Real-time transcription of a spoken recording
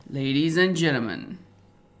Ladies and gentlemen,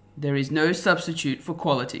 there is no substitute for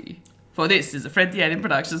quality. For this is a Fred the Alien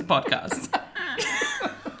Productions podcast.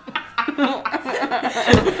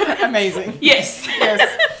 Amazing. Yes. Yes.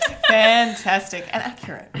 Fantastic. And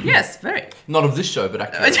accurate. Yes, very. Not of this show, but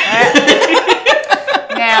accurate.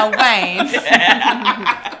 Now, Wayne.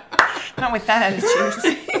 Not with that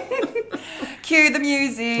attitude. Cue the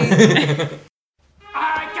music.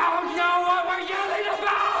 I don't know what we're yelling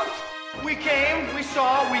about! We came, we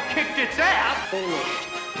saw, we kicked its ass! Wait a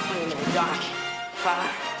minute. Doc.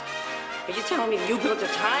 Are you telling me you built a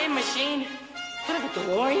time machine? Kind of a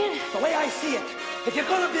DeLorean? The way I see it, if you're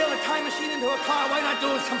gonna build a time machine into a car, why not do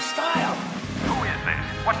it with some style? Who is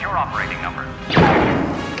this? What's your operating number?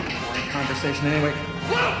 Conversation anyway.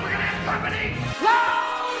 Whoa, we're gonna have company!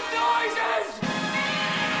 Loud noises!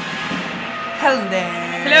 Hello.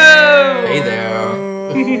 Hello. Hey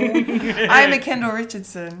there. I'm a Kendall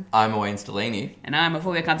Richardson. I'm Wayne Stellini. And I'm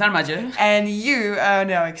Afulia Kantarmaja. And you are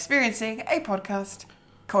now experiencing a podcast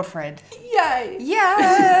called Fred. Yay!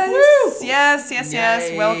 Yes. Yes.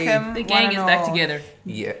 Yay. Welcome. The gang one is and back all. together.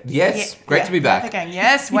 Yeah. Yes. Yeah, Great to be The back. gang.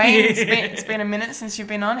 Yes, Wayne. It's been a minute since you've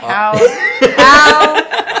been on. Oh.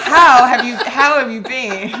 How have you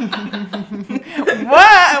been?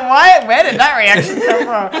 What? Why? Where did that reaction come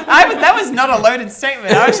from? That was not a loaded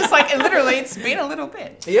statement. I was just like, it's been a little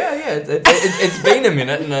bit. Yeah. It's been a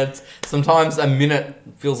minute, and sometimes a minute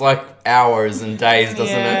feels like hours and days, doesn't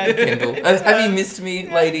Yeah. it, Kendall? Have you missed me,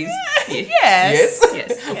 ladies? Yes.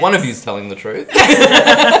 Yes. One of you's telling the truth.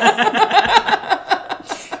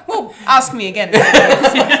 Well, ask me again.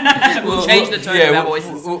 We'll change the tone of our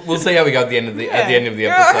voices. We'll see how we go at the end of the episode.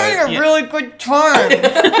 You're having a really good time.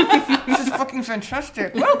 This is fucking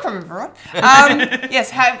fantastic. Welcome, everyone. Yes.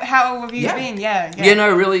 How have you been? Yeah. Yeah,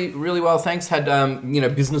 no, really, really well. Thanks. Had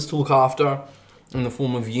business to look after in the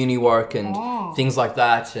form of uni work and things like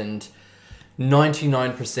that, and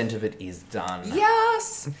 99% of it is done.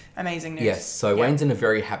 Yes. Amazing news. Yes. So Yeah. Wayne's in a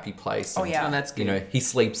very happy place. Oh, and, yeah. Oh, that's good. You know, he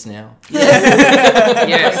sleeps now.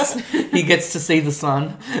 Yes. He gets to see the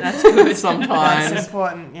sun. That's good. That's Sometimes.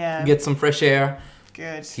 important. Yeah. Get some fresh air.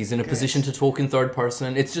 Good. He's in a Good. position to talk in third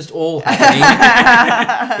person. It's just all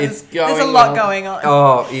happening. It's going. There's a lot well. going on.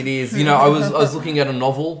 Oh, it is. You know, I was looking at a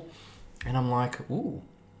novel, and I'm like, ooh,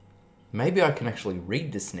 maybe I can actually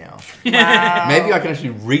read this now. Wow. Maybe I can actually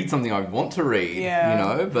read something I want to read. Yeah. You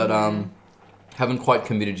know, but haven't quite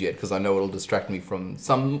committed yet because I know it'll distract me from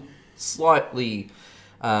some slightly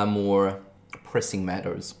more pressing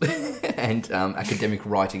matters and academic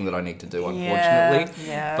writing that I need to do, unfortunately.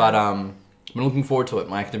 Yeah. But I'm looking forward to it.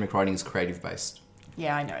 My academic writing is creative based.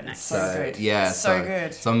 Yeah, I know. That's so good. Yeah, So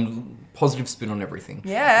good. Some positive spin on everything.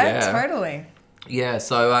 Yeah, totally. Yeah,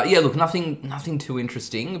 so look, nothing too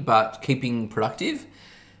interesting, but keeping productive,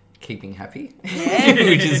 keeping happy, Yeah.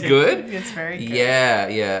 which is good. It's very good.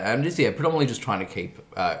 Yeah, and just predominantly just trying to keep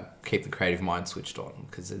the creative mind switched on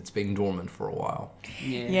because it's been dormant for a while.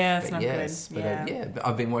 Yeah, it's not good. But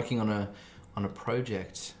I've been working on a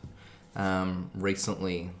project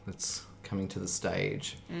recently that's coming to the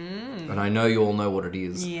stage, and I know you all know what it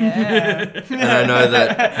is. Yeah. And I know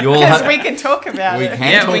that you all Because we can talk about we it.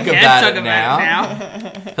 can talk about it now.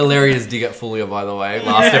 Hilarious dig at Fulia, by the way,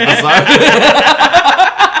 last episode.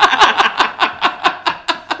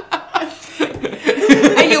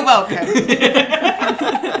 And you're welcome.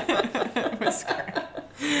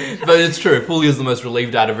 But it's true. Fulia's the most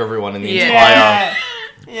relieved out of everyone in the Yeah. entire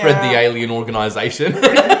Fred the Alien organization.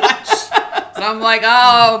 So I'm like,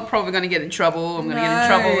 I'm probably going to get in trouble. I'm going to get in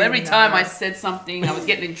trouble. Every No. time I said something, I was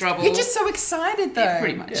getting in trouble. You're just so excited, though. Yeah,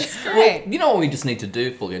 pretty much. It's Well, great. you know what we just need to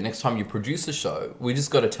do, Fulia? Next time you produce a show, we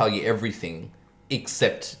just got to tell you everything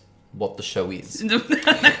except what the show is.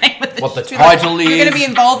 What the title is. You're going to be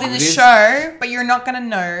involved in the what it is. show, but you're not going to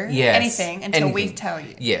know Yes, anything until we anything. tell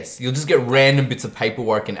you. Yes, you'll just get random bits of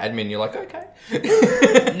paperwork and admin. You're like, okay.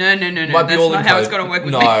 No. Might be That's all not in how it's code. going to work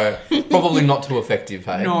with me. No, probably not too effective,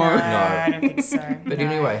 hey? No. I don't think so. But No.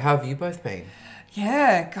 anyway, how have you both been?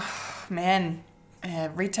 Yeah, God, man.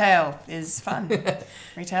 Retail is fun.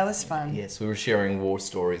 Retail is fun. Yes, we were sharing war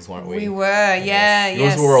stories, weren't we? We were, yeah, Yours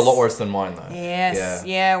yes. were a lot worse than mine, though. Yes,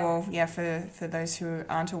 yeah, well, yeah, for those who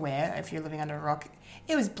aren't aware, if you're living under a rock,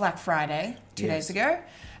 it was Black Friday 2 Yes. days ago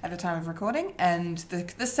at the time of recording, and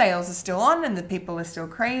the sales are still on, and the people are still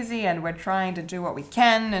crazy, and we're trying to do what we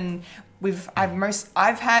can, and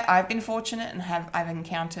I've been fortunate and I've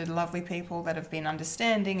encountered lovely people that have been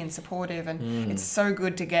understanding and supportive, and it's so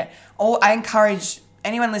good to get. I encourage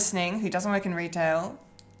anyone listening who doesn't work in retail,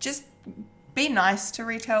 just be nice to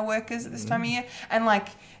retail workers at this time of year, and like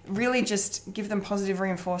really just give them positive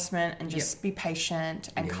reinforcement and just be patient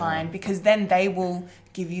and kind, because then they will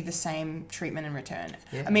give you the same treatment in return.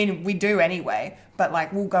 I mean, we do anyway, but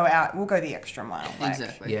like we'll go the extra mile. Like,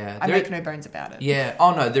 Exactly. Yeah. I make no bones about it. Yeah.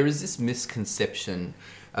 Oh no, there is this misconception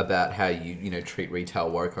about how you treat retail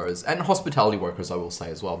workers and hospitality workers, I will say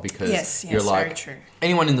as well, because Yes, you're like very true.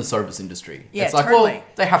 anyone in the service industry. Yeah, it's like, totally. well,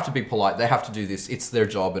 they have to be polite, they have to do this, it's their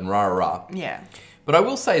job, and rah rah rah. Yeah. But I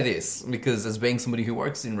will say this, because as being somebody who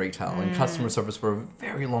works in retail and customer service for a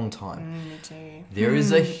very long time, Me too. there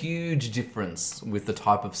is a huge difference with the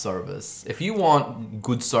type of service. If you want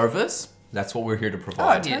good service, that's what we're here to Oh,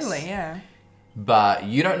 provide. totally. Yeah. But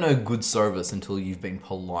you don't know good service until you've been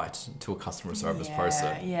polite to a customer service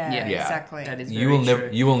person. Yeah. Yeah. Exactly. That is You very will true. never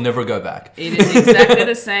you will never go back. It is exactly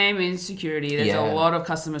the same in security. There's Yeah. a lot of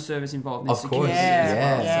customer service involved in Of course. security. Yeah.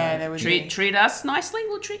 Yeah. Yeah. So there would be. treat us nicely,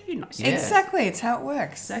 we'll treat you nicely. Yeah. Exactly. It's how it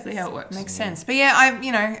works. Exactly how it works. Makes sense. But yeah,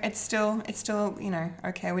 it's still,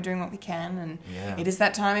 okay, we're doing what we can, and Yeah. it is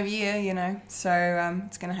that time of year, so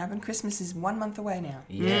it's going to happen. Christmas is 1 month away now.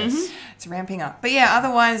 Yes. It's ramping up. But yeah,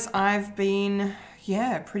 otherwise I've been,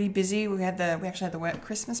 pretty busy. We actually had the work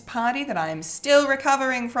Christmas party that I am still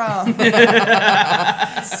recovering from.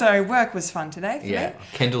 So work was fun today for Yeah. me.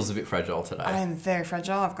 Kendall's a bit fragile today. I am very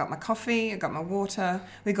fragile. I've got my coffee, I've got my water.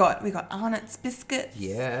 We got Arnott's biscuits.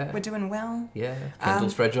 Yeah. We're doing well. Yeah.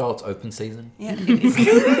 Kendall's fragile, it's open season. Yeah, it is.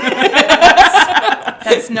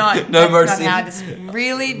 That's not. No that's mercy. Not how this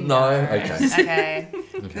really. No? Okay.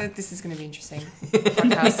 Okay. This is going to be interesting.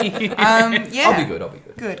 Podcast. Yeah. I'll be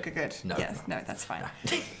good. Good. No. Yes. No, that's fine.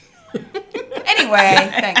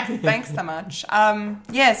 Anyway, thanks so much. So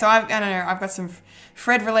I don't know. I've got some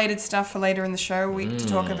Fred-related stuff for later in the show to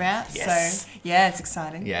talk about. yes. So yeah, it's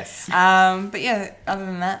exciting. Yes. But yeah, other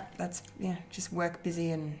than that, that's just work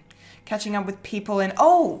busy and catching up with people. And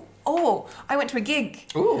I went to a gig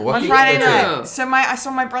Ooh, what on gig Friday did you go to? night. So I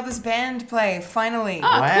saw my brother's band play finally.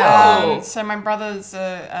 Wow. cool. So my brother's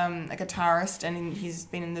a guitarist, and he's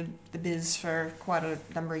been in the biz for quite a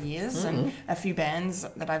number of years, and a few bands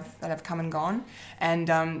that have come and gone.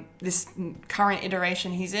 And this current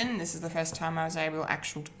iteration he's in, this is the first time I was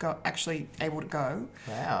actually able to go.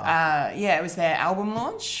 Wow. It was their album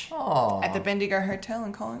launch Oh. at the Bendigo Hotel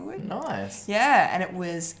in Collingwood. Nice. Yeah, and it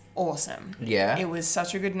was awesome. Yeah. It was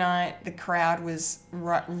such a good night. The crowd was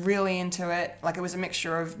really into it. Like, it was a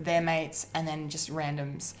mixture of their mates and then just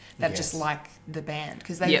randoms that just like the band.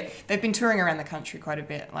 Because they've been touring around the country quite a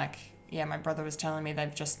bit. Like, my brother was telling me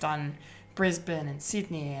they've just done Brisbane and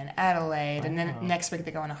Sydney and Adelaide. And then next week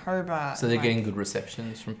they're going to Hobart. So they're and, getting good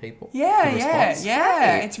receptions from people? Yeah, Good yeah. response?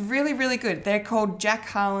 Great. It's really, really good. They're called Jack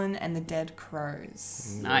Harlan and the Dead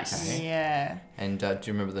Crows. Nice. Okay. Yeah. And do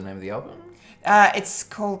you remember the name of the album? It's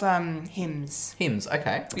called Hymns. Hymns.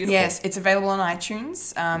 Okay. Beautiful. Yes, it's available on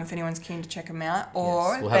iTunes if anyone's keen to check them out.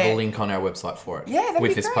 Or Yes. We'll have a link on our website for it. Yeah, that'd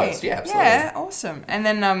with be this great. post. Yeah, absolutely. Yeah, awesome. And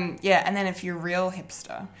then and then if you're a real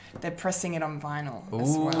hipster, they're pressing it on vinyl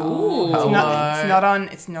as well. Ooh.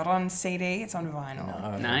 It's not on CD. It's on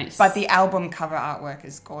vinyl. Nice. But the album cover artwork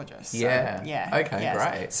is gorgeous. So, Yeah. yeah. Okay, yes.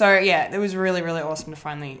 great. So yeah, it was really, really awesome to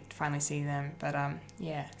finally see them. But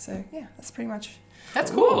So yeah, that's pretty much That's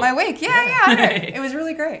cool. my week. Yeah, I know. It was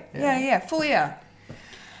really great. Yeah. Full year.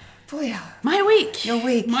 My week. Your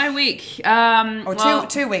week. My week. Or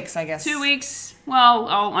 2 weeks, I guess. 2 weeks. Well,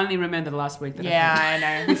 I'll only remember the last week. That Yeah, I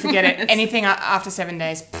know. We forget it. Anything after 7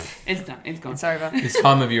 days, It's done. It's gone. it's over. This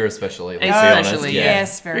time of year especially. Let's be honest. Especially, Yeah.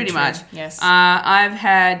 Yes, very Pretty true. much. Yes. I've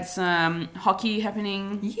had some hockey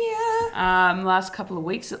happening Yeah. last couple of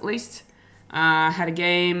weeks at least. Had a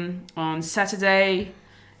game on Saturday,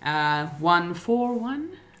 1-4-1.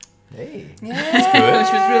 Hey. Yeah.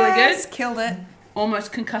 Which was really good. Killed it.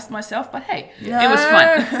 Almost concussed myself, but hey, it was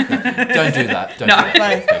fun. Don't do that. Don't No. do that.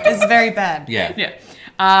 Like, it's very bad. Yeah. Yeah.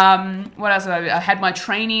 What else? I had my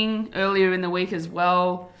training earlier in the week as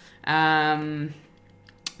well. Been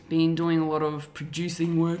doing a lot of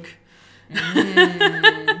producing work.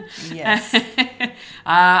 Yes.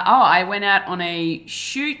 I went out on a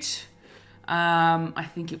shoot. I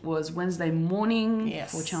think it was Wednesday morning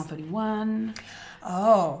Yes. for Channel 31.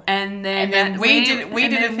 Oh. And then, And then we did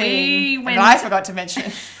a thing went, that I forgot to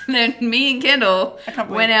mention. then me and Kendall can't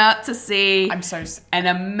believe went out to see I'm so an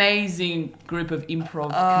amazing group of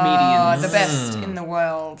improv Oh, comedians. the best in the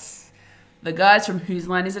world. The guys from Whose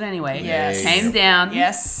Line Is It Anyway Yes. came down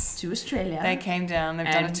Yes. to Australia. They came down. They've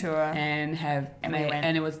done a tour. And have And we made, went.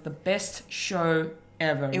 and it was the best show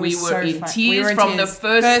ever. It We was were so in fun. tears We were in from tears.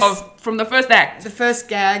 the from the first act. The first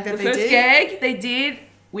gag that The they first did. gag they did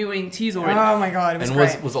we were in tears already. Oh my god, it was And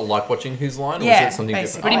great. was it like watching Who's Line, or Yeah, was it something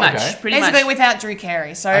basically. different? Pretty Oh, much. okay. Pretty Basically much. without Drew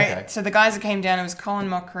Carey. So Okay. so the guys that came down, it was Colin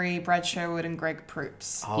Mockery, Brad Sherwood, and Greg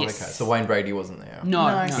Proops. Oh, Yes. okay. So Wayne Brady wasn't there. No,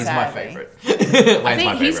 No, no. He's Sadly. my favourite. Wayne's I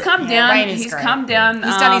think my he's favourite. come Yeah, down. Wayne is He's great. come down.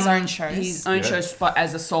 He's done his own shows. His own Yeah. show spot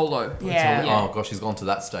as a solo. Yeah. Oh gosh, he's gone to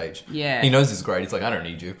that stage. Yeah. He knows he's great. He's like, I don't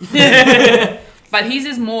need you. But his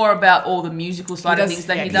is more about all the musical side of does- things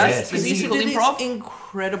that yeah, he he does. does. The Because he musical did this improv.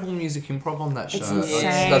 incredible music improv on that show. It's I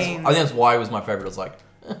insane. think that's why it was my favorite. I was like,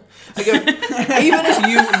 I go, even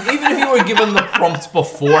if you were given the prompts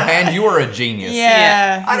beforehand, you are a genius.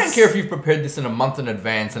 Yeah. I don't care if you've prepared this in a month in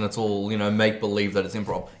advance and it's all, make believe that it's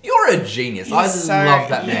improv. You're a genius. I He's so- love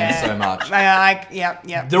that man yeah. so much.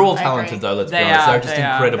 Yep. They're all I talented agree. though, let's be They honest. are, They're just they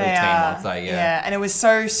are. incredible They team, are. aren't they? Yeah, and it was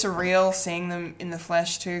so surreal seeing them in the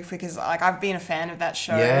flesh too, because like I've been a fan of that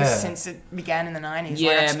show Yeah. since it began in the 90s. Yeah,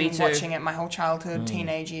 like, I've just me been too. watching it my whole childhood,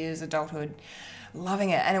 teenage years, adulthood, loving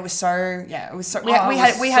it, and it was so it was so we Oh, it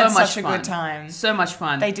had was had so much such a fun. good time. So much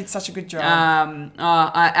fun. They did such a good job.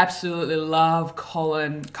 I absolutely love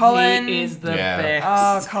Colin. Colin. He is the Yeah. best.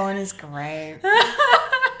 Oh, Colin is great.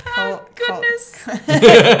 Goodness. Do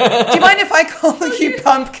you mind if I call you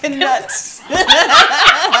Pumpkin Nuts?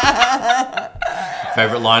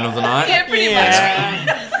 Favorite line of the night? Yeah, pretty much.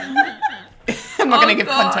 I'm not going to give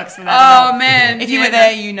God. context for that. at Oh all. man. If you yeah, were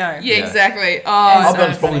there, you know. Yeah, Yeah. exactly. Oh, I'll so bet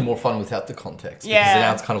it's funny. probably more fun without the context. Yeah. Because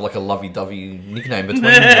now it's kind of like a lovey-dovey nickname between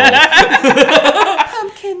them.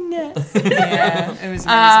 Pumpkin Nuts. Yeah, it was amazing.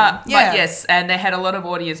 Yeah. But yes, and they had a lot of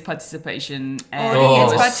audience participation, and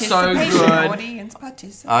Audience it was so participation. good. Audience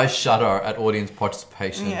participation. I shudder at audience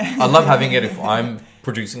participation. Yeah. I love having it if I'm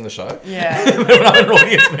producing the show. Yeah. When I'm an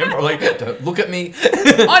audience member, I'm like, don't look at me.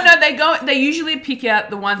 Oh no, they usually pick out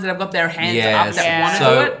the ones that have got their hands up that want to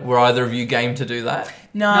So, do it. were either of you game to do that?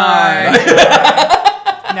 No.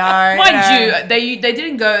 No. Mind you, they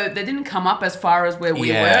didn't come up as far as where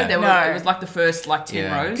we Yeah. were. They were. No. It was like the first 10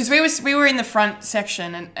 Yeah. rows. Because we were in the front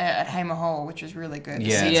section at Hamer Hall, which was really good. The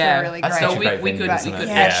Yeah. seats Yeah. were really That's great. such So a great we venue, could isn't it?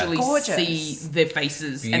 Yeah. actually Gorgeous. see their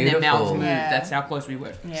faces and their mouths Beautiful. move. Yeah. That's how close we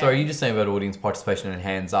were. Yeah. So, are you just saying about audience participation and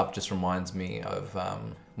hands up just reminds me of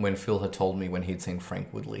when Phil had told me when he'd seen Frank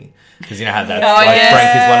Woodley. Because you know how that Oh, like, yes.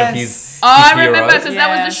 Frank is one of his Oh, I heroes. remember because that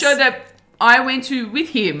was Yes. the show that I went to with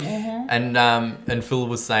him. And Phil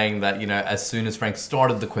was saying that, as soon as Frank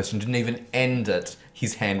started the question, didn't even end it,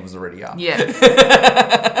 his hand was already up. Yeah,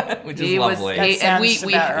 Which is he was. lovely. That And sounds we just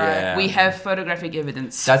about right. Yeah. we have photographic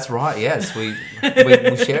evidence. That's right, yes. We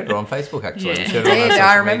shared it on Facebook, actually. Yeah. We shared it on our Did, social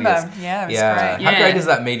I remember. medias. Yeah, it was Yeah. great. How Yeah. great is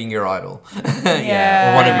that meeting your idol?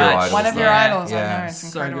 Yeah. Or one of your Pretty much. idols. One of your Yeah. idols, I Yeah. know. It's So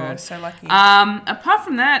incredible. good. So lucky. Apart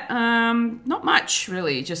from that, not much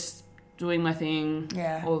really. Just doing my thing.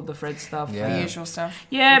 Yeah. All of the Fred stuff. Yeah. The usual stuff.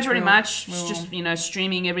 Yeah, Which pretty we'll- much. we'll- Just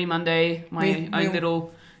streaming every Monday. My own we'll-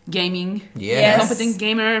 little gaming. Yes. Competent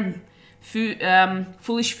gamer.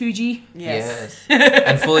 Foolish Fuji. Yes.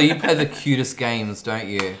 And Fully, you play the cutest games, don't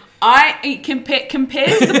you?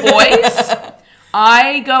 Compared to the boys,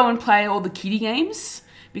 I go and play all the kiddie games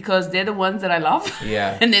because they're the ones that I love.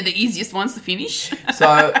 Yeah. And they're the easiest ones to finish.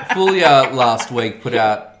 So, Fulia last week put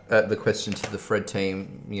out the question to the Fred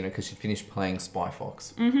team, because she finished playing Spy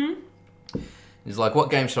Fox. Mm-hmm. He's like, what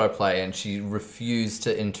game should I play? And she refused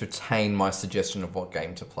to entertain my suggestion of what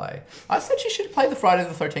game to play. I said she should play the Friday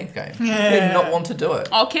the 13th game. She did not want to do it.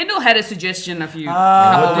 Oh, Kendall had a suggestion a couple what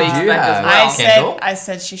of did weeks you back have? as well. Kendall? I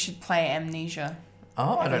said she should play Amnesia.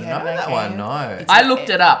 Oh, I Have don't you know heard of that that one, game? no. I looked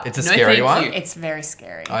it up. It's a No, scary thank one? you. It's very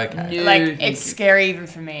scary. Okay. No. Like, thank it's you. scary even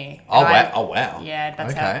for me. Oh, And wow. Oh, wow. Yeah,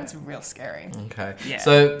 that's Okay. how it's real scary. Okay. Yeah.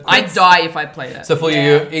 So, I die if I play that. so for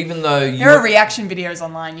Yeah. you, even though you... There are reaction videos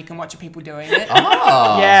online. You can watch of people doing it.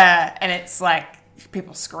 Ah. Yeah, and it's like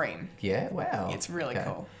people scream. Yeah, wow. It's really Okay.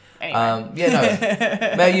 cool. Anyway. Yeah,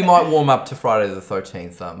 no. Maybe you might warm up to Friday the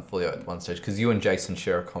 13th fully at one stage, because you and Jason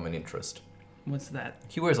share a common interest. What's that?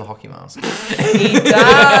 He wears a hockey mask. He does. He wears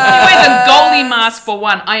a goalie mask for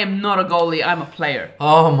one. I am not a goalie. I'm a player.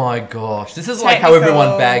 Oh my gosh. This is like how Technical.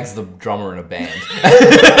 everyone bags the drummer in a band.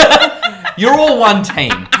 You're all one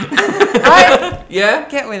team. I Yeah?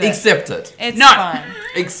 Get with it. Accept it. It's No. fine.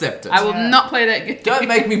 Accept it. I will not play that game. Don't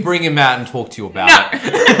make me bring him out and talk to you about No.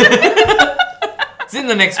 it. It's in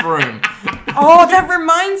the next room. Oh, that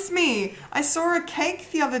reminds me. I saw a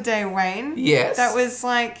cake the other day, Wayne. Yes. That was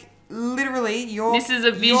like literally your. This is a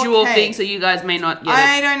your visual cake. thing, so you guys may not get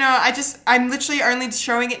I it. don't know. I'm literally only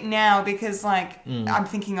showing it now because like I'm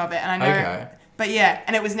thinking of it and I know. Okay. But yeah,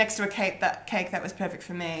 and it was next to a cake that was perfect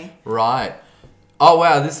for me. Right. Oh,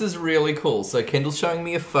 wow, this is really cool. So Kendall's showing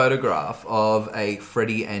me a photograph of a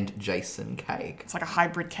Freddy and Jason cake. It's like a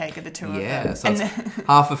hybrid cake of the two of them. Yeah, so it's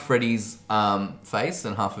half of Freddy's face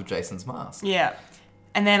and half of Jason's mask. Yeah.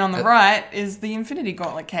 And then on the right is the Infinity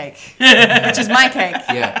Gauntlet cake, which is my cake.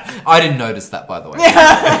 Yeah, I didn't notice that, by the way.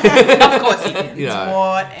 Of course you did. You know,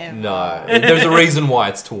 Whatever. no, there's a reason why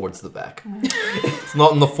it's towards the back. It's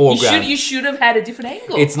not in the foreground. You should have had a different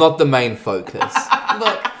angle. It's not the main focus.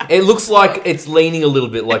 Look, It looks like it's leaning a little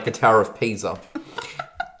bit like the Tower of Pisa.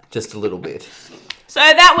 Just a little bit. So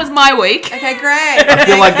that was my week. okay, great. I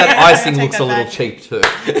feel like that icing Take looks that a little back. cheap too.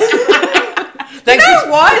 Thanks. You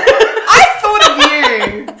know what? I thought of you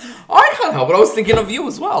I can't help it. I was thinking of you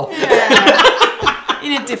as well.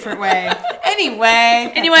 in a different way.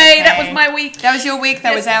 Anyway, That was my week. That was your week.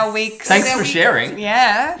 That was Yes. our week. Thanks Our for week. sharing.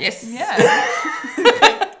 Yeah. Yes. Yeah.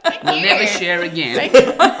 We'll never share again.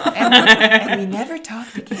 And we never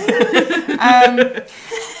talked again.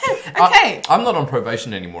 Okay. I'm not on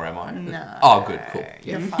probation anymore, am I? No. Oh, good, cool.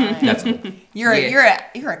 You're Yeah. fine. That's cool. You're Yeah.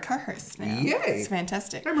 a co-host now. Yay. It's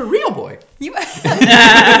fantastic. I'm a real boy. You are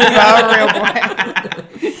a real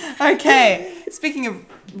boy. Okay. Speaking of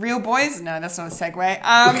real boys, no, that's not a segue.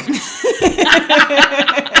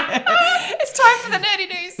 It's time for the nerdy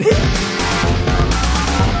news.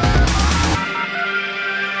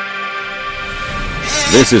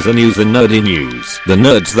 This is the news and nerdy news. The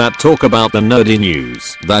nerds that talk about the nerdy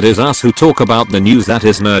news. That is us who talk about the news that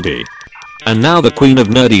is nerdy. And now the queen of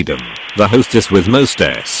nerdydom, the hostess with most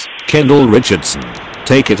S, Kendall Richardson.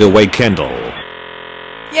 Take it away, Kendall.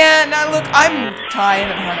 Yeah, no, look, I'm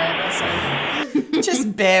tired and hungover, so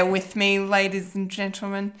just bear with me, ladies and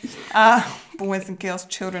gentlemen, boys and girls,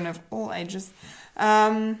 children of all ages.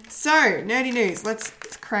 So, nerdy news, let's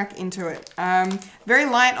crack into it. Very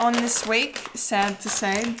light on this week, sad to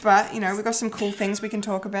say, but, we've got some cool things we can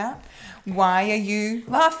talk about. Why are you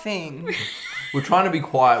laughing? We're trying to be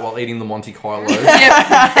quiet while eating the Monte Carlos.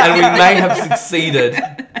 And we may have succeeded,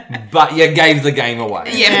 but you gave the game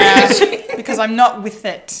away. Yeah. Because I'm not with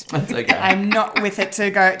it. That's okay. I'm not with it to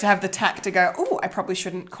have the tact to go, oh, I probably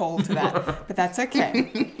shouldn't call to that. But that's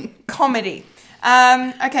okay. Comedy.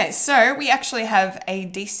 Okay, so we actually have a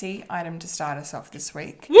DC item to start us off this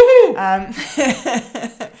week. Don't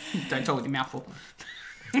talk with your mouth full.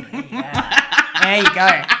 There you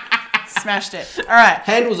go. Smashed it. All right.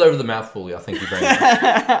 Hand was over the mouthful, yeah, thank you very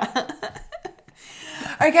much.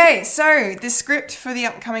 Okay, so the script for the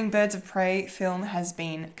upcoming Birds of Prey film has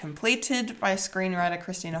been completed by screenwriter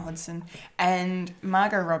Christina Hodson, and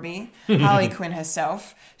Margot Robbie, Harley Quinn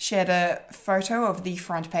herself, shared a photo of the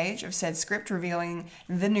front page of said script revealing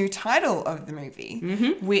the new title of the movie,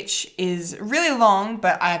 which is really long,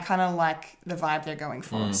 but I kind of like the vibe they're going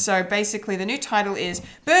for. So basically the new title is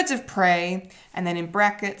Birds of Prey, and then in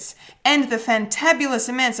brackets, and the fantabulous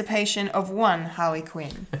emancipation of one Harley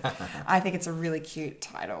Quinn. I think it's a really cute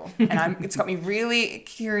title, and it's got me really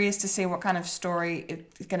curious to see what kind of story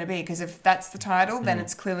it's going to be, because if that's the title, then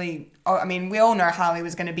it's clearly, we all know Harley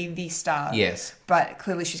was going to be the star. Yes. But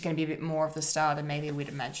clearly she's going to be a bit more of the star than maybe we'd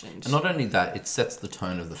imagined. And not only that, it sets the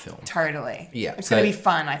tone of the film. Totally. Yeah. It's so going to be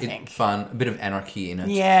fun, I think. Fun, a bit of anarchy in it.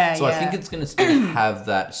 Yeah, So I yeah. think it's going to still have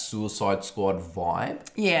that Suicide Squad vibe,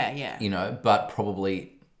 Yeah. but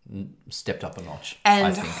probably stepped up a notch. And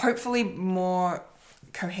I think. hopefully more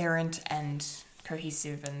coherent and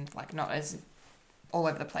cohesive and not as all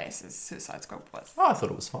over the place as Suicide Squad was. Oh, I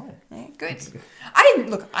thought it was fine. Yeah, good.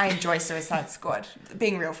 I enjoy Suicide Squad.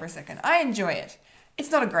 Being real for a second, I enjoy it.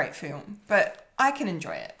 It's not a great film, but I can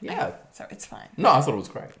enjoy it. Yeah. So it's fine. No, I thought it was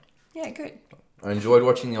great. Yeah, good. I enjoyed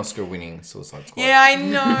watching the Oscar-winning Suicide Squad. Yeah, I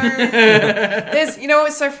know. There's,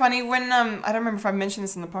 what's so funny when I don't remember if I mentioned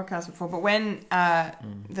this on the podcast before, but when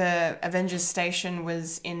the Avengers Station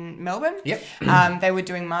was in Melbourne, Yep. they were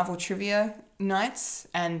doing Marvel trivia nights,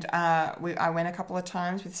 and I went a couple of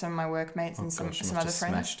times with some of my workmates and some Gosh, you other must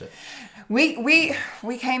friends. have smashed it.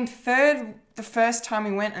 We came third the first time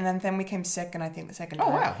we went, and then we came second, I think, the second time.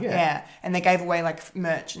 Oh, wow, yeah. Yeah, and they gave away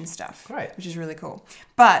merch and stuff. Great. Which is really cool.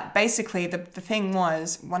 But basically the thing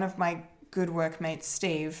was, one of my good workmates,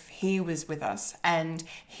 Steve, he was with us, and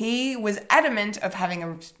he was adamant of having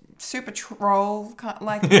a super troll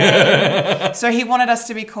name. So he wanted us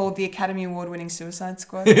to be called the Academy Award winning Suicide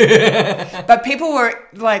Squad. But people were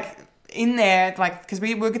in there, because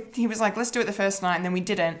he was like, let's do it the first night, and then we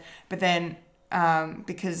didn't. But then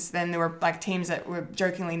because then there were like teams that were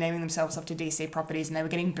jokingly naming themselves after DC properties, and they were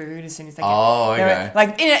getting booed as soon as they they were,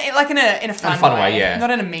 like in a fun way, yeah, not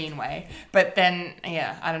in a mean way. But then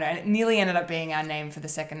I don't know, it nearly ended up being our name for the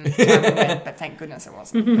second time we went, but thank goodness it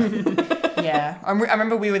wasn't. But, yeah, I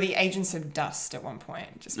remember we were the Agents of Dust at one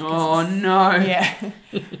point. Just because no. Yeah,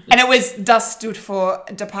 and it was Dust stood for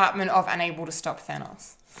Department of Unable to Stop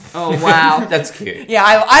Thanos. Oh, wow. That's cute. Yeah,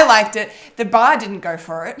 I liked it. The bar didn't go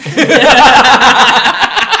for it.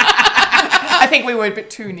 I think we were a bit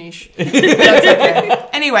too niche. That's okay.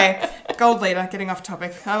 Anyway, Gold Leader, getting off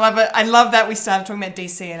topic. I love it. I love that we started talking about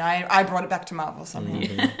DC and I brought it back to Marvel somehow.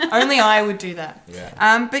 Mm-hmm. Only I would do that.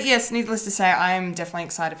 Yeah. But yes, needless to say, I am definitely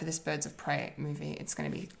excited for this Birds of Prey movie. It's going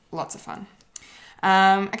to be lots of fun.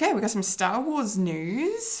 Okay, we got some Star Wars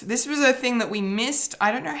news. This was a thing that we missed.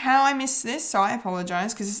 I don't know how I missed this, so I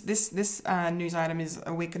apologize because this news item is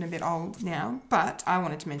a week and a bit old now. But I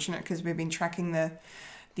wanted to mention it because we've been tracking the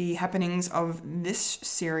happenings of this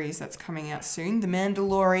series that's coming out soon, The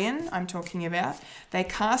Mandalorian. I'm talking about. They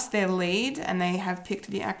cast their lead and they have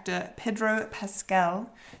picked the actor Pedro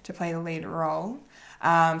Pascal to play the lead role.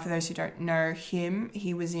 For those who don't know him,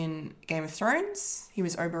 he was in Game of Thrones. He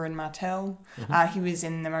was Oberyn Martell. Mm-hmm. He was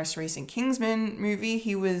in the most recent Kingsman movie.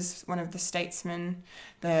 He was one of the statesmen.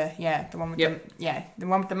 The one with the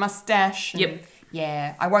one with the mustache. And,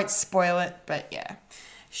 yeah, I won't spoil it, but yeah,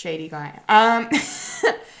 shady guy.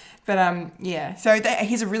 So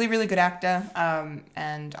he's a really, really good actor,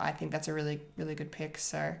 and I think that's a really, really good pick.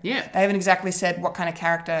 So yeah, they haven't exactly said what kind of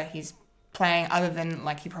character he's playing, other than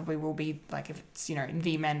like he probably will be like, if it's The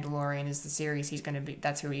Mandalorian is the series, he's going to be,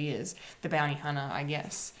 that's who he is, the bounty hunter, I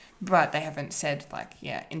guess. But they haven't said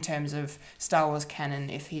in terms of Star Wars canon,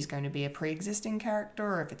 if he's going to be a pre-existing character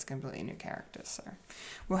or if it's a completely new character. So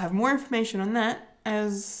we'll have more information on that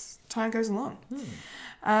as time goes along.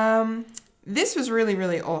 This was really,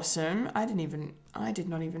 really awesome. I did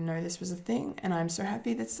not even know this was a thing, and I'm so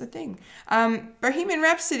happy that's a thing. Bohemian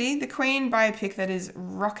Rhapsody, the Queen biopic that is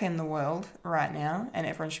rocking the world right now, and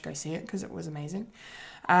everyone should go see it because it was amazing,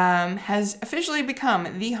 has officially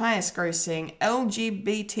become the highest grossing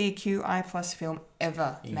LGBTQI plus film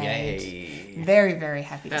ever made. Yay. Very, very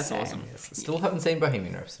happy to That's say. awesome. Yes, still haven't seen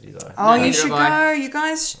Bohemian Rhapsody though. Oh, No, you should neither have go. I. You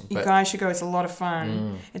guys should go. It's a lot of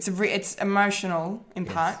fun. It's it's emotional in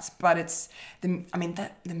parts, but it's the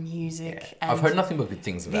music. And I've heard nothing but good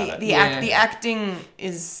things about it. the acting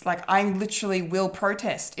is like, I literally will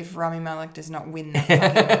protest if Rami Malek does not win that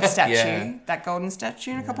fucking statue, that golden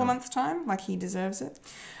statue in a couple of months' time. Like, he deserves it.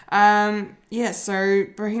 So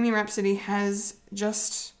Bohemian Rhapsody has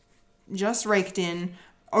just raked in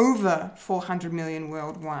over 400 million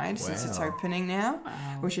worldwide since its opening now,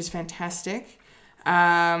 which is fantastic.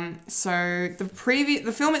 So the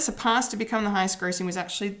film it surpassed to become the highest grossing was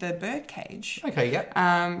actually The Birdcage. Okay, yep.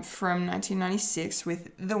 From 1996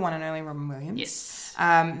 with the one and only Robin Williams. Yes.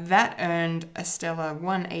 That earned a stellar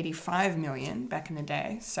 185 million back in the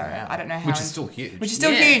day. So I don't know how. Which is still huge. Which is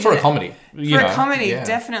still huge. For a comedy. For a comedy,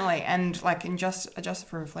 definitely. And like adjusted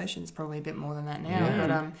for inflation, it's probably a bit more than that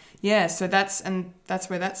now. But so that's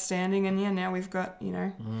where that's standing. And now we've got,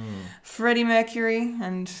 Freddie Mercury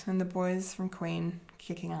and the boys from Queen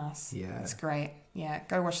kicking ass. Yeah. It's great. Yeah,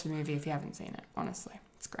 go watch the movie if you haven't seen it. Honestly,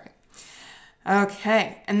 it's great.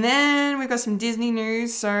 Okay, and then we've got some Disney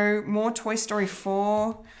news. So more Toy Story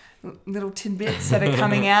 4 little tidbits that are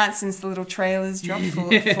coming out since the little trailers dropped.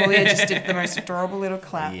 Fulia just did the most adorable little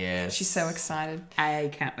clap. Yes. She's so excited. I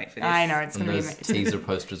can't wait for this. I know, it's going to be those amazing. teaser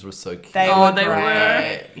posters were so cute. They were.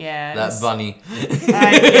 Yeah. That bunny.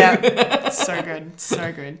 So good.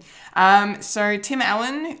 So good. So Tim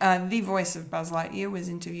Allen, the voice of Buzz Lightyear, was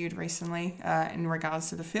interviewed recently in regards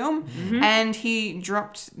to the film, and he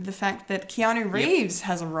dropped the fact that Keanu Reeves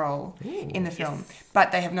has a role in the film,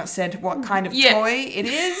 but they have not said what kind of toy it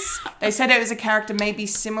is. They said it was a character maybe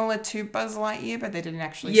similar to Buzz Lightyear, but they didn't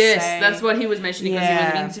actually say. Yes, that's what he was mentioning because he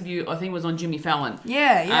was an interview, I think it was on Jimmy Fallon.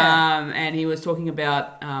 Yeah. And he was talking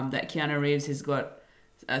about that Keanu Reeves has got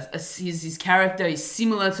his character is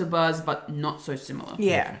similar to Buzz, but not so similar.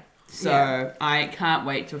 Yeah. So I can't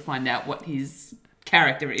wait to find out what his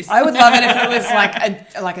character is. I would love it if it was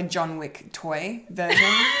like a John Wick toy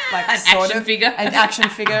version, like an action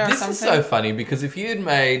figure or This something. is so funny because if you had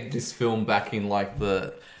made this film back in like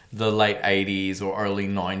the late 80s or early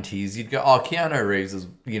 90s, you'd go, oh, Keanu Reeves is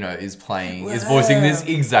voicing this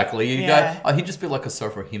exactly. You'd go, oh, he'd just be like a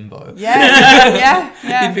sofa himbo.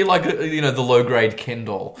 Yeah. He'd be like the low grade Ken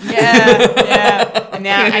doll. Yeah.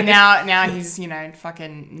 And now he's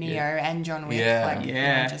fucking Neo and John Wick.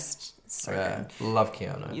 Yeah. Just so good. Love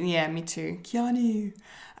Keanu. Yeah, me too. Keanu.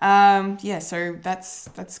 So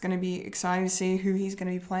that's going to be exciting to see who he's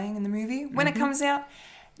going to be playing in the movie when it comes out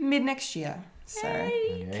mid next year. So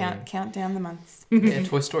count down the months. Yeah,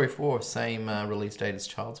 Toy Story 4, same release date as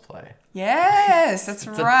Child's Play. Yes, that's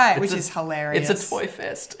right, which is hilarious. It's a toy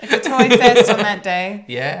fest. It's a toy fest on that day.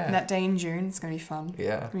 Yeah. That day in June. It's going to be fun.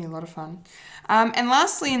 Yeah. It's going to be a lot of fun. And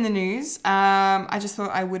lastly in the news, I just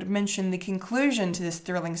thought I would mention the conclusion to this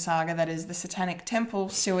thrilling saga that is the Satanic Temple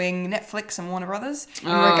suing Netflix and Warner Brothers in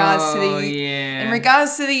regards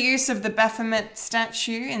to the use of the Baphomet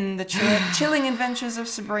statue in the Chilling Adventures of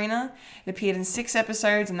Sabrina. It appeared in 6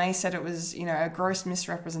 episodes, and they said it was, a gross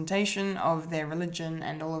misrepresentation of their religion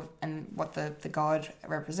and what the god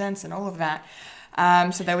represents and all of that.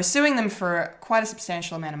 So they were suing them for quite a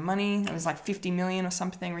substantial amount of money. It was like $50 million or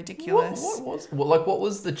something ridiculous. What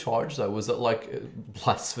was the charge though? Was it like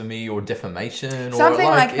blasphemy or defamation? Something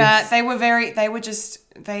like that.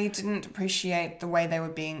 They didn't appreciate the way they were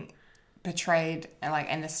being portrayed,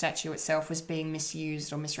 and the statue itself was being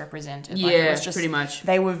misused or misrepresented. Yeah, pretty much.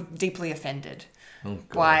 They were deeply offended. Oh,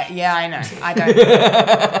 why? Yeah, I know. I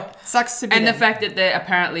don't. Sucks to be. And them. the fact that they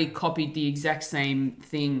apparently copied the exact same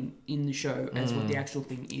thing in the show as what the actual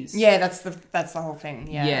thing is. Yeah, that's the whole thing.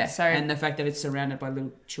 Yeah. Yeah. So and the fact that it's surrounded by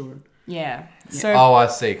little children. Yeah. Yeah. So. Oh, I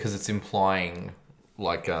see. Because it's implying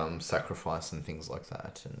sacrifice and things like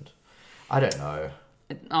that, and I don't know.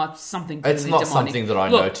 It's something. It's really not demonic. something that I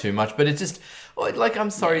know too much, but it's just I'm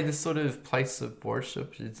sorry. This sort of place of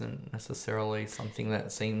worship isn't necessarily something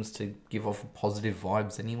that seems to give off positive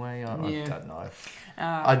vibes anyway. I don't know.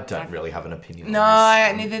 I don't really have an opinion. No,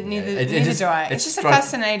 on this. neither do I. It's just a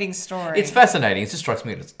fascinating story. It's fascinating. It just strikes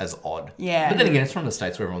me as odd. Yeah. But then again, it's from the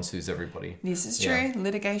States where everyone sues everybody. This is true.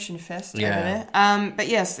 Litigation fest over Yeah. there. But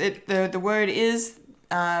yes, the word is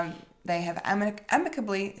they have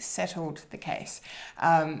amicably settled the case.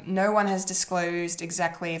 No one has disclosed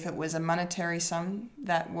exactly if it was a monetary sum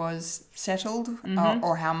that was settled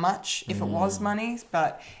or how much, if it was money,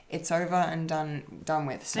 but it's over and done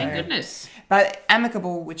with. So, Thank goodness. But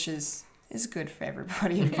amicable, which is good for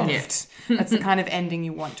everybody involved. That's the kind of ending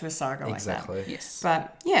you want to a saga like that. Exactly. Yes.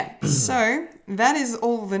 But yeah, so that is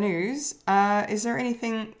all the news. Is there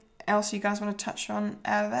anything else you guys want to touch on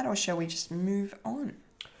out of that, or shall we just move on?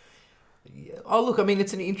 Yeah. Oh, look, I mean,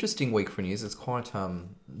 it's an interesting week for news. It's quite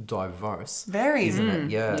diverse. Very, isn't it?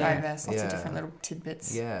 Yeah. diverse. Lots of Yeah. different little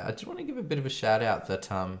tidbits. Yeah, I just want to give a bit of a shout out that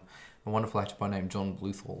a wonderful actor by name John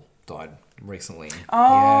Bluthal died recently.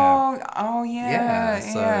 Oh, Yeah,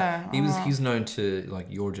 so yeah. he's known to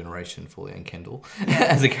your generation, Foley and Kendall,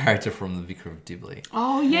 as a character from The Vicar of Dibley.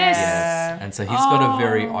 Oh yes. Yeah. And so he's got a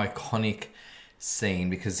very iconic scene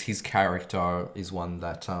because his character is one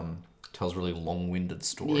that tells really long-winded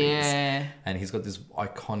stories. Yeah. And he's got this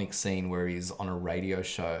iconic scene where he's on a radio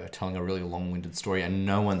show telling a really long-winded story and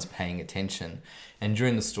no one's paying attention. And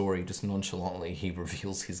during the story, just nonchalantly, he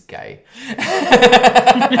reveals he's gay.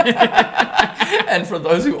 And for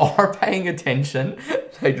those who are paying attention,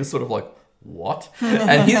 they just sort of what?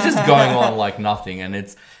 And he's just going on like nothing. And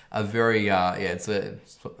it's a very, it's an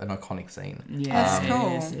iconic scene. Yeah. That's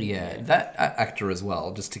cool. Yeah, that actor as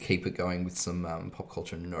well, just to keep it going with some pop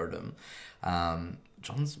culture nerdom.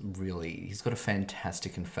 John's he's got a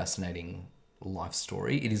fantastic and fascinating life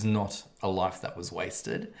story. It is not a life that was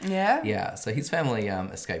wasted. Yeah? Yeah, so his family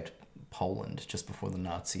escaped Poland just before the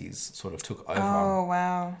Nazis sort of took over. Oh,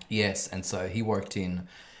 wow. Yes, and so he worked in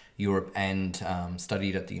Europe and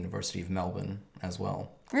studied at the University of Melbourne as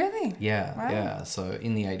well. Really? Yeah, Wow. yeah. So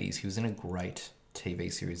in the 80s, he was in a great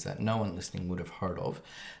TV series that no one listening would have heard of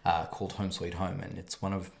called Home Sweet Home. And it's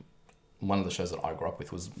one of the shows that I grew up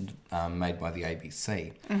with was made by the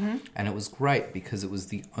ABC. Mm-hmm. And it was great because it was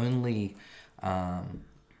the only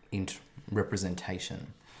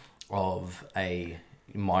representation of a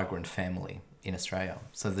migrant family in Australia.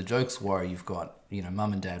 So the jokes were you've got,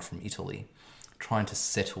 mum and dad from Italy trying to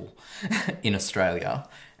settle in Australia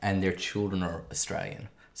and their children are Australian.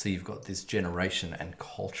 So you've got this generation and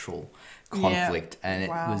cultural conflict, and it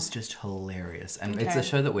was just hilarious. And it's a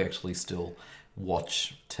show that we actually still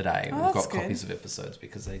watch today. Oh, We've that's got good. copies of episodes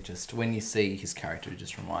because they just, when you see his character, it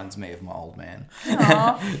just reminds me of my old man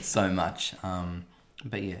so much.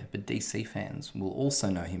 But DC fans will also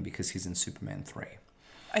know him because he's in Superman 3.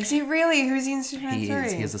 Is he really? Who's he in Superman 3? He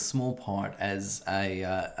is. He has a small part as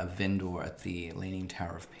a vendor at the Leaning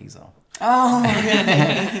Tower of Pisa. Oh,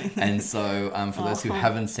 really? And so, for those who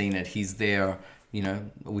haven't seen it, he's there,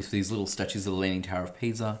 with these little statues of the Leaning Tower of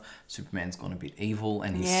Pisa. Superman's gone a bit evil,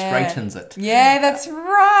 and he straightens it. Yeah, that's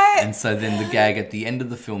right. And so then the gag at the end of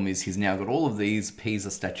the film is he's now got all of these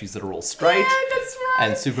Pisa statues that are all straight. Yeah, that's right.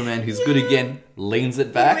 And Superman, who's good again, leans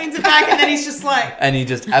it back. He leans it back and then he's just like... And he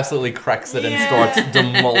just absolutely cracks it and starts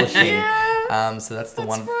demolishing. So that's the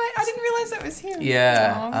one. That's right. I didn't realise that was him.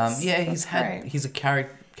 Yeah. Great. He's a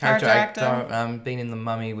character actor. Been in The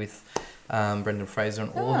Mummy with Brendan Fraser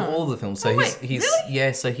and all the films. So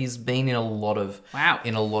so he's been in a lot of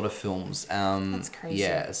films. That's crazy.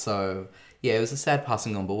 Yeah. So it was a sad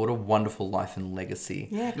passing on, but what a wonderful life and legacy.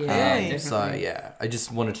 Yeah, clearly. So I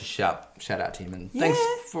just wanted to shout out to him and thanks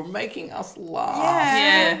for making us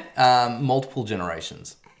laugh. Yeah. Multiple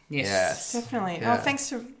generations. Yes. Definitely. Yeah. Oh, thanks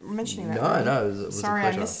for mentioning that. No, it was Sorry, a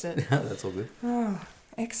pleasure. I missed it. That's all good. Oh,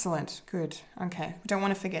 excellent. Good. Okay. Don't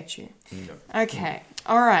want to forget you. No. Okay.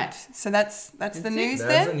 All right. So that's the news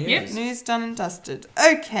That's then. the news. Yep. News done and dusted.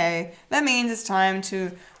 Okay. That means it's time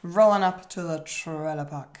to roll on up to the trailer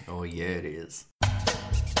park. Oh yeah, it is.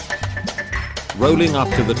 Rolling up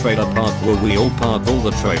to the trailer park where we all park all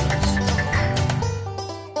the trailers.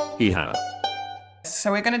 Hee-ha.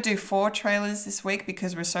 So we're going to do 4 trailers this week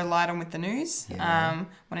because we're so light on with the news. Yeah.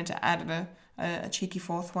 Wanted to add a cheeky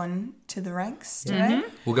 4th one to the ranks today.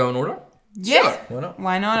 We'll go in order. Yeah. Why not?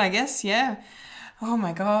 Why not, I guess, yeah. Oh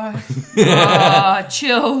my God.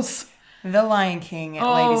 Chills. The Lion King,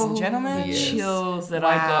 ladies and gentlemen. Yes. Chills that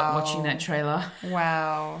I got Wow. watching that trailer.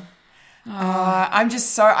 Wow. I'm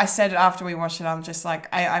just so, I said it after we watched it, I'm just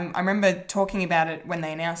like, I remember talking about it when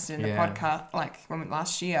they announced it in the podcast, like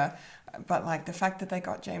last year, but like the fact that they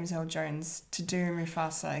got James Earl Jones to do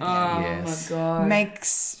Mufasa again Yes. Oh my god.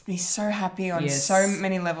 makes me so happy on Yes. so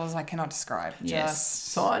many levels I cannot describe. Yes. Just,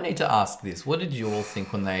 So I need to ask this. What did you all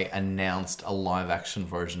think when they announced a live action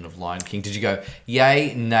version of Lion King? Did you go,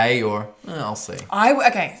 yay, nay, or I'll see?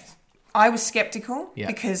 I was skeptical Yeah.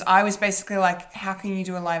 because I was basically like, how can you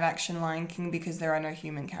do a live action Lion King because there are no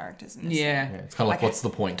human characters in this? Yeah. Yeah, it's kind of like, what's the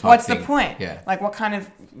point type What's thing. the point? Yeah. Like, what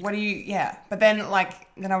do you, But then,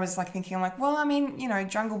 then I was like thinking, I'm like, well, I mean,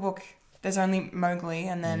 Jungle Book, there's only Mowgli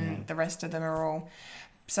and then the rest of them are all.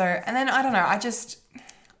 So, and then, I don't know,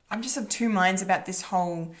 I'm just of two minds about this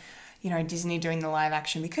whole, Disney doing the live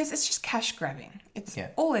action because it's just cash grabbing. It's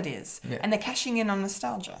all it is. Yeah. And they're cashing in on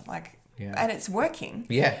nostalgia, and it's working.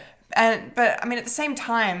 Yeah. But I mean, at the same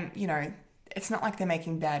time, it's not like they're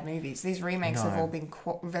making bad movies. These remakes have all been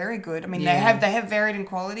very good. I mean, they have varied in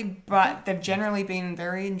quality, but they've generally been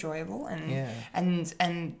very enjoyable. And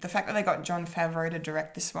the fact that they got Jon Favreau to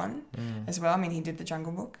direct this one as well. I mean, he did The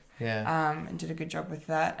Jungle Book. Yeah. And did a good job with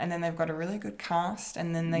that. And then they've got a really good cast.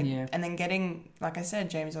 And then getting, like I said,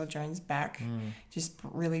 James Earl Jones back, just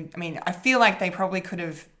really. I mean, I feel like they probably could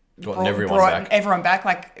have. Gotten everyone brought back. everyone back.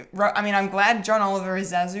 I mean, I'm glad John Oliver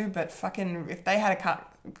is Zazu, but fucking if they had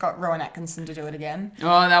got Rowan Atkinson to do it again,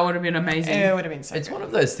 Oh, that would have been amazing. it would have been so It's good. one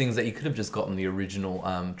of those things that you could have just gotten the original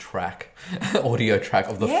audio track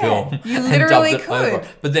of the Yeah, film you and literally dubbed it could. over.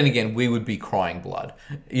 But then again, we would be crying blood.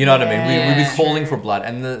 You know what I mean? We'd be Yeah. calling for blood.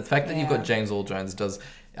 And the fact that you've Yeah. got James Earl Jones does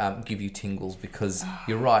give you tingles because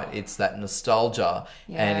you're right. It's that nostalgia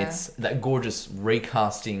and Yeah. it's that gorgeous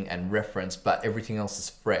recasting and reference, but everything else is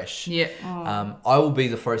fresh. Yeah. I will be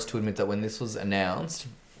the first to admit that when this was announced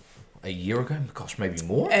a year ago, gosh, maybe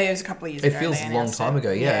more. It was a couple of years It ago. feels they a long announced time it.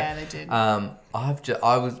 ago, yeah. Yeah, they did.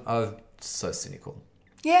 I was so cynical.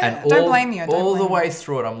 Yeah, And don't blame you. all the way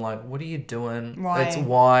through it, I'm like, what are you doing? Why? It's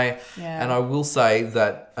why. Yeah. And I will say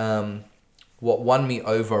that what won me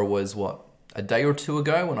over was a day or two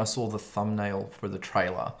ago when I saw the thumbnail for the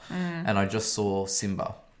trailer and I just saw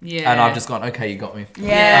Simba. Yeah. And I've just gone, okay, you got me.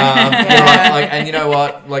 Yeah. You're right. And you know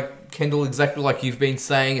what? Kendall, exactly like you've been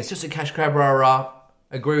saying, it's just a cash grab, rah.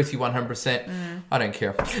 Agree with you 100%. I don't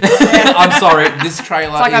care. I'm sorry. This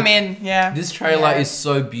trailer... It's like I'm in. Yeah. This trailer Yeah. is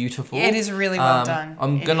so beautiful. It is really well done.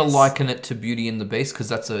 I'm It going to is. liken it to Beauty and the Beast because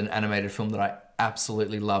that's an animated film that I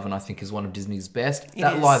absolutely love and I think is one of Disney's best.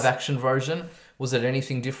 That is. live action version, was it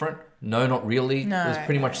anything different? No, not really. No, it was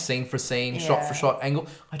pretty much scene for scene, shot for shot angle.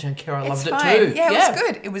 I don't care. I loved It's it fine. too. Yeah, it was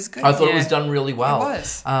good. It was good. I thought it Yeah. was done really well. It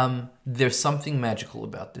was. There's something magical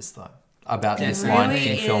about this though. About this really Lion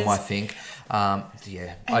King film, is. I think. You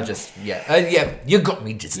got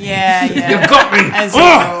me, Disney. Yeah. You got me. As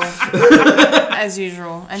usual. As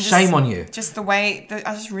usual. And just, Shame on you. Just the way,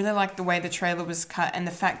 I just really like the way the trailer was cut and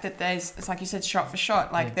the fact that it's like you said, shot for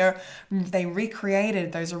shot. Like they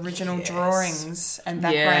recreated those original drawings and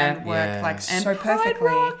background work Yeah. like And so Pride perfectly.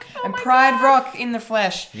 Rock. Oh and my Pride God. Rock in the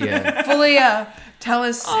flesh. Yeah. Fully, tell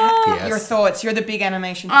us Yes. your thoughts. You're the big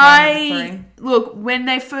animation fan of the three. Look, when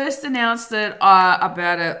they first announced it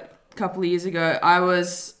about a couple of years ago, I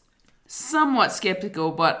was somewhat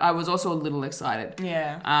skeptical, but I was also a little excited.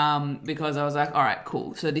 Yeah. Because I was like, all right,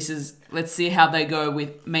 cool. So let's see how they go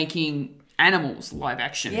with making animals live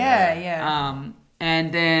action. Yeah.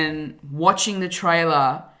 and then watching the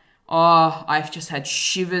trailer, oh, I've just had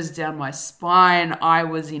shivers down my spine. I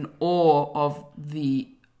was in awe of the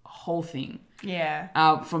whole thing. Yeah.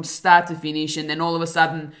 From start to finish, and then all of a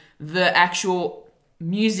sudden the actual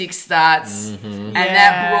music starts, and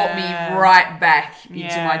that brought me right back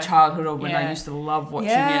into my childhood of when I used to love watching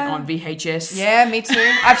it on VHS. Yeah, me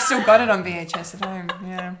too. I've still got it on VHS at home.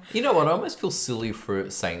 Yeah. You know what? I almost feel silly for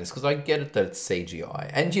saying this because I get it that it's CGI.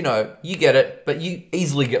 And, you know, you get it, but you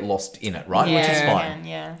easily get lost in it, right? Which is fine.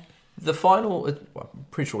 Yeah. The final, I'm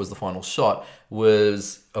pretty sure it was the final shot,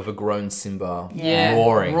 was of a grown Simba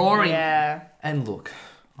roaring. Yeah. And look,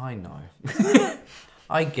 I know.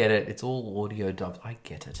 I get it. It's all audio dubbed. I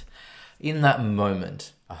get it. In that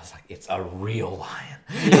moment, I was like, it's a real lion.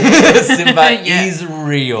 Simba is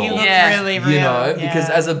real. He looks really real. You know, because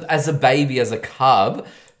as a baby, as a cub,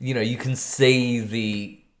 you know, you can see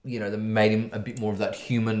they made him a bit more of that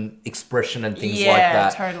human expression and things like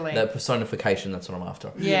that. Totally. That personification, that's what I'm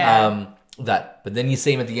after. Yeah. But then you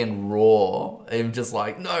see him at the end roar, and I'm just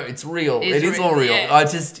like, no, it's real. It's it is real, all real. yeah. I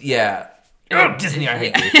just, Oh, Disney, I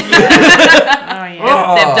hate you. Oh,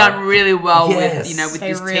 yeah. They've done really well Yes. with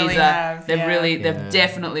They this really teaser. have, They've Yeah.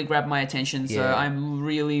 definitely grabbed my attention. So Yeah. I'm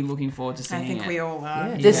really looking forward to I seeing think it. we all are.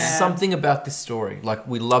 There's something about this story. Like,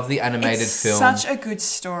 we love the animated It's film. such a good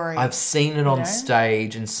story. I've seen it on know?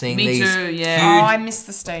 stage and seen Me these too, yeah. Oh, huge... I missed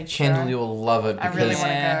the stage show. Kendall, you'll love it I because really want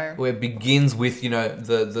to Yeah. go. where it begins with, you know,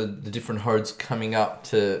 the different herds coming up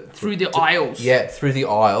Through the aisles. Yeah, through the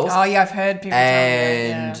aisles. Oh, yeah, I've heard people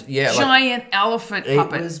And tell me that, like, Giant elephant it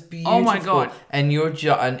puppet. was beautiful. Oh my god. And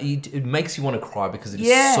it makes you want to cry because it is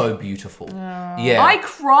Yeah. so beautiful. Yeah. I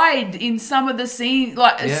cried in some of the scenes,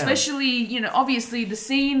 like Yeah. especially, you know, obviously the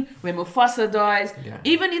scene where Mufasa dies. Yeah.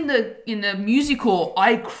 Even in the musical,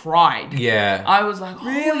 I cried. Yeah. I was like,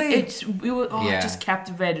 Really? it Yeah. just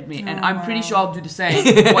captivated me, and I'm pretty sure I'll do the same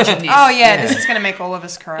watching this. Oh, yeah, Yeah. this is going to make all of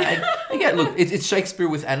us cry. Yeah, look, it's Shakespeare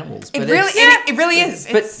with animals. But It really, it's- it really is.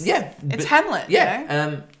 But It's, yeah, it's but- Hamlet, Yeah, you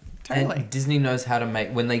know? Totally. And Disney knows how to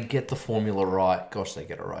make when they get the formula right. Gosh, they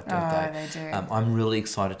get it right, don't they? They do. I'm really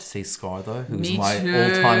excited to see Scar though, who's Me my too.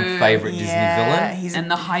 all-time favorite Disney villain. He's And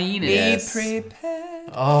the hyenas. Be Yes.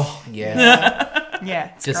 prepared. Oh yes,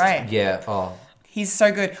 Yeah, it's just great. yeah. Oh, He's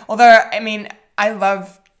so good. Although, I mean, I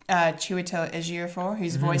love Chiwetel Ejiofor,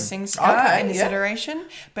 who's voicing Scar Okay, in this yeah. iteration.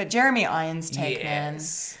 But Jeremy Irons' take,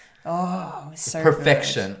 yes, man, so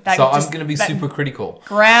perfection. good. That So I'm just- going to be that super critical.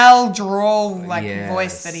 growl, drawl, Yes.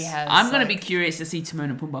 voice that he has. I'm gonna like- be curious to see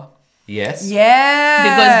Timon and Pumbaa Yes. Yeah.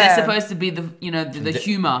 because they're supposed to be the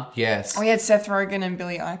humor. Yes. We had Seth Rogen and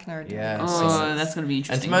Billy Eichner. Yes. Oh, that's gonna be And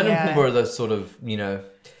interesting. Timon Yeah. and Pumbaa are those sort of, you know,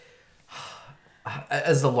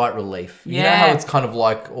 as the light relief. You know Yeah. how it's kind of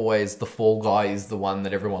like always the fall guy is the one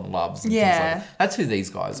that everyone loves. And things like Yeah. that. That's who these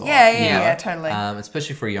guys are. Yeah, you know? yeah, totally.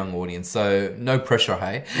 Especially for a young audience. So no pressure,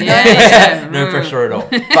 hey? Yeah. No pressure at all.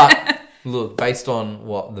 But look, based on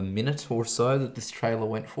what the minute or so that this trailer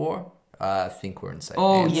went for, I think we're in safe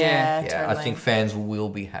Oh, hands. Yeah, Yeah, totally. I think fans will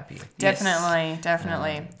be happy. Definitely.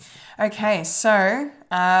 Okay, so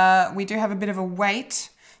we do have a bit of a wait,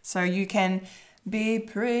 so you can be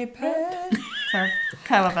prepared. So,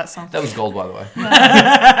 I love that song. That was gold, by the way.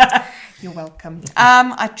 You're welcome.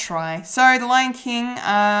 I try. So, The Lion King,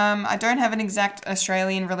 I don't have an exact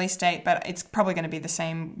Australian release date, but it's probably going to be the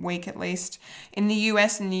same week at least. In the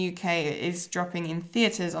US and the UK, it is dropping in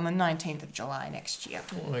theatres on the 19th of July next year.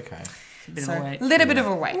 Okay. A bit So, of a a wait. little bit of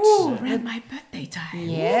a wait. Ooh, around my birthday time.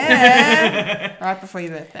 Yeah. Right before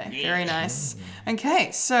your birthday. Very nice.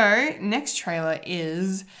 Okay, so next trailer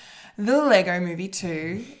is The Lego Movie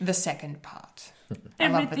 2, the second part. I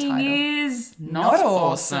love the Everything title. is not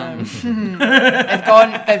awesome. They've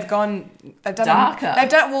done Darker.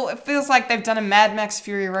 well, it feels like they've done a Mad Max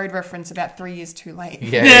Fury Road reference about 3 years too late.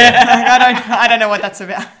 Yeah. Like, I don't know what that's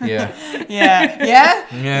about. Yeah. Yeah.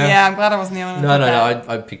 Yeah. I'm glad I wasn't the only one. No, who thought no, that.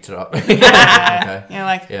 I picked it up. Yeah. Okay. You know,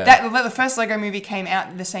 like Yeah. that. The first Lego movie came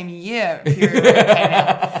out the same year Fury Road came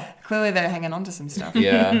out. Clearly, they're hanging on to some stuff.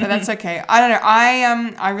 Yeah. But that's okay. I don't know.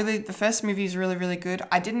 I really the first movie is really, really good.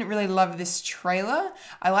 I didn't really love this trailer.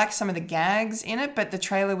 I like some of the gags in it, but the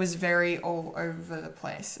trailer was very all over the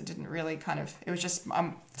place. It didn't really it was just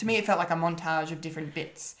to me it felt like a montage of different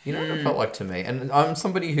bits. You know what it felt like to me? And I'm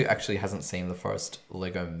somebody who actually hasn't seen the first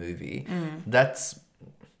Lego movie. That's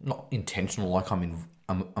not intentional, like I'm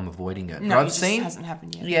avoiding it. No, but it just hasn't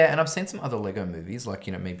happened yet. Yeah, and I've seen some other Lego movies, like,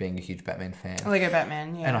 you know, me being a huge Batman fan. Lego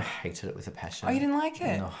Batman, yeah. And I hated it with a passion. Oh, you didn't like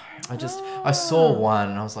it? No, I saw one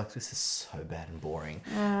and I was like, this is so bad and boring.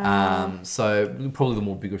 So probably the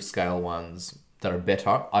more bigger scale ones, that are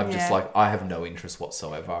better. I'm just Yeah. like, I have no interest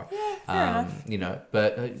whatsoever. Yeah, fair enough. You know,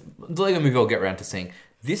 but the Lego Movie I'll get around to seeing.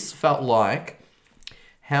 This felt like,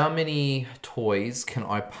 how many toys can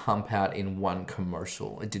I pump out in one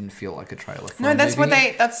commercial? It didn't feel like a trailer for No, a that's movie.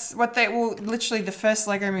 what they well, literally the first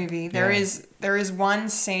Lego movie. There is one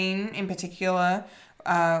scene in particular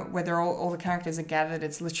where they're all the characters are gathered.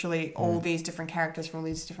 It's literally all these different characters from all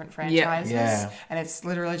these different franchises, Yeah. and it's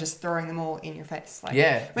literally just throwing them all in your face. Like,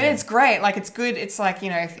 Yeah, but yeah. it's great. Like, it's good. It's like, you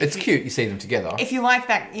know, It's cute. You see them together. If you like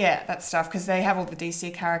that stuff, because they have all the DC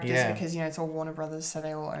characters, Yeah. because, you know, it's all Warner Brothers, so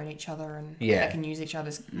they all own each other, and Yeah. they can use each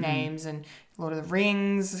other's names, and Lord of the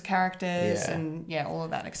Rings characters, Yeah. and all of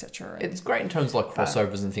that, etc. It's great in terms of like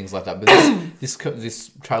crossovers and things like that, but this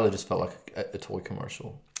trailer just felt like a toy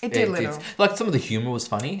commercial. It did little. Like, some of the humor was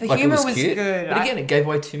funny. The like, humour it was was cute, good. but again, it gave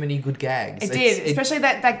away too many good gags. It did, especially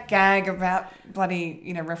that gag about bloody,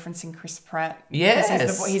 you know, referencing Chris Pratt. Yes.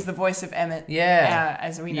 Because he's the voice of Emmett. Yeah.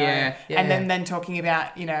 As we know. Yeah. And then talking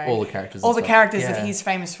about, you know, all the characters. all and the stuff. characters Yeah. that he's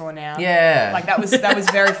famous for now. Yeah. Like, that was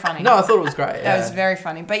very funny. No, I thought it was great. That was very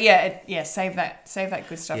funny. But save that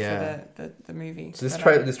good stuff Yeah. for the movie. So this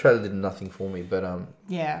But, this trailer did nothing for me, but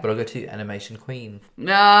yeah. But I'll go to Animation Queen. Oh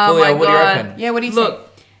Fulia, my what do you god. reckon? Yeah, what do you Look, think?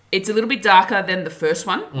 it's a little bit darker than the first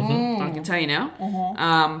one. Mm-hmm. I can tell you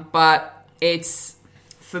now. But it's,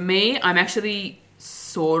 for me, I'm actually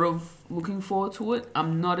sort of looking forward to it.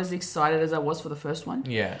 I'm not as excited as I was for the first one.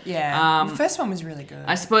 Yeah. Yeah. The first one was really good.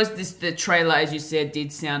 I suppose the trailer, as you said,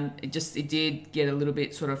 did sound, it did get a little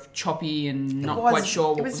bit sort of choppy and not quite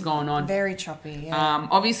sure what was going on. Very choppy, yeah.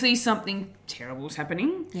 Obviously something terrible is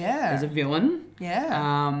happening. Yeah. There's a villain.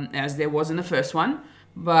 Yeah. As there was in the first one.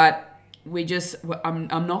 But I'm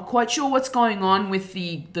not quite sure what's going on with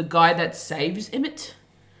the guy that saves Emmett.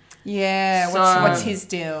 Yeah, So- what's his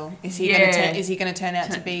deal? Is he gonna turn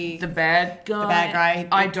out to be The bad guy. the bad guy?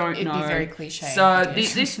 I don't it'd know. be very cliche. So I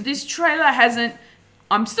guess. this trailer hasn't.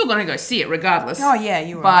 I'm still gonna go see it regardless. Oh yeah,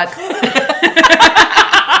 you are. But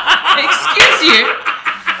excuse you,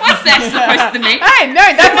 what's that supposed to mean? hey, no,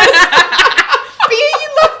 that was. But you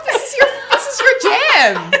love this is your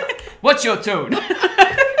jam. What's your tune?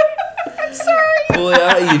 I'm sorry.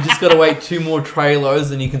 Fulia, you just got to wait 2 more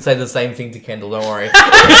trailers and you can say the same thing to Kendall, don't worry.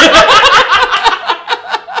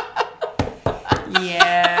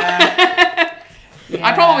 Yeah.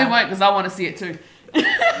 I probably won't because I want to see it too.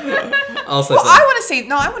 I'll say Well,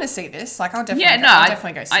 something. I want to see this. Like, I'll definitely. I'll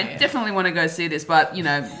definitely go see I it. definitely want to go see this, but you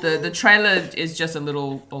know, the trailer is just a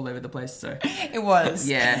little all over the place. So It was.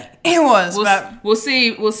 yeah, It was. But we'll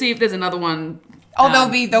see if there's another one. there'll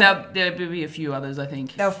be there'll be a few others, I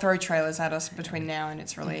think. they'll throw trailers at us between now and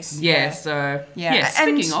its release. Yeah. So Yeah, yeah.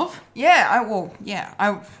 and- Speaking of,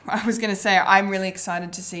 I was gonna say I'm really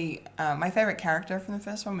excited to see. My favorite character from the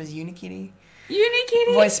first one was Unikitty,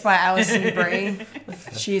 Unikitty. voiced by Alison Brie.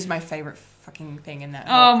 She's my favorite fucking thing in that.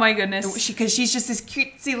 Oh my goodness. Because she's just this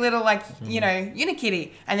cutesy little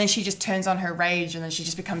Unikitty, and then she just turns on her rage, and then she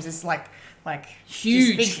just becomes this like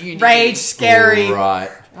Huge this big Unikitty. rage, scary. Right.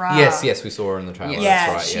 Rah. Yes, we saw her in the trailer.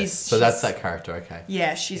 Yeah, That's right. Yes. So that's that character, okay.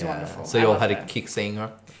 Yeah, she's Yeah. wonderful. So you I all love had her. a kick seeing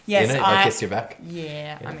her? Yes, You know, I guess you're back.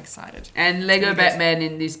 Yeah, I'm excited. And Lego really good. Batman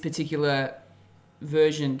in this particular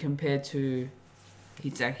version compared to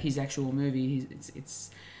his actual movie, it's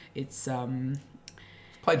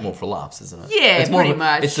Played more for laughs, isn't it? Yeah, it's more pretty of a-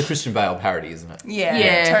 much. It's the Christian Bale parody, isn't it? Yeah, Yeah.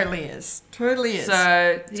 it totally is. Totally is.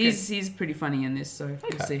 so he's pretty funny in this. So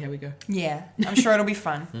we'll see how we go. Yeah, I'm sure it'll be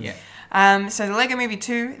fun. Yeah. So the Lego Movie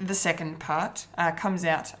 2, the second part, comes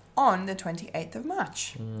out on the 28th of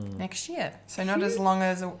March next year. So not as long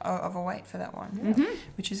as of a wait for that one,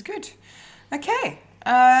 which is good. Okay.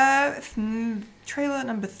 Trailer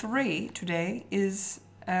number 3 today is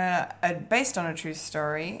based on a true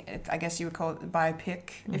story. I guess you would call it a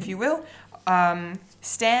biopic, if you will.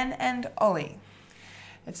 Stan and Ollie.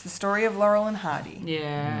 It's the story of Laurel and Hardy.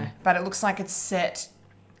 Yeah. But it looks like it's set,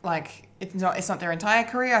 like, it's not their entire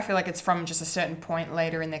career. I feel like it's from just a certain point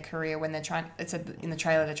later in their career when they're trying, it said in the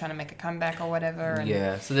trailer they're trying to make a comeback or whatever. And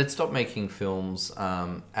Yeah, so they'd stopped making films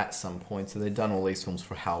at some point. So they'd done all these films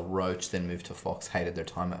for Hal Roach, then moved to Fox, hated their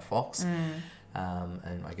time at Fox.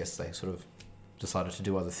 And I guess they sort of decided to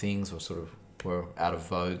do other things or sort of were out of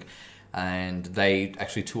vogue. And they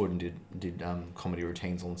actually toured and did comedy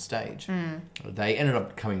routines on stage. They ended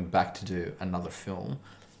up coming back to do another film,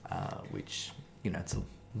 which, you know, it's a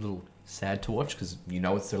little sad to watch because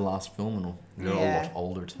it's their last film and they're a lot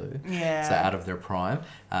older too. Yeah. So out of their prime.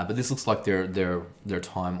 But this looks like their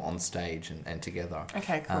time on stage and together.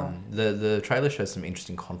 Okay, cool. The trailer shows some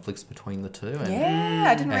interesting conflicts between the two. And,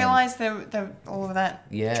 I didn't realise there all of that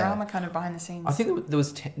Yeah. drama kind of behind the scenes. I think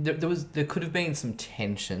there could have been some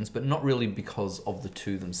tensions, but not really because of the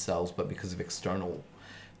two themselves, but because of external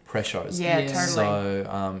pressures. Yeah, totally.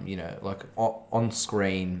 So, like on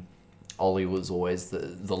screen, Ollie was always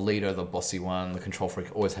the leader, the bossy one, the control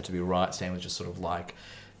freak, always had to be right. Stan was just sort of like,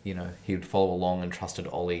 he would follow along and trusted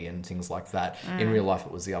Ollie and things like that. In real life,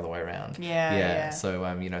 it was the other way around. Yeah. So,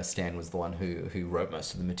 Stan was the one who wrote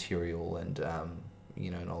most of the material and,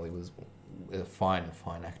 and Ollie was a fine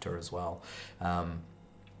actor as well.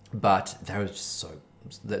 But they were just so...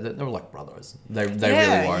 They were like brothers. They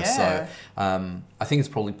really were. Yeah. So I think it's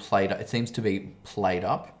probably it seems to be played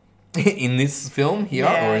up in this film here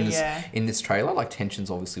or in this trailer. Like tensions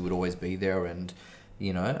obviously would always be there, and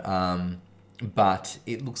but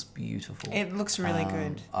it looks beautiful. It looks really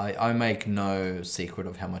good. I make no secret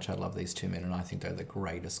of how much I love these two men, and I think they're the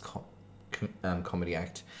greatest comedy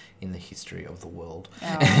act in the history of the world. Oh,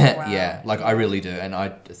 wow. Yeah, like I really do, and I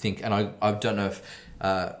think, and I don't know if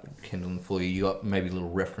Kendall and Fuller, you got maybe little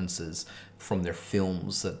references from their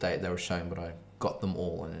films that they were showing, but I got them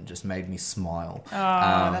all, and it just made me smile.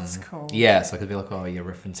 Oh, that's cool. Yeah, so I could be like, oh, you're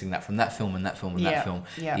referencing that from that film and that film and that film.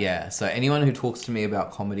 Yeah. So anyone who talks to me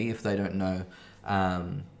about comedy, if they don't know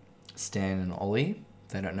Stan and Ollie,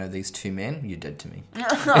 they don't know these two men, you're dead to me.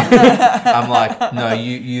 I'm like, no,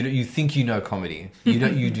 you think you know comedy.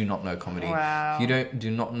 You do not know comedy. Wow. If you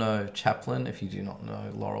do not know Chaplin, if you do not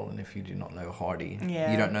know Laurel, and if you do not know Hardy,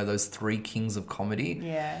 you don't know those three kings of comedy.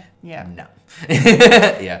 Yeah. No.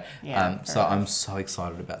 Yeah. So enough. I'm so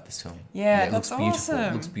excited about this film. Yeah, it looks that's beautiful. awesome.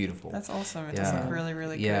 It looks beautiful. That's awesome. It does look really,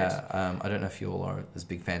 really good. Yeah. I don't know if you all are as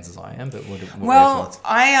big fans as I am, but what are your Well, thoughts?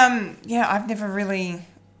 I've never really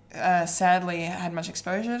sadly had much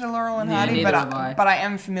exposure to Laurel and Hardy, but I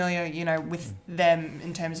am familiar, with them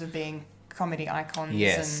in terms of being comedy icons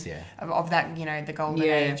of that, the golden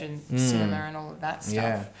age and cinema and all of that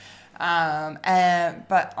stuff.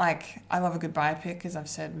 But like, I love a good biopic, as I've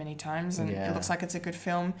said many times, and it looks like it's a good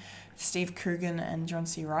film. Steve Coogan and John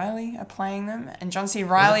C. Reilly are playing them, and John C.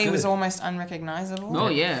 Reilly was almost unrecognizable. Oh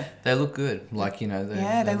yeah, they look good. Like they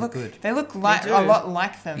look good. They look like a lot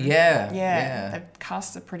like them. Yeah. They've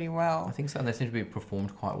cast it pretty well. I think so. They seem to be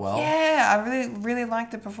performed quite well. Yeah, I really, really like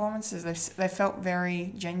the performances. They felt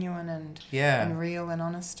very genuine and real and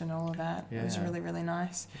honest and all of that. It was really, really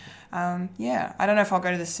nice. I don't know if I'll go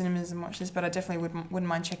to the cinemas and watch this, but I definitely wouldn't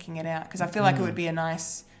mind checking it out, because I feel like it would be a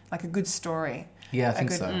good story. Yeah, I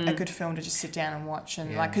think so. A good film to just sit down and watch, and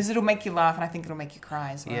because it'll make you laugh, and I think it'll make you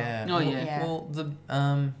cry as well. Yeah. Oh yeah. Well,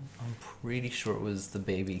 I'm pretty sure it was the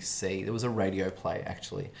BBC. There was a radio play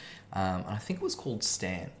actually, and I think it was called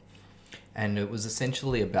Stan, and it was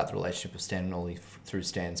essentially about the relationship of Stan and Ollie through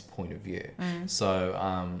Stan's point of view.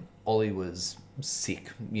 So Ollie was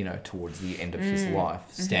sick, towards the end of his life.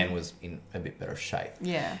 Stan was in a bit better shape.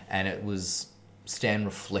 Yeah. And it was Stan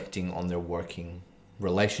reflecting on their working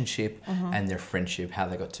relationship and their friendship, how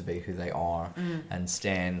they got to be who they are, and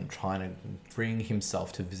Stan trying to bring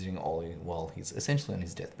himself to visiting Ollie while he's essentially on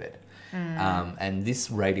his deathbed. And this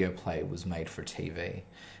radio play was made for TV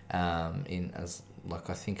I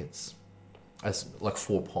think it's as like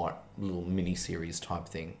 4-part little mini series type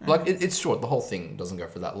thing. Like it's short, the whole thing doesn't go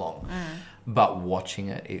for that long. But watching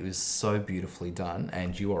it was so beautifully done,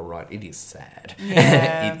 and you are right, it is sad.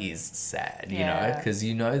 Yeah. It is sad, Yeah. because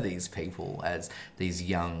these people as these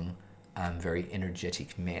young, very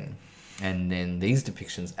energetic men. And then these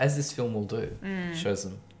depictions, as this film will do, shows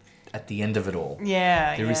them at the end of it all.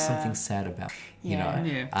 Yeah, there is something sad about,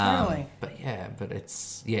 totally. But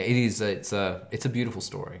it's a beautiful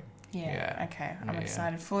story. Yeah. Okay. I'm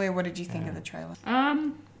excited. Fulia, what did you think of the trailer?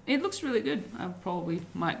 It looks really good. I probably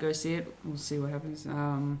might go see it. We'll see what happens.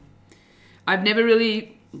 I've never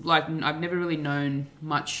really known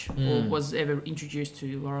much or was ever introduced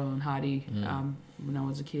to Laurel and Hardy when I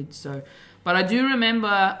was a kid. So, but I do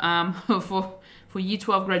remember for Year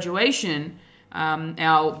 12 graduation,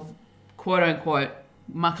 our quote unquote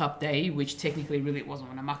muck-up day, which technically really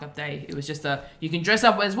wasn't a muck-up day. It was just you can dress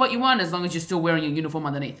up as what you want as long as you're still wearing your uniform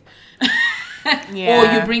underneath. Or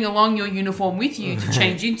you bring along your uniform with you to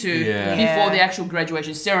change into before the actual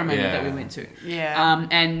graduation ceremony that we went to. Yeah.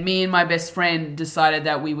 And me and my best friend decided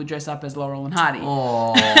that we would dress up as Laurel and Hardy.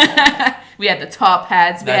 Oh, We had the top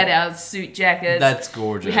hats. We had our suit jackets. That's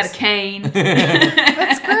gorgeous. We had a cane.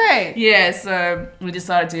 That's great. Yeah, so we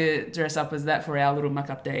decided to dress up as that for our little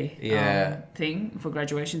muck-up day thing for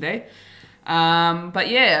graduation day. But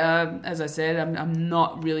yeah, as I said, I'm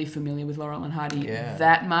not really familiar with Laurel and Hardy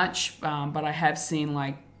that much, but I have seen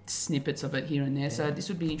like snippets of it here and there, so this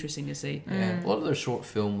would be interesting to see. Yeah, a lot of those short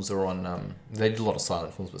films are on. They did a lot of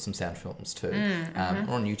silent films, but some sound films too. Are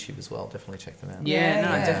on YouTube as well. Definitely check them out.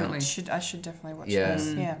 Definitely. I should definitely watch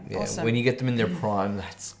this. Yeah, awesome. When you get them in their prime,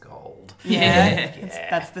 that's gold. Yeah.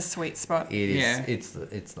 That's the sweet spot. It is. Yeah.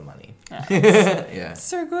 It's the money. Yeah.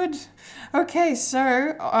 So good. Okay,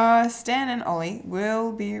 so Stan and Ollie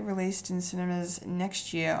will be released in cinemas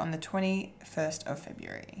next year on the 21st of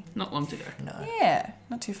February. Not long to go. No. Yeah,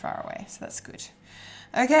 not too far away, so that's good.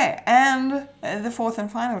 Okay, and the fourth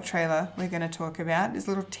and final trailer we're going to talk about is a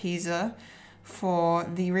little teaser for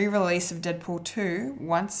the re-release of Deadpool 2,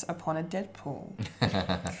 Once Upon a Deadpool.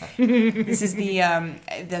 This is the,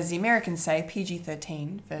 as the Americans say,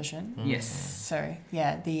 PG-13 version. Yes. So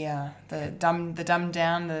yeah, the dumbed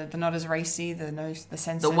down, the not as racy, the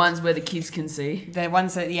censored. The ones where the kids can see. The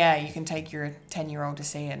ones that you can take your 10-year-old to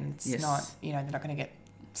see it, and it's Yes. not, they're not going to get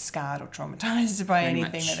scarred or traumatized by Pretty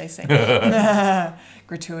anything much. that they say.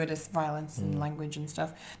 Gratuitous violence and language and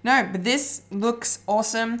stuff. No, but this looks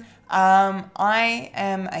awesome. I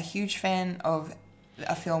am a huge fan of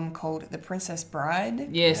a film called The Princess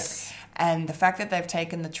Bride. Yes. And the fact that they've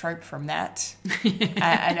taken the trope from that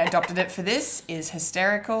and adopted it for this is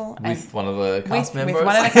hysterical. With one of the cast members. With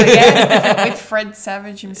one of the with Fred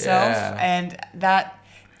Savage himself, Yeah. and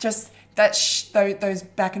those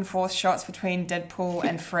back and forth shots between Deadpool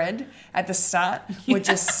and Fred at the start were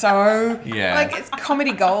just so it's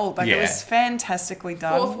comedy gold. It was fantastically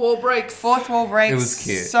done. Fourth wall breaks. It was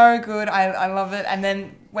cute. So good. I love it. And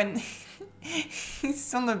then when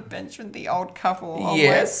he's on the bench with the old couple. Oh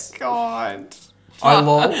Yes. my god. I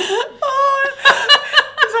love.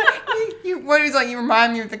 You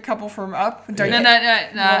remind me of the couple from Up. No. What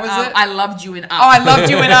was it? I loved you in Up. Oh, I loved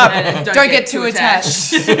you in Up. And Don't get too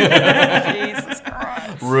attached. Jesus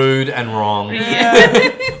Christ. Rude and wrong.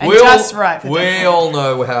 And We just all, right. For we Deadpool. all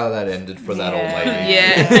know how that ended for that old lady.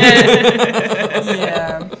 Yeah.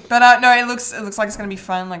 Yeah, but no, it looks like it's going to be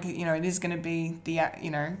fun. Like, it is going to be the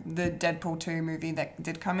Deadpool 2 movie that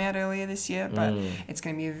did come out earlier this year, but it's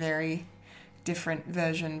going to be a very different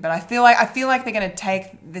version. But I feel like they're going to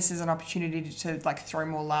take this as an opportunity to like throw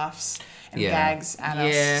more laughs and gags at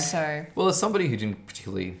us. So Well, as somebody who didn't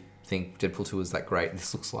particularly think Deadpool 2 was that great,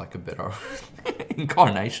 this looks like a better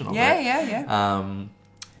incarnation of it. yeah.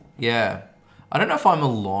 Yeah. I don't know if I'm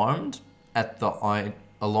alarmed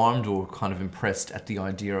or kind of impressed at the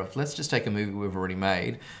idea of let's just take a movie we've already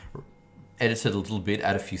made, edit it a little bit,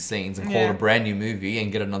 add a few scenes, and call it a brand new movie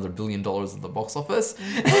and get another $1 billion at the box office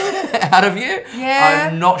out of you. Yeah.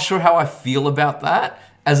 I'm not sure how I feel about that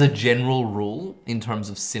as a general rule in terms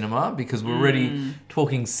of cinema, because we're already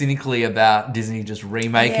talking cynically about Disney just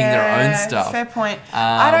remaking their own stuff. Fair point.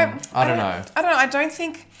 I don't know. I don't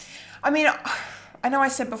think. I mean, I know I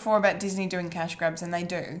said before about Disney doing cash grabs, and they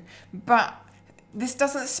do, but this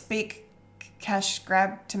doesn't speak cash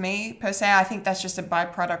grab to me per se. I think that's just a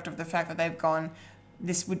byproduct of the fact that they've gone,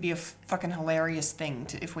 this would be a fucking hilarious thing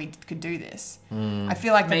if we could do this. I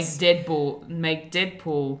feel like Make that's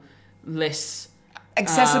Deadpool less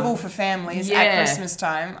accessible for families at Christmas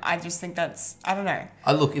time. I just think that's, I don't know.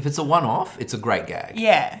 Look, if it's a one-off, it's a great gag.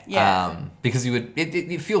 Yeah. Because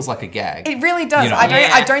it feels like a gag. It really does. You know?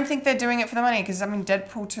 I don't think they're doing it for the money, because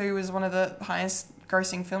Deadpool 2 is one of the highest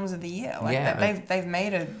grossing films of the year. They've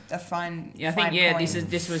made a fine. Yeah, I think point.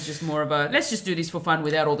 this was just more of a let's just do this for fun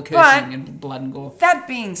without all the cursing and blood and gore. That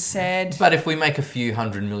being said, But if we make a few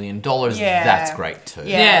 $100 million, that's great too.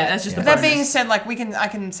 Yeah, that's just the That bonus. being said, like I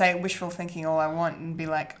can say wishful thinking all I want and be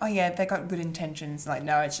like, oh yeah, they got good intentions. Like,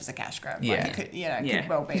 no, it's just a cash grab. Yeah. Like, it could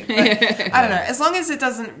well be. But I don't know. As long as it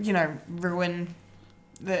doesn't, ruin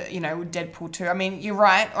the, Deadpool 2. I mean, you're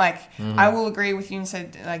right. Like, I will agree with you and say,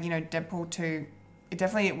 like, Deadpool 2.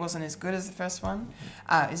 It wasn't as good as the first one.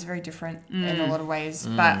 It's very different in a lot of ways,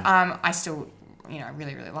 but I still,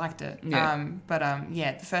 really, really liked it. Yeah.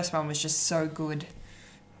 The first one was just so good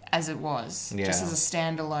as it was, just as a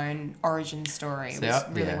standalone origin story. It was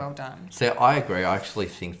really well done. So I agree. I actually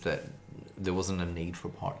think that there wasn't a need for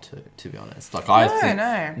part 2, to be honest. Like, I think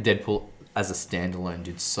Deadpool as a standalone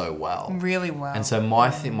did so well. Really well. And so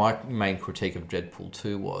my main critique of Deadpool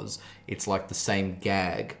 2 was it's like the same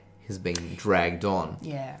gag has been dragged on.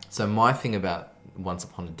 Yeah. So my thing about Once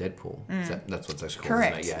Upon a Deadpool, that's what it's actually called,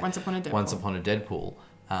 Correct. isn't it? Yeah. Once Upon a Deadpool. Once Upon a Deadpool,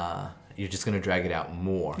 you're just going to drag it out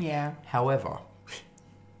more. Yeah. However,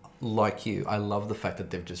 like you, I love the fact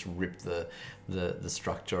that they've just ripped the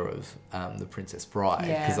structure of The Princess Bride,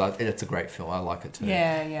 because it's a great film. I like it too.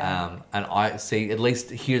 Yeah. And I see, at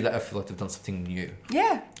least here, that I feel like they've done something new.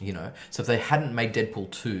 Yeah. you know. So if they hadn't made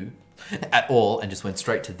Deadpool 2 at all and just went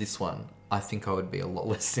straight to this one, I think I would be a lot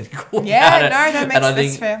less cynical Yeah, about it. no, that makes and I that's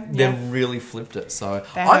think fair. they Yeah. really flipped it. So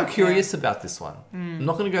They I'm have, curious about this one. I'm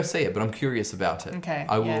not going to go see it, but I'm curious about it. Okay,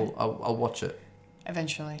 I will. yeah. I'll watch it.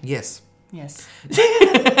 Eventually. Yes. Yes.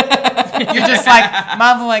 You're just like,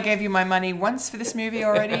 Marvel, I gave you my money once for this movie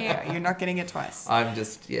already. You're not getting it twice. I'm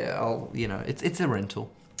just it's a rental.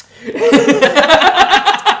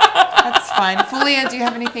 That's fine. Fulia, do you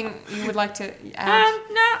have anything you would like to add?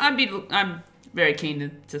 No, I'm very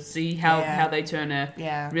keen to see how they turn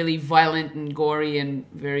a really violent and gory and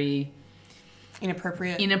very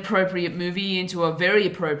inappropriate movie into a very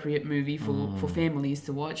appropriate movie for families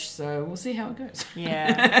to watch. So we'll see how it goes.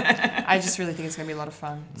 Yeah. I just really think it's going to be a lot of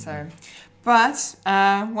fun. So, but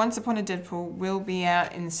Once Upon a Deadpool will be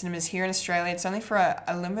out in cinemas here in Australia. It's only for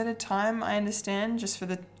a limited time, I understand.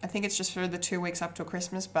 I think it's just for the 2 weeks up till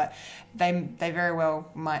Christmas, but they very well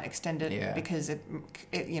might extend it because it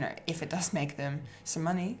if it does make them some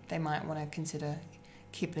money, they might want to consider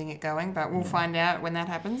keeping it going, but we'll find out when that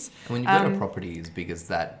happens. And when you've got a property as big as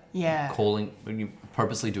that, Yeah. when you're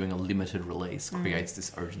purposely doing a limited release creates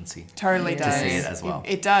this urgency. Totally to does. see it as well.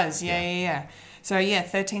 It does, yeah. So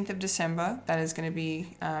 13th of December, that is going to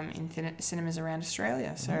be in cinemas around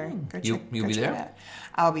Australia. So go check You'll be check there? it out.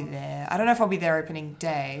 I'll be there. I don't know if I'll be there opening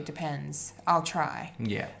day. Depends. I'll try.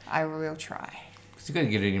 Yeah. I will try. Because you've got to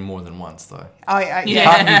get it in more than once, though. Yeah. You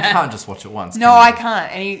can't just watch it once. No, can you? I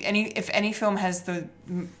can't. If any film has the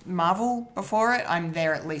Marvel before it, I'm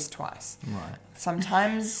there at least twice. Right.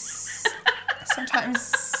 Sometimes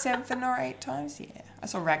 7 or 8 times. Yeah, I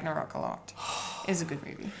saw Ragnarok a lot. It's a good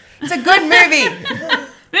movie. It's a good movie.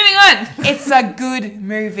 Moving on. It's a good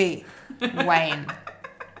movie, Wayne.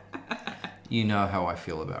 You know how I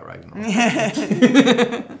feel about Ragnarok.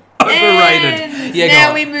 Overrated. And Yeah, now go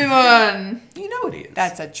on. we move on. You know it is.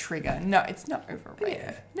 That's a trigger. No, it's not overrated.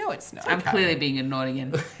 Yeah. No, it's not. I'm clearly being annoyed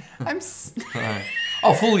again. Right.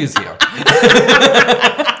 Oh, Fulia's here.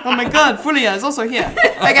 Oh my God, Fulia is also here.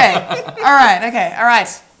 Okay. All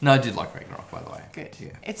right. No, I did like Ragnarok, by the way. Good. Yeah.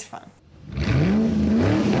 It's fun.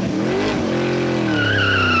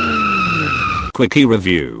 Quickie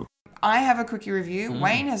review. I have a quickie review.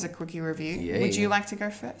 Wayne has a quickie review. Yeah, Would you yeah. like to go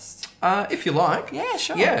first? If you like. Yeah,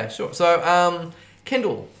 sure. Yeah, sure. So,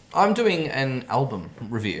 Kendall, I'm doing an album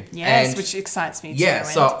review. Yes, And which excites me too. yeah, and-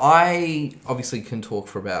 so I obviously can talk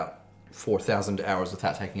for about 4,000 hours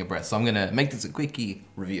without taking a breath. So I'm going to make this a quickie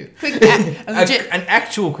review. legit. An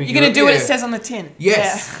actual quickie You're going to do what it review. says on the tin.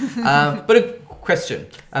 Yes. Yeah. But a question.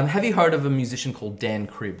 Have you heard of a musician called Dan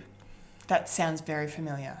Cribb? That sounds very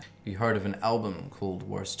familiar. You heard of an album called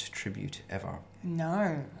Worst Tribute Ever?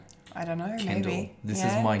 No. I don't know. Kendall, Maybe. this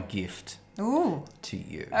Yeah. is my gift Ooh. to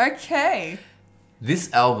you. Okay.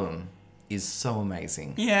 This album is so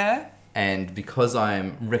amazing. Yeah. And because I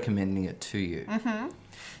am recommending it to you,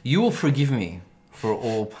 you will forgive me for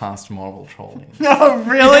all past Marvel trolling. Oh,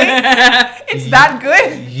 really? It's that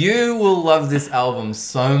good? You will love this album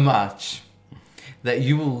so much that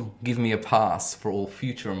you will give me a pass for all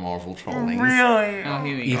future Marvel trolling. Really? Oh,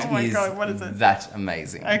 here we It go. Oh my is God, what is it? that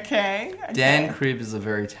amazing. Okay. Dan Cribb is a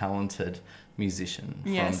very talented musician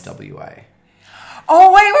Yes. from WA.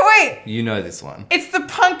 Oh, wait. You know this one. It's the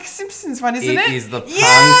Punk Simpsons one, isn't it? It is the Punk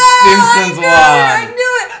I Simpsons one.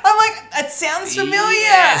 knew it. I'm like, it sounds familiar.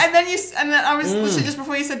 Yes. And then I was literally just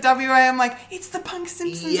before you said WA, I'm like, it's the Punk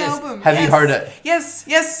Simpsons Yes. album. Have you heard it? Yes.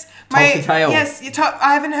 Talk the tale. Yes,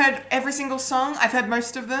 I haven't heard every single song. I've heard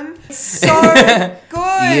most of them. It's so good.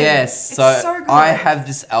 Yes, It's so, so good. I have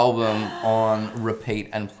this album on repeat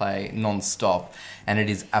and play non-stop, and it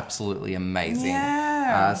is absolutely amazing.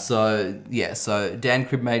 Yeah. So Dan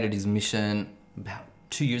Cribb made it his mission about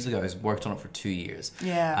 2 years ago. He's worked on it for 2 years.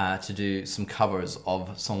 Yeah. To do some covers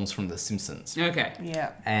of songs from The Simpsons. Okay.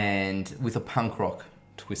 Yeah. And with a punk rock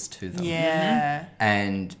twist to them. Yeah.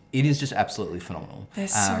 And it is just absolutely phenomenal. They're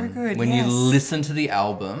so good, When you yes. listen to the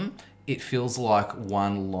album, it feels like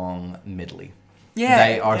one long medley. Yeah.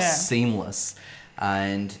 They are yeah. seamless.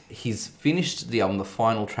 And he's finished the album. The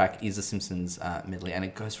final track is a Simpsons medley, and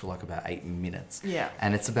it goes for like about 8 minutes. Yeah.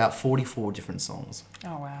 And it's about 44 different songs.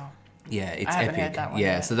 Oh, wow. Yeah, it's I haven't epic. heard that one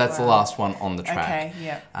yeah, yet. so that's the Wow. last one on the track. Okay,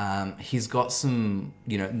 yeah. He's got some,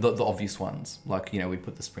 the obvious ones. Like, we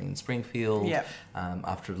put The Spring in Springfield. Yep.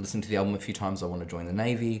 After listening to the album a few times, I Want to Join the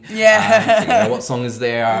Navy. Yeah. What song is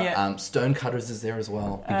there? Yeah. Stonecutters is there as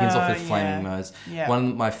well. Begins off with Flaming Moe's. Yeah. One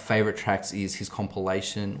of my favourite tracks is his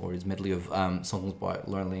compilation or his medley of songs by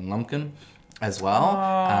Lurleen Lumpkin. as well.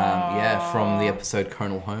 From the episode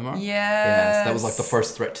Colonel Homer. Yes. So that was like the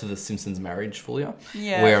first threat to the Simpsons marriage, Fulia.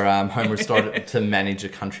 Yeah. Where Homer started to manage a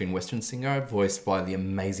country and western singer, voiced by the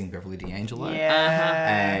amazing Beverly D'Angelo.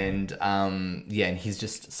 Yeah. And and he's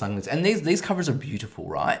just sung this. And these covers are beautiful,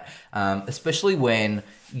 right? Especially when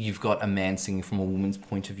you've got a man singing from a woman's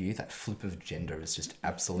point of view. That flip of gender is just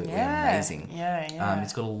absolutely amazing. Yeah.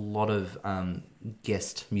 He's got a lot of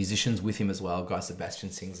guest musicians with him as well. Guy Sebastian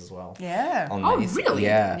sings as well. Yeah. Oh, really?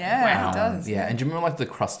 Yeah. Yeah, he does. Yeah. And do you remember like the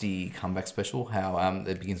Krusty comeback special? How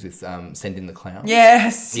it begins with "Send in the Clown."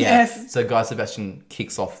 Yes. Yeah. Yes. So Guy Sebastian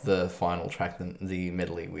kicks off the final track, the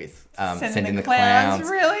medley with Send in the Clowns.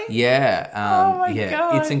 Really? Yeah. Oh my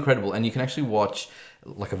God. It's incredible, and you can actually watch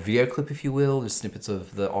like a video clip, if you will, just snippets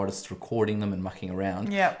of the artists recording them and mucking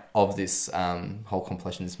around of this whole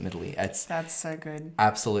compilation, this medley. That's so good.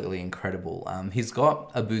 Absolutely incredible. He's got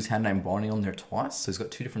a booze hound named Barney on there twice, so he's got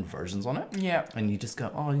 2 different versions on it. Yeah. And you just go,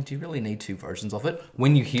 oh, do you really need 2 versions of it?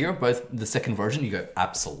 When you hear both the second version, you go,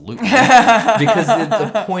 absolutely. Because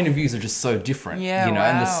the point of views are just so different. Yeah, you know,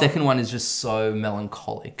 and the wow. second one is just so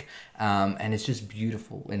melancholic. And it's just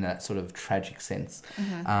beautiful in that sort of tragic sense.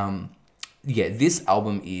 This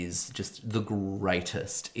album is just the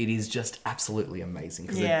greatest. It is just absolutely amazing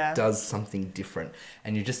because it does something different.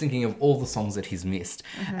 And you're just thinking of all the songs that he's missed.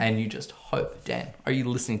 And you just hope, Dan, are you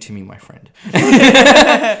listening to me, my friend?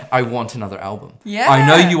 I want another album. Yeah. I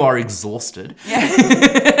know you are exhausted.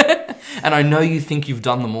 Yeah. And I know you think you've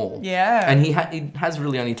done them all. Yeah. And he has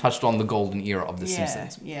really only touched on the golden era of The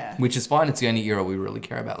Simpsons. Yeah. Which is fine. It's the only era we really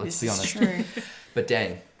care about, let's be honest. True. But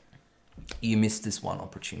Dan, you missed this one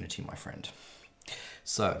opportunity, my friend.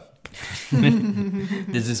 So,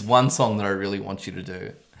 there's this one song that I really want you to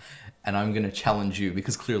do. And I'm going to challenge you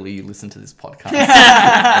because clearly you listen to this podcast.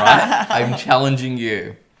 Right? I'm challenging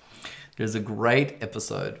you. There's a great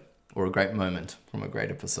episode, or a great moment from a great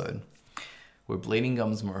episode, where Bleeding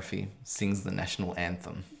Gums Murphy sings the national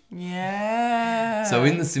anthem. Yeah. So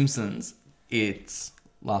in The Simpsons, it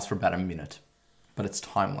lasts for about a minute, but it's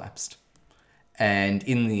time-lapsed. And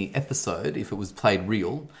in the episode, if it was played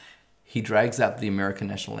real, he drags out the American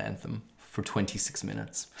national anthem for 26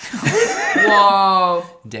 minutes. Whoa.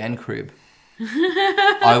 Dan Cribb,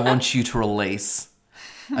 I want you to release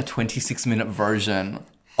a 26-minute version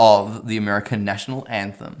of the American national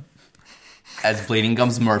anthem as Bleeding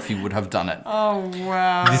Gums Murphy would have done it. Oh,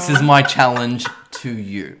 wow. This is my challenge to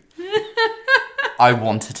you. I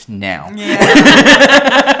want it now.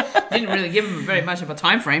 Yeah. Didn't really give him very much of a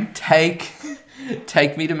time frame.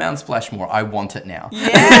 Take me to Mount Splashmore. I want it now.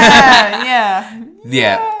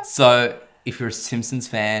 Yeah. So if you're a Simpsons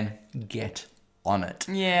fan, get on it.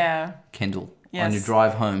 Yeah. Kendall, Yes. on your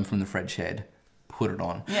drive home from the Fred Shed, put it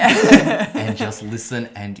on. Yeah. And just listen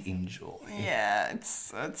and enjoy. Yeah.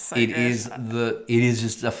 It's so It good. is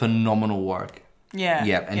just a phenomenal work. Yeah.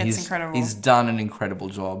 Yeah, and it's he's incredible. He's done an incredible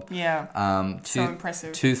job. Yeah. So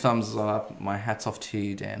impressive. 2 thumbs up. My hat's off to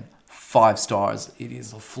you, Dan. 5 stars. It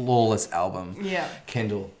is a flawless album. Yeah.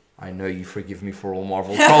 Kendall, I know you forgive me for all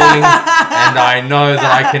Marvel trolling, and I know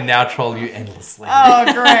that I can now troll you endlessly. Oh,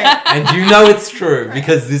 great. And you know it's true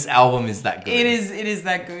because this album is that good. It is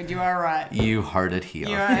that good. You are right. You heard it here.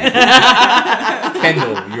 You are.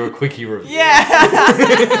 Kendall, your quickie review. Yeah.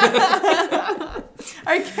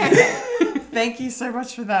 Okay. Thank you so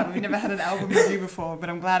much for that. We've never had an album review before, but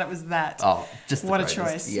I'm glad it was that. Oh, just the what a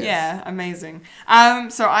greatest. choice. Yes. Yeah, amazing.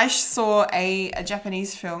 So I saw a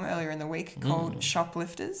Japanese film earlier in the week called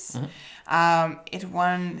Shoplifters. It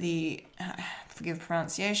won the, forgive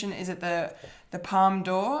pronunciation, is it the Palme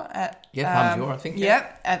d'Or at Palme d'Or, I think.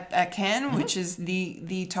 Yep, at Cannes, which is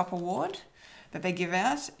the top award that they give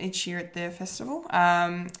out each year at their festival.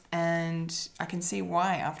 And I can see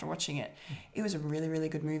why after watching it. It was a really, really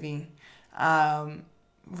good movie.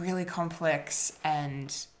 Really complex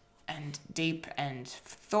and deep and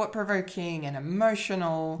thought-provoking and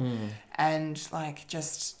emotional. And like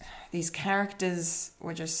just these characters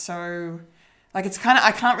were just so... Like it's kind of...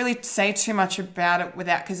 I can't really say too much about it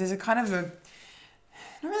without... Because there's a kind of a...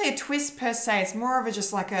 Not really a twist per se. It's more of a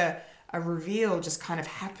just like a reveal just kind of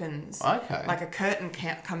happens. Okay. Like a curtain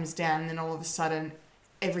comes down and then all of a sudden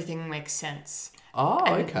everything makes sense. Oh,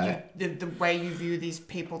 And okay. the way you view these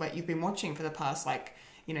people that you've been watching for the past, like,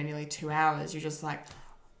 nearly 2 hours, you're just like,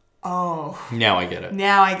 oh. Now I get it.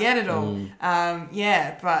 Now I get it all.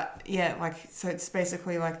 So it's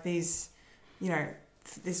basically like these,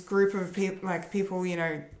 this group of people,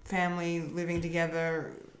 family living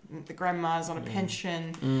together, the grandma's on a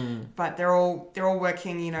pension, but they're all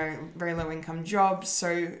working, very low income jobs,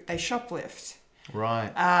 so they shoplift.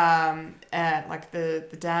 Right. Like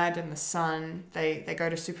the dad and the son, they go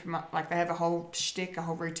to supermarket, like they have a whole shtick, a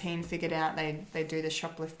whole routine figured out. They do the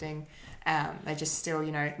shoplifting. They just steal,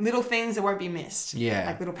 little things that won't be missed. Yeah.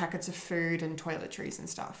 Like little packets of food and toiletries and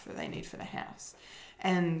stuff that they need for the house.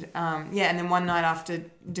 And and then one night after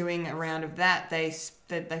doing a round of that, they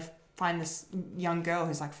find this young girl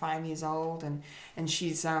who's like 5 years old, and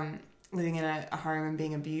she's living in a home and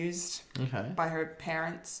being abused by her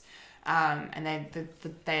parents. And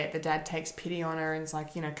the dad takes pity on her and is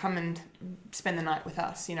like, come and spend the night with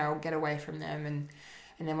us, or get away from them. And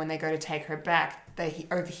then when they go to take her back, they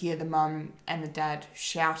overhear the mum and the dad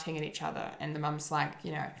shouting at each other. And the mum's like,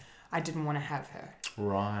 I didn't want to have her.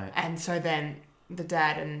 Right. And so then the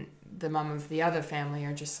dad and the mum of the other family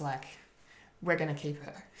are just like, we're going to keep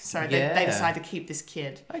her. So they decide to keep this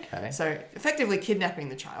kid. Okay. So effectively kidnapping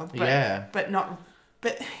the child. But not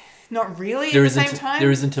really at There the same time.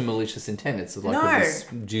 There isn't a malicious intent. It's like this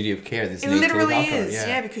duty of care. This it need literally to look after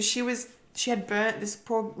her. is. Because she had burnt. This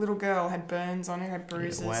poor little girl had burns on her, had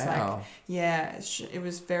bruises. Wow. It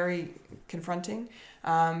was very confronting.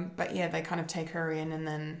 But yeah, they kind of take her in, and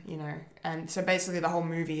then and so basically the whole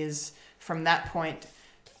movie is from that point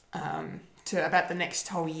to about the next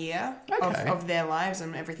whole year of their lives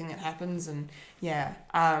and everything that happens. And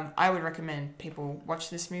I would recommend people watch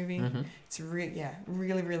this movie. Mm-hmm. It's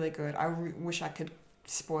really, really good. I wish I could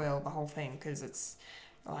spoil the whole thing because it's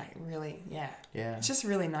like really, it's just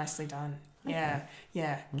really nicely done. Okay.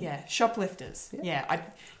 Yeah. Shoplifters. I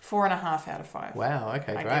 4.5 out of 5. Wow.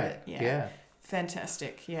 Okay. I Great. give it, yeah.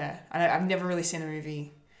 Fantastic. Yeah. I've never really seen a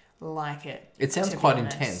movie like it. It sounds quite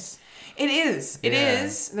intense. It is. It Yeah.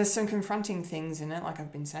 is. There's some confronting things in it, like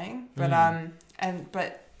I've been saying, but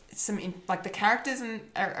but some like the characters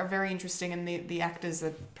are very interesting, and the actors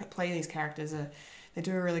that play these characters they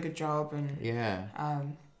do a really good job,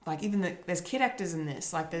 and like even there's kid actors in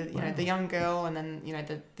this, like the young girl, and then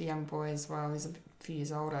the young boy as well. He's a few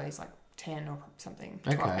years older. He's like 10 or something,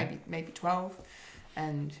 12, maybe 12,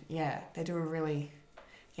 and they do a really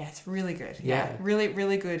it's really good. Really,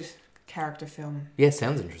 really good character film. Yeah,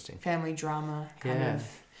 sounds interesting. Family drama, kind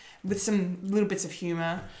of, with some little bits of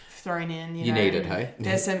humour thrown in. You need it, hey?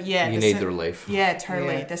 There's some, You need the relief. Yeah,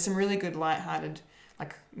 totally. Yeah. There's some really good lighthearted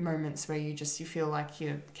like moments where you feel like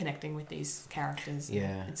you're connecting with these characters.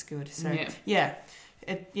 Yeah, it's good. So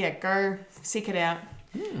go seek it out.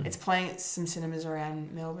 It's playing at some cinemas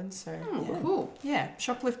around Melbourne. So cool. Yeah,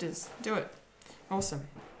 Shoplifters, do it. Awesome,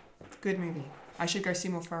 good movie. I should go see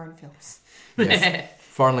more foreign films. Yes.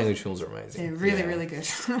 Foreign language films are amazing. They're really, really good.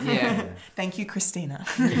 Yeah. Thank you, Christina.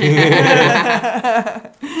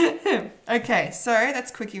 Okay, so that's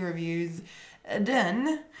quickie reviews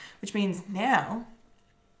done, which means now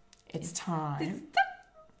it's time.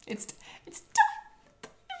 It's time.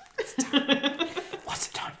 What's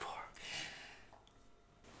it time for?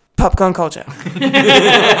 Popcorn culture.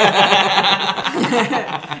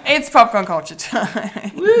 It's popcorn culture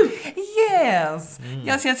time. Woo. Yes.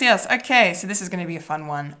 Yes. Okay, so this is going to be a fun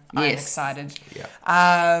one. I'm excited. Yeah.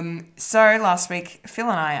 So last week, Phil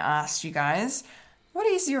and I asked you guys, what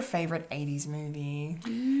is your favourite 80s movie?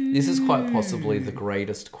 This is quite possibly the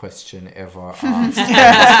greatest question ever asked.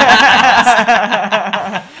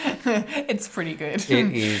 It's pretty good.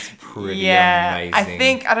 It is pretty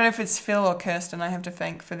amazing. I don't know if it's Phil or Kirsten I have to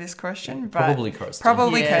thank for this question, but probably Kirsten.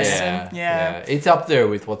 Kirsten. Yeah. It's up there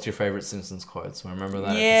with what's your favourite Simpsons quotes. Remember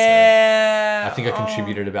that episode? I think I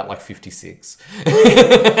contributed about like 56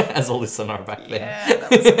 as a listener back then. Yeah, that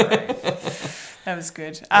was great. That was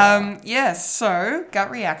good. So gut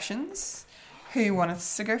reactions. Who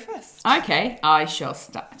wants to go first? Okay, I shall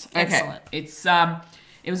start. Okay. Excellent.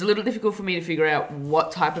 It was a little difficult for me to figure out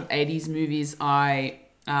what type of 80s movies I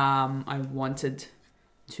wanted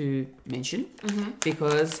to mention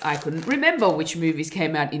because I couldn't remember which movies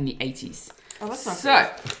came out in the 80s. Oh, that's not So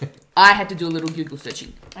I had to do a little Google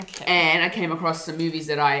searching. Okay. And I came across some movies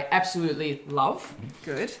that I absolutely love.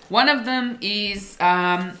 Good. One of them is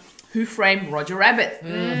Who Framed Roger Rabbit?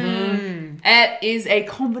 It is a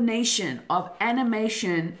combination of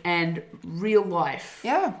animation and real life.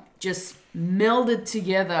 Yeah. Just melded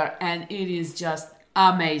together, and it is just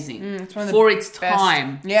amazing. It's one of the for its best.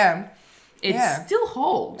 time. Yeah. It still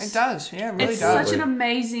holds. It does. Yeah, it really it's does. such an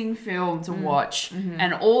amazing film to watch,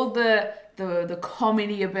 and all the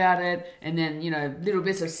comedy about it, and then little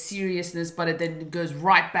bits of seriousness, but it then goes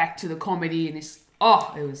right back to the comedy, and it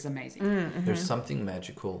was amazing. There's something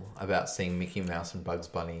magical about seeing Mickey Mouse and Bugs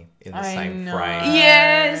Bunny in the same frame.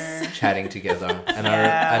 Yes, chatting together, and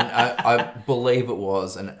I believe it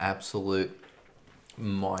was an absolute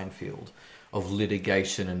minefield of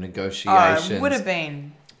litigation and negotiations. It would have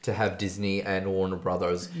been. to have Disney and Warner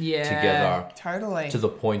Brothers Yeah. together. Totally. To the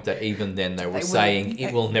point that even then they were They saying wouldn't-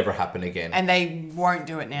 it will never happen again. And they won't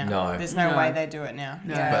do it now. No. There's no No. way they do it now.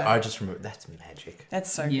 No. Yeah. But I just remember, that's magic.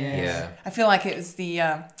 That's so Yeah. good. Yeah. I feel like it was the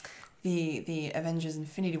Avengers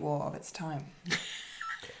Infinity War of its time.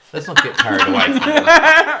 Let's not get carried away from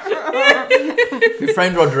it. Who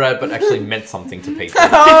Framed Roger Rabbit actually meant something to people.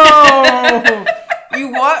 Oh! You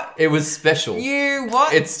what? It was special. You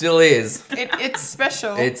what? It still is. It's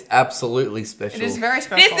special. It's absolutely special. It is very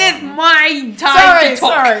special. This is my time to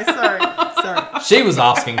talk. Sorry. She was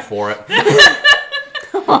asking for it.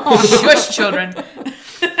 Shush, children.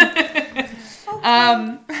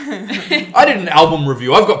 I did an album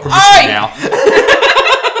review. I've got permission now.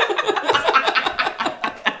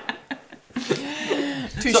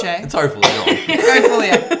 Touche. Sorry for letting on. Go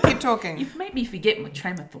Fulia. Keep talking. You've made me forget my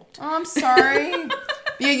train of thought. Oh, I'm sorry.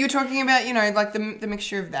 Yeah, you're talking about, like the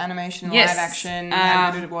mixture of the animation and Yes. live action, and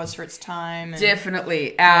how good it was for its time. And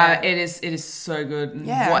Definitely. Yeah. It is so good. And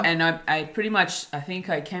Yeah. And I pretty much, I think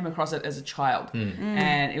I came across it as a child.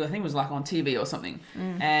 And I think it was like on TV or something.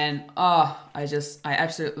 And I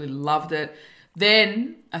absolutely loved it.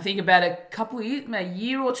 Then, I think about a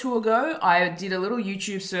year or two ago, I did a little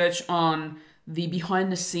YouTube search on the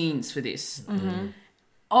behind the scenes for this.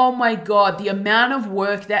 Oh my God, the amount of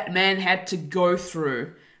work that man had to go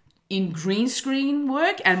through in green screen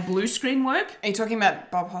work and blue screen work. Are you talking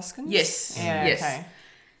about Bob Hoskins? Yes. Yeah, Yes. okay.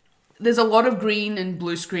 There's a lot of green and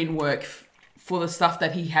blue screen work for the stuff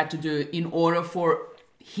that he had to do in order for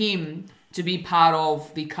him to be part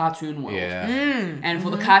of the cartoon world. Yeah. And for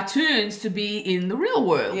the cartoons to be in the real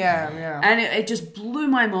world. Yeah. And it just blew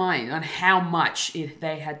my mind on how much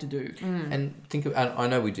they had to do. And I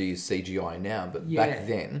know we do use CGI now, but back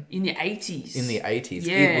then, In the 80s. in the 80s,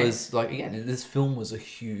 Yeah. it was like, again, this film was a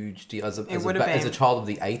huge deal. As a child of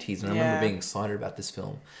the 80s, and I remember being excited about this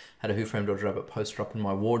film. Had a Who Framed Roger Rabbit poster up in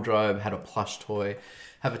my wardrobe, had a plush toy,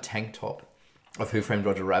 have a tank top of Who Framed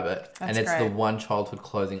Roger Rabbit. And it's the great. one childhood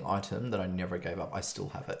clothing item that I never gave up. I still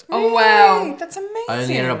have it. Oh, wow. Hey, that's amazing. I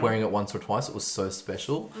only ended up wearing it once or twice. It was so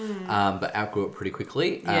special, but outgrew it pretty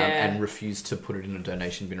quickly and refused to put it in a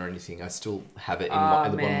donation bin or anything. I still have it in the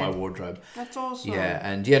bottom of my wardrobe. That's awesome. Yeah,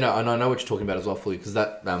 and and I know what you're talking about as well, fully, because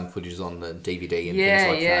that footage is on the DVD and things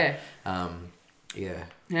like that. Yeah.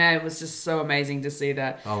 Yeah, it was just so amazing to see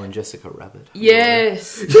that. Oh, and Jessica Rabbit.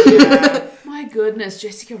 Yes. Yeah. My goodness,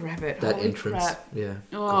 Jessica Rabbit. That Holy entrance. crap. Yeah.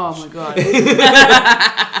 Oh my god.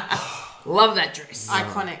 Love that dress.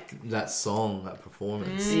 Iconic. That song, that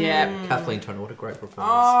performance. Yeah. Kathleen Turner, what a great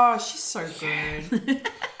performance. Oh, she's so good.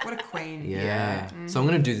 What a queen. Yeah. So I'm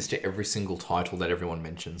going to do this to every single title that everyone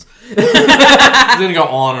mentions. I'm going to go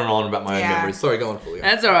on and on about my own memories. Sorry, go on, Fully.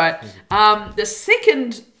 That's all right. The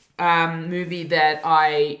second movie that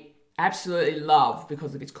I absolutely love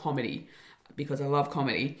because of its comedy, because I love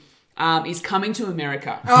comedy, is Coming to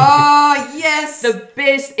America. Oh, yes. The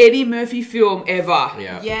best Eddie Murphy film ever.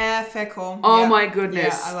 Yeah, fair call. Oh Yeah. my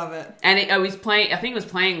goodness. Yeah, I love it. And it was playing, I think it was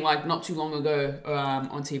playing like not too long ago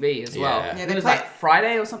on TV as well. Yeah. Yeah, It was like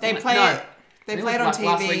Friday or something. They play no, it. They I think play it was on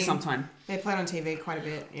like TV last week sometime. They play it on TV quite a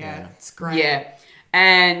bit. Yeah, it's great. Yeah,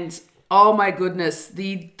 and oh my goodness,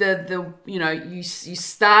 the you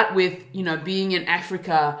start with being in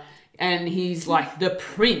Africa, and he's like the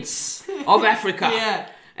prince of Africa. Yeah.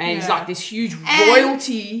 And he's Yeah. like this huge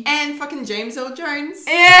royalty. And fucking James Earl Jones.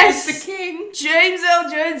 Yes! Is the king. James Earl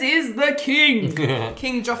Jones is the king.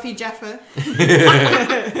 King Joffrey Jaffa.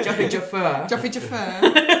 Joffrey Jafar. Joffrey Jaffa.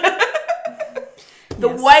 The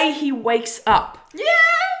way he wakes up. Yeah.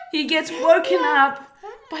 He gets woken up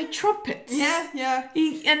by trumpets. Yeah.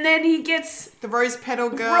 And then he gets The Rose Petal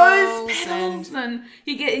Girls. rose petals, and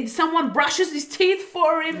someone brushes his teeth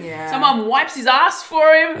for him. Yeah. Someone wipes his ass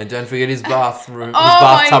for him. And don't forget his bathroom, Oh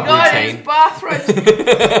my bathtub god, routine. his bathroom.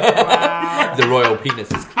 The royal penis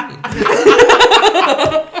is clean.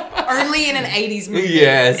 Only in an 80s movie.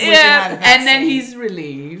 Yes. have Yeah, that and then scene. he's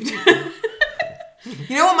relieved.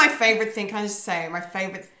 You know what my favourite thing, can I just say, my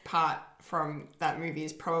favourite part from that movie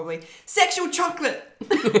is probably sexual chocolate.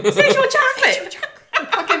 Sexual chocolate.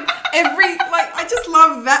 Fucking I just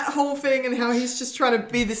love that whole thing and how he's just trying to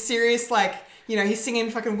be the serious, he's singing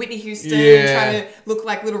fucking Whitney Houston, Yeah. trying to look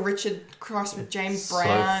like Little Richard crossed with James So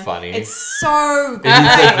Brown. funny. It's so good.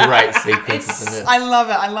 It is a great sequence, isn't it? I love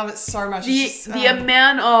it. I love it so much. The It's just, the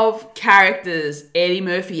amount of characters Eddie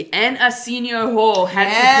Murphy and Arsenio Hall had to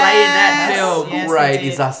play in that Yes. film. Yes, Great they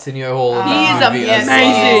is did. Arsenio Hall in He that is movie as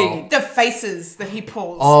amazing. well. the faces that he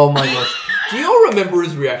pulls. Oh my gosh. Do you all remember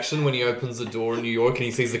his reaction when he opens the door in New York and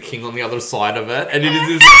he sees the king on the other side of it? And it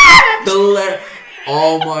is this hilarious.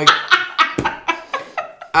 Oh my.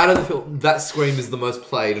 out of the film, that scream is the most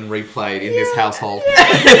played and replayed in this household.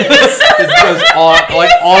 It goes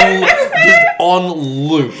on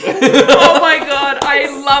loop. Oh my god,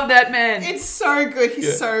 I love that man. It's so good.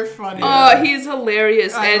 He's so funny. Oh, he's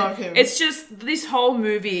hilarious. I and love him. It's just this whole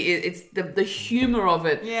movie, it's the humor of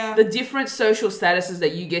it. Yeah. The different social statuses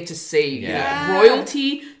that you get to see. Yeah. You know,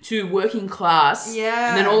 royalty to working class. Yeah.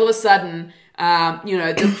 And then all of a sudden,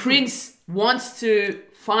 the prince wants to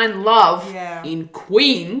find love in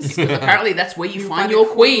Queens, because apparently that's where you find your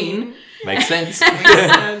queen. Makes sense.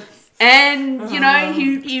 And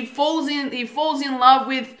he falls in love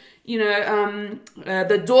with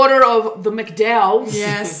the daughter of the McDowells.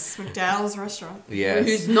 Yes, McDowell's restaurant. Yes.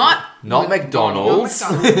 Who's not McDonald's.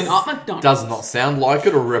 not McDonald's. Does not sound like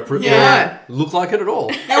it or look like it at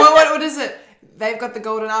all. Yeah, what is it? They've got the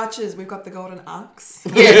golden arches. We've got the golden arcs.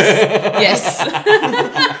 Yes.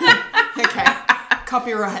 Okay.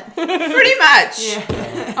 Copyright. Pretty much.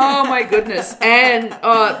 Yeah. Oh my goodness. And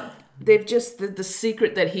they've just the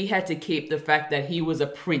secret that he had to keep, the fact that he was a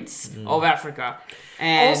prince of Africa.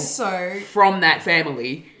 And Also, from that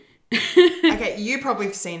family. okay, you probably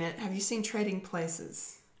have seen it. Have you seen Trading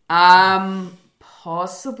Places?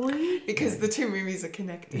 Possibly. Because the two movies are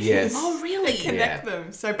connected. Yes. Oh, really? Connect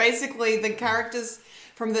them. So basically, the characters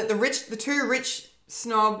from the two rich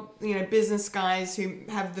snob, business guys who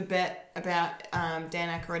have the bet about Dan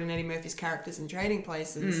Aykroyd and Eddie Murphy's characters in Trading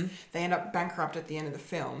Places, they end up bankrupt at the end of the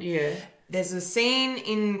film. Yeah. There's a scene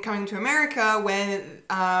in Coming to America where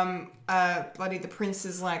the prince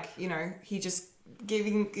is like, he's just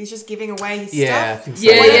giving away his stuff. I think so.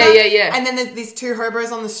 Yeah. And then there's these two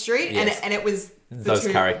hobos on the street, Yes. and it was Those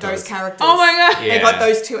characters. Oh my god. They got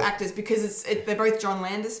those two actors because they're both John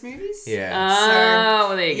Landis movies. Yeah. Oh,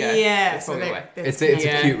 well, there you go. Yeah, That's so probably they're- why. It's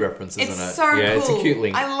a cute reference, isn't It's it? so yeah, cool. it's a cute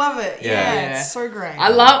link. I love it. Yeah. Yeah, it's so great. I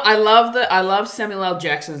love Samuel L.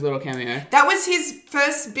 Jackson's little cameo. That was his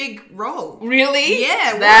first big role. Really?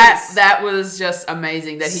 Yeah, it was. That was just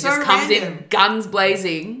amazing. That he So just comes in random. guns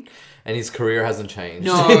blazing. And his career hasn't changed.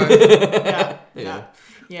 No.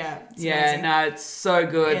 Yeah. It's Yeah, amazing. no, it's so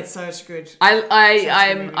good. Yeah, it's so good.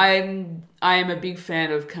 I am a big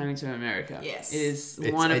fan of Coming to America. Yes. It is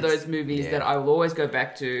It's- one of it's- those movies yeah. that I will always go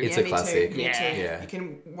back to. It's Yeah, a classic. Me too. Yeah. Yeah. You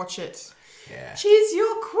can watch it. Yeah. She's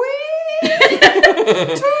your queen.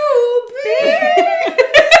 Too big.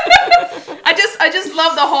 I just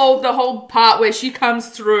love the whole part where she comes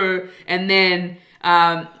through and then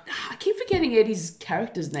I keep forgetting Eddie's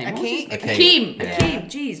character's name. Akeem? Akeem. Akeem.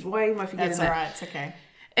 Jeez, why am I forgetting That's that? alright. It's okay.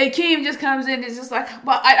 Akeem just comes in and is just like,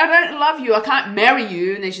 but I don't love you. I can't marry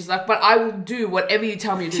you. And then she's like, but I will do whatever you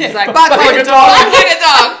tell me to do. He's like, Bark like a dog. Bark like a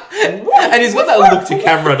dog. And he's got that look to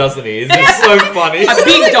camera, doesn't he? It's just so funny. A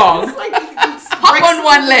big dog. Hop on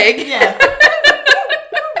one leg. Yeah.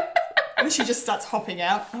 And she just starts hopping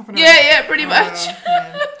out. Yeah, pretty much.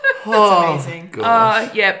 That's amazing.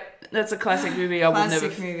 God. Yeah, that's a classic movie. I will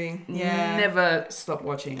Classic movie. Yeah. never stop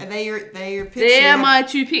watching. Are they your picks? They're my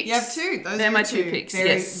two picks. You have two. Those They're are my your two picks. Very,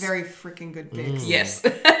 Yes. very freaking good picks. Yes.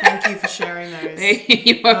 Thank you for sharing those.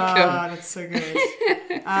 You're welcome. Oh, that's so good.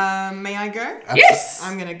 May I go? Yes.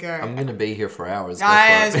 I'm gonna go. I'm going to be here for hours. Go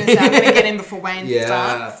I was for it. going to say, I'm going to get in before Wayne Yeah.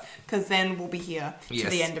 starts, because then we'll be here to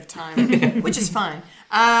Yes. the end of time, which is fine.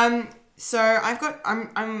 So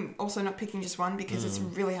I'm also not picking just one because it's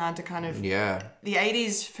really hard to kind of... Yeah. The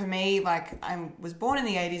 80s, for me, like, I was born in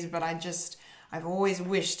the 80s, but I've always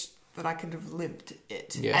wished that I could have lived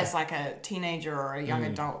it as, like, a teenager or a young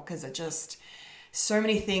adult, because it just... So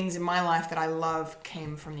many things in my life that I love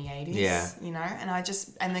came from the 80s, Yeah.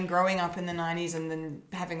 and then growing up in the 90s and then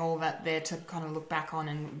having all that there to kind of look back on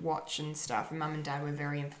and watch and stuff. And Mum and Dad were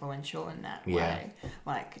very influential in that way.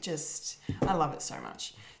 Like, I love it so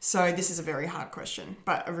much. So this is a very hard question,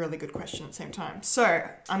 but a really good question at the same time. So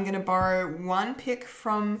I'm going to borrow one pick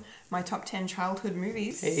from my top 10 childhood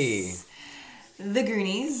movies. Hey. The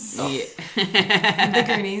Goonies. Yeah. The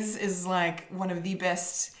Goonies is like one of the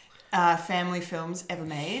best family films ever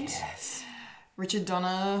made. Yes. Richard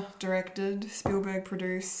Donner directed, Spielberg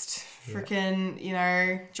produced, freaking,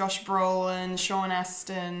 Josh Brolin, Sean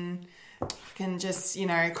Astin, freaking just,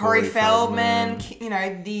 Corey Feldman,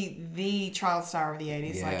 the child star of the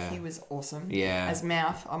 80s. Yeah. Like, he was awesome. Yeah. As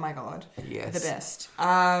Mouth, oh my God. Yes. The best.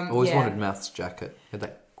 Always wanted Mouth's jacket. He had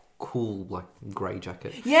that cool, like, grey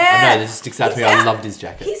jacket. Yeah. I know, this sticks out to me. I loved his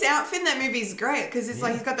jacket. His outfit in that movie is great because it's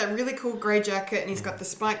like he's got that really cool grey jacket and he's got the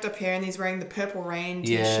spiked up hair and he's wearing the Purple Rain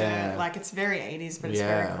t-shirt. Yeah. Like, it's very 80s, but it's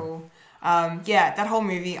Yeah. very cool. That whole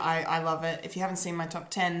movie, I love it. If you haven't seen my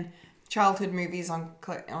top 10 childhood movies on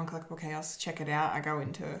Collectible Chaos, check it out. I go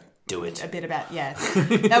into Do it. a bit about,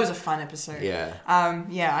 that was a fun episode. Yeah.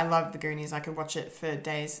 I love The Goonies. I could watch it for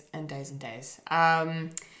days and days and days.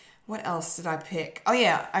 What else did I pick? Oh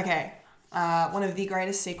yeah, okay. One of the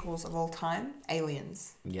greatest sequels of all time,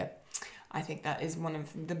 Aliens. Yeah. I think that is one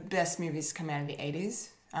of the best movies to come out of the 80s.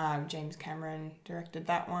 James Cameron directed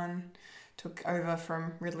that one, took over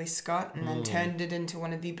from Ridley Scott, and then turned it into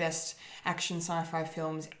one of the best action sci-fi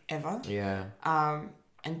films ever. Yeah.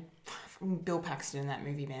 And Bill Paxton in that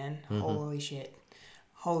movie, man. Holy shit.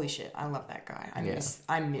 I love that guy.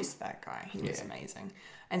 I miss that guy. He was amazing.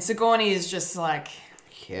 And Sigourney is just like,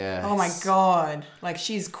 yes. oh my god, like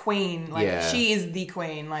she's queen. Like she is the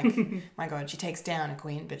queen. Like my god, she takes down a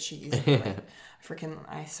queen, but she is the queen.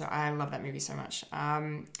 I love that movie so much.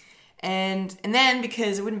 And then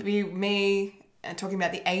because it wouldn't be me talking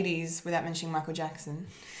about the 80s without mentioning Michael Jackson.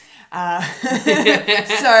 So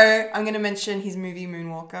I'm going to mention his movie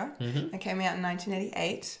Moonwalker. That came out in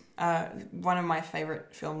 1988. One of my favorite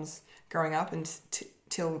films growing up and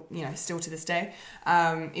till still to this day.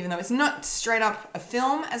 Even though it's not straight up a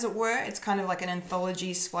film, as it were, it's kind of like an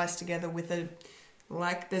anthology spliced together with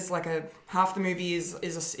there's half the movie is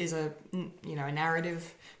a a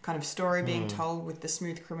narrative kind of story being told with the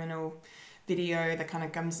Smooth Criminal video that kind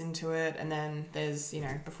of comes into it, and then there's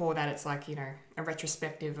before that it's like a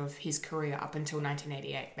retrospective of his career up until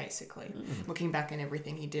 1988, basically looking back on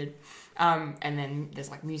everything he did, and then there's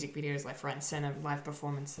like music videos left, right and center, live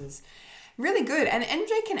performances, really good. And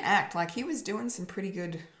MJ can act. Like he was doing some pretty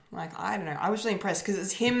good, like I don't know, I was really impressed because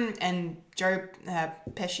it's him and Joe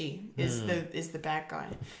Pesci is the bad guy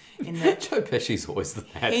in the Joe Pesci's always the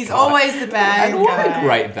bad guy. He's always the bad guy. And what a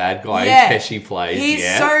great bad guy Pesci plays.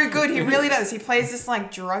 He's so good. He really does. He plays this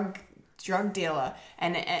like drug dealer,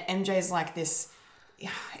 and MJ's like this.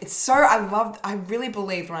 It's so I really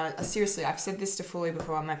believed seriously, I've said this to Fully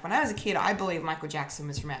before, I'm like, when I was a kid, I believed Michael Jackson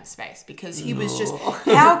was from outer space because he was just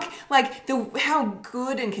how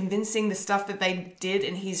good and convincing the stuff that they did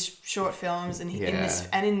in his short films and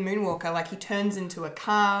in Moonwalker. Like he turns into a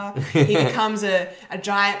car, he becomes a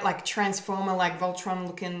giant like transformer like Voltron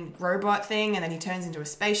looking robot thing, and then he turns into a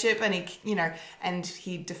spaceship, and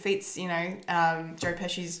he defeats Joe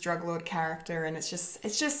Pesci's drug lord character, and it's just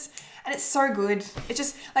and it's so good. It's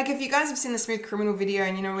just like if you guys have seen the Smooth Criminal video,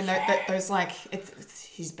 and when those like it's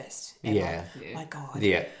his best ever. Yeah. My God.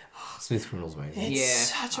 Yeah. Smooth Criminal's amazing.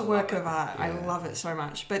 It's such a work of art. Yeah. I love it so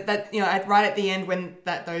much. But that right at the end when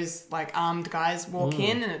those like armed guys walk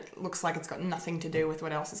in and it looks like it's got nothing to do with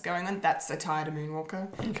what else is going on, that's a tie to Moonwalker.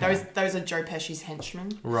 Okay. Those are Joe Pesci's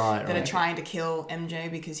henchmen. That are trying to kill MJ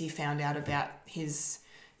because he found out about his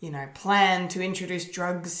plan to introduce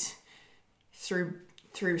drugs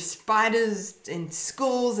through spiders in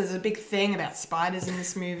schools. There's a big thing about spiders in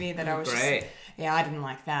this movie that I was I didn't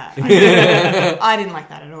like that. I didn't like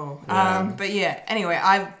that at all. Yeah. But yeah, anyway,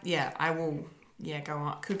 I will go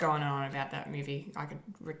on. Could go on and on about that movie. I could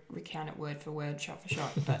recount it word for word, shot for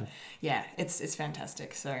shot. But yeah, it's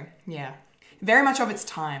fantastic. So yeah, very much of its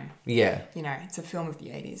time. Yeah. It's a film of the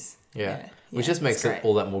 80s. Yeah. Which just makes it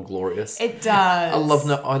all that more glorious. It does.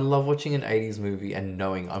 I love watching an 80s movie and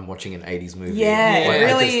knowing I'm watching an 80s movie. Yeah, it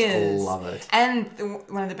really is. I love it. And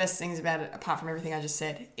one of the best things about it, apart from everything I just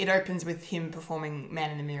said, it opens with him performing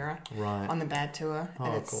Man in the Mirror on the Bad Tour.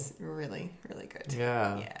 And it's really, really good.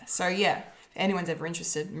 Yeah. Yeah. So yeah, if anyone's ever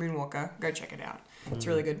interested, Moonwalker, go check it out. It's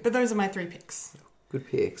really good. But those are my 3 picks. Good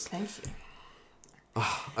picks. Thank you.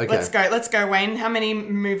 Oh, okay. Let's go, Wayne. How many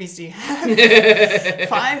movies do you have?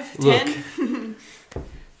 5? 10? Look,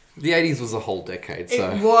 the 80s was a whole decade.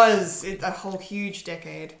 So it was a whole huge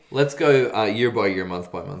decade. Let's go year by year, month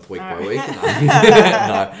by month, week by week.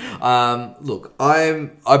 No. Look,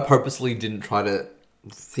 I purposely didn't try to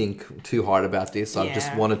think too hard about this. I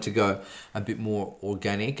just wanted to go a bit more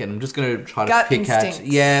organic, and I'm just going to try to pick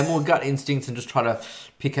out more gut instincts and just try to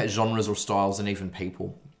pick out genres or styles and even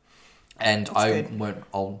people. And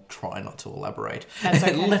I'll try not to elaborate. That's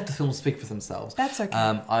okay. Let the films speak for themselves. That's okay.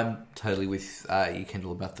 I'm totally with you,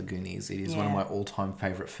 Kendall, about The Goonies. It is one of my all-time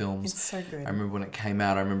favourite films. It's so good. I remember when it came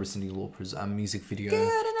out. I remember Cyndi Lauper's music video. Good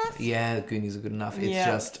enough. Yeah, Goonies are good enough. It's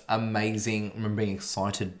just amazing. I remember being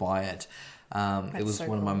excited by it. It was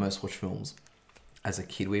one of my most watched films as a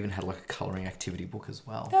kid. We even had like a colouring activity book as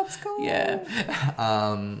well. That's cool. Yeah.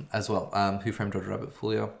 As well. Who Framed Roger Rabbit?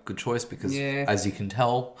 Fulia. Good choice because, as you can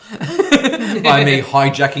tell, by me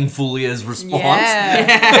hijacking Fulia's response.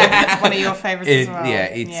 Yeah. It's one of your favourites as well. Yeah,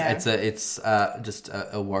 it's just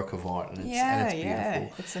a work of art, and it's beautiful. Yeah,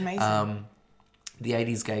 it's amazing. The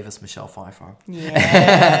 80s gave us Michelle Pfeiffer.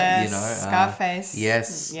 Yes. Scarface.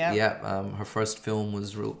 Yes. Yeah. Her first film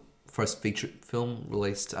was first feature film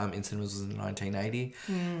released in cinemas was in 1980.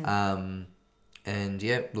 And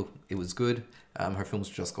yeah, look, it was good. Her films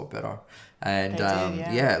just got better. And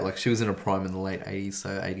like she was in her prime in the late 80s,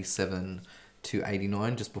 so 87 to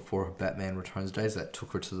 89, just before her Batman Returns days. That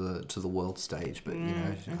took her to the world stage. But,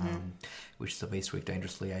 which is the Beast Week,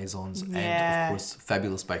 Dangerous Liaisons, and of course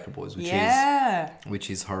Fabulous Baker Boys, which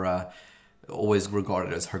is her... always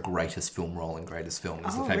regarded as her greatest film role and greatest film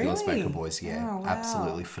is the Fabulous Baker Boys.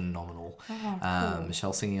 Absolutely phenomenal. Cool.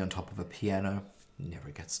 Michelle singing on top of a piano never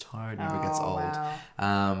gets tired, never gets old.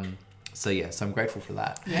 So I'm grateful for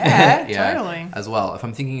that. Totally. As well, if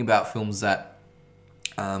I'm thinking about films that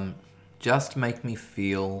just make me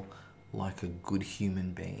feel like a good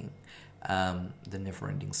human being, The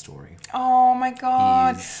Neverending Story. Oh my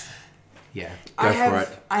god. Go for it.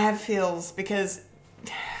 I have feels because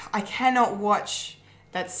I cannot watch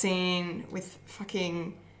that scene with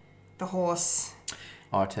fucking the horse.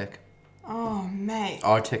 Artek. Oh, mate.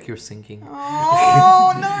 Artek, you're sinking.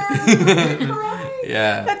 Oh, no. I'm crying.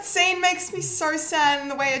 Yeah. That scene makes me so sad,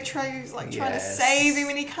 and the way Atreyu's like trying to save him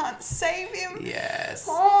and he can't save him. Yes.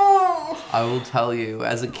 Oh. I will tell you,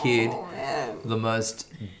 as a kid, the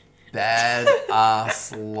most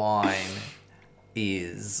badass line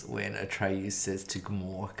is when Atreyu says to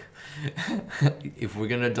Gmork, if we're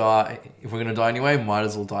gonna die anyway, might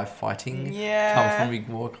as well die fighting. Come from me,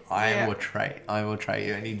 Gmork. I am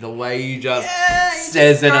Atreyu. And the way he just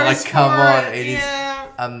says it, and like, come on, it is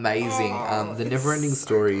amazing. The Neverending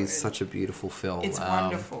Story is such a beautiful film. It's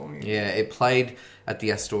wonderful. Yeah, it played at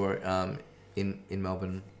the Astor in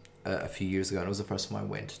Melbourne a few years ago, and it was the first time I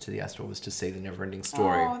went to the Astor was to see The Neverending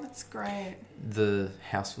Story. Oh, that's great. The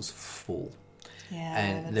house was full. Yeah,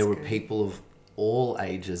 and there were people of all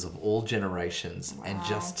ages, of all generations, and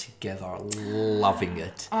just together loving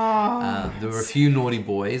it. There were a few naughty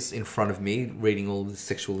boys in front of me reading all the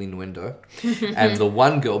sexual innuendo. And the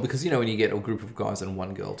one girl, because, when you get a group of guys and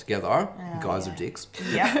one girl together, guys are dicks.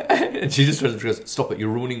 Yep. And she just goes, stop it, you're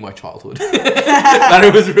ruining my childhood. And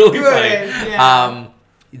it was really funny. Yeah.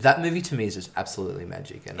 That movie to me is just absolutely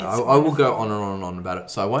magic, and I will go on and on and on about it.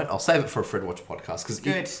 So I won't. I'll save it for a Fred Watch podcast because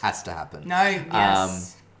it has to happen. No,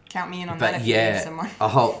 yes, count me in on that. If you need someone.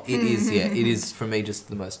 It is. Yeah, it is for me just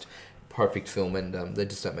the most perfect film, and they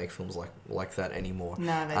just don't make films like that anymore.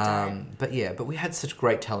 No, they don't. But we had such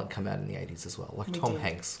great talent come out in the 80s as well. Like Tom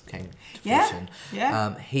Hanks came to fruition.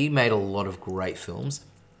 Yeah. He made a lot of great films.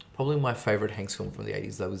 Probably my favorite Hanks film from the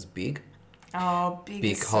 80s though was Big. Oh, Big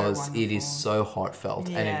because is so it is so heartfelt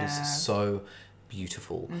and it is so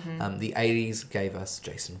beautiful. The 80s gave us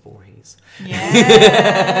Jason Voorhees.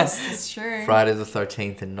 Yes, that's true. Friday the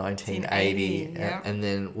 13th in 1980, yep. And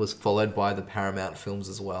then was followed by the Paramount films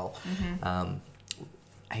as well.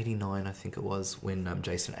 89, I think it was, when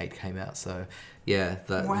Jason 8 came out. So,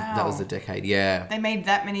 that was the decade. Yeah, they made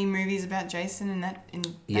that many movies about Jason in that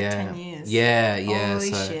 10 years. Yeah.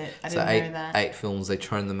 Holy shit! I didn't know that. 8 films. They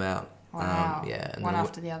churned them out. Wow. And one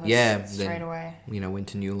after the other. Yeah, straight away. Went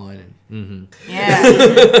to New Line. And, Yeah,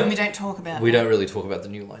 and we don't talk about. We don't really talk about the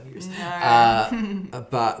New Line years. No.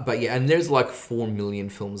 But and there's like 4 million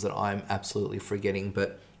films that I'm absolutely forgetting.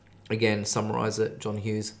 But again, summarize it, John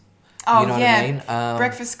Hughes. Oh, you know what I mean?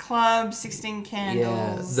 Breakfast Club, 16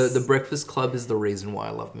 Candles. Yeah, the Breakfast Club is the reason why I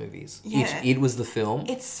love movies. Yeah. It was the film.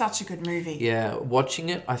 It's such a good movie. Yeah, watching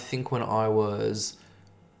it, I think when I was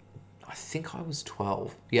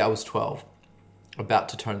 12. Yeah, I was 12. About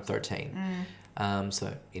to turn 13.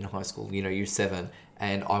 So in high school, you're 7.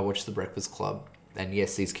 And I watched The Breakfast Club. And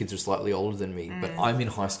yes, these kids are slightly older than me, but I'm in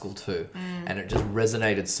high school too. And it just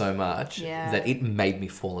resonated so much that it made me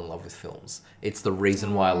fall in love with films. It's the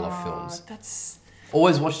reason why I love films. That's...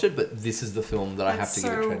 Always watched it, but this is the film that I have to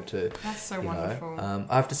give a credit to. That's so wonderful.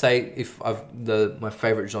 I have to say, my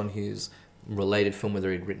favourite John Hughes related film,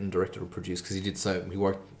 whether he'd written, directed, or produced, because he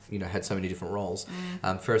worked, had so many different roles.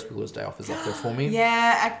 Ferris Bueller's Day Off is up there for me.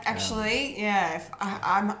 Yeah, actually, yeah.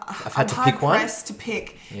 I'm had to pick one. Pressed to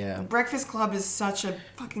pick. Yeah. Breakfast Club is such a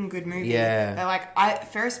fucking good movie. Yeah. They're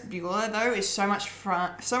Ferris Bueller though is so much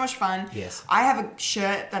fun. Yes. I have a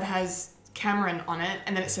shirt that has Cameron on it,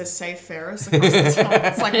 and then it says "Save Ferris" across the top.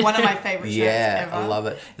 It's like one of my favorite shirts ever. I love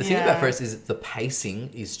it. The thing about Ferris is the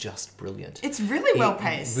pacing is just brilliant. It's really well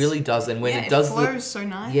paced. It really does, and when it does flows so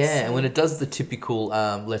nice. Yeah, and when it does the typical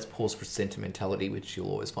let's pause for sentimentality, which you'll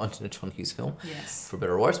always find in a John Hughes film. Yes. For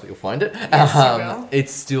better or worse, but you'll find it. Yes, you will.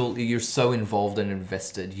 It's still, you're so involved and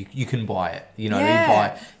invested. You can buy it. You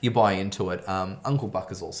buy into it. Uncle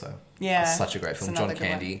Buck is also Yeah. Such a great It's film. another John good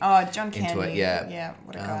one. Candy. Oh, John Candy. Into it, yeah. Yeah,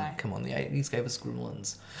 what a guy. Come on, the 80s gave us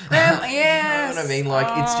Gremlins. Yes. You know what I mean? Like,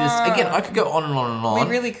 it's just, again, I could go on and on and on.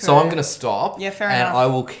 We really could. So I'm going to stop. Yeah, fair and enough. I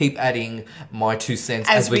will keep adding my 2 cents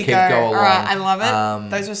as we keep go. going along. All right, I love it.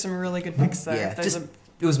 Those were some really good picks, though. Yeah, Those just,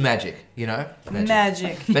 it was magic, you know?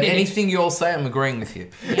 magic. But anything you all say, I'm agreeing with you.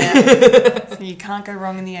 Yeah. You can't go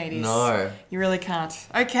wrong in the 80s. No. You really can't.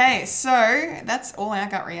 Okay, so that's all our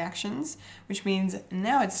gut reactions, which means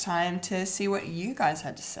now it's time to see what you guys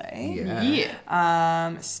had to say.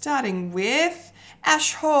 Yeah. Starting with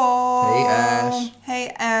Ash Hall. Hey, Ash.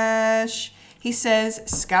 Hey, Ash. He says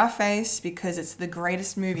Scarface because it's the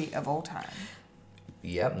greatest movie of all time.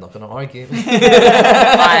 Yeah, I'm not going to argue.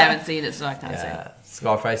 I haven't seen it, so I can't say.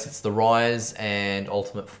 Scarface, it's the rise and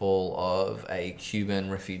ultimate fall of a Cuban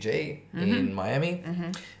refugee in Miami.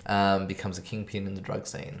 Becomes a kingpin in the drug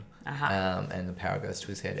scene. And the power goes to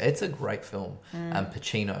his head. It's a great film.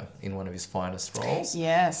 Pacino in one of his finest roles.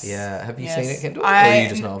 Yes. Yeah. Have you seen it, Kendall? Or you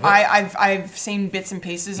just know of it? I've seen bits and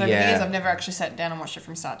pieces over the Yeah. years. I've never actually sat down and watched it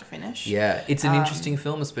from start to finish. Yeah, it's an interesting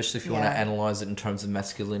film, especially if you want to yeah. analyse it in terms of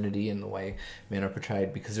masculinity and the way men are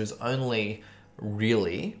portrayed, because there's only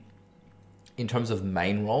really, in terms of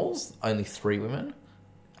main roles, only 3 women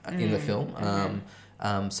in the film.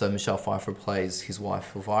 So Michelle Pfeiffer plays his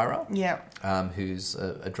wife, Elvira, who's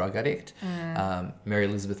a drug addict. Mary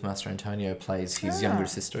Elizabeth Mastrantonio plays his younger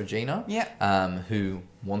sister, Gina, who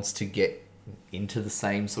wants to get into the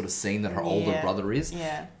same sort of scene that her older brother is.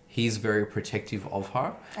 Yeah. He's very protective of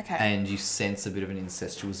her. Okay. And you sense a bit of an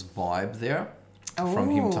incestuous vibe there. From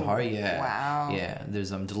him to her, yeah. Wow. Yeah, there's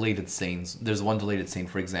deleted scenes. There's one deleted scene,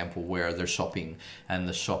 for example, where they're shopping and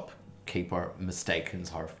the shopkeeper mistakes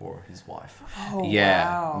her for his wife. Oh,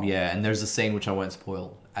 wow. Yeah, and there's a scene which I won't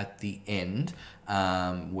spoil at the end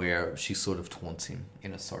where she sort of taunts him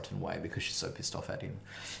in a certain way because she's so pissed off at him.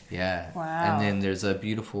 Yeah. Wow. And then there's a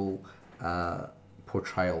beautiful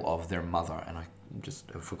portrayal of their mother, and I just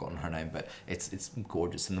have forgotten her name, but it's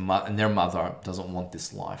gorgeous. And their mother doesn't want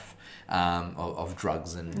this life of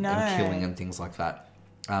drugs and killing and things like that.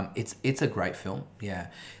 It's a great film, yeah.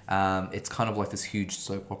 It's kind of like this huge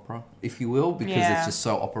soap opera, if you will, because it's just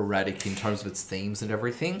so operatic in terms of its themes and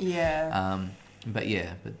everything. Yeah. But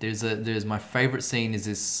there's my favourite scene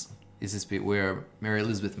is this bit where Mary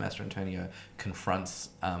Elizabeth Mastrantonio confronts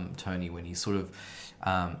Tony when he sort of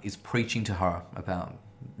is preaching to her about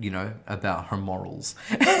her morals.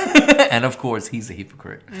 And of course he's a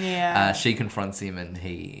hypocrite. Yeah. She confronts him and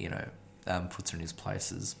he, puts her in his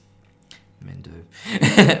place as men do.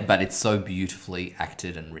 But it's so beautifully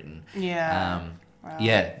acted and written. Yeah. Wow.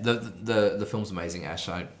 Yeah, the film's amazing, Ash.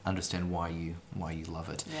 I understand why you love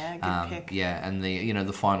it. Yeah, good pick. Yeah, and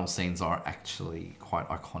the final scenes are actually quite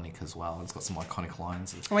iconic as well. It's got some iconic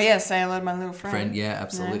lines. Well, yeah, say hello to my little friend. Yeah,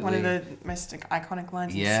 absolutely. Yeah, one of the most iconic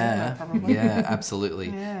lines in cinema, probably. Yeah, absolutely.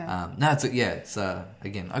 It's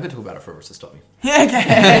again, I could talk about it forever, so stop me. Okay.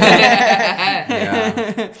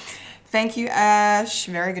 Yeah. Thank you, Ash.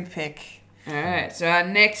 Very good pick. All right, so our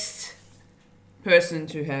next person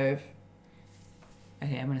to have...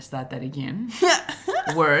 Okay, I'm going to start that again.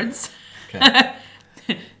 Words. Okay.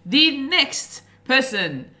 The next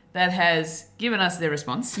person that has given us their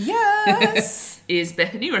response Yes. is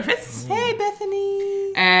Bethany Griffiths. Hey,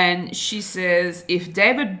 Bethany. And she says, if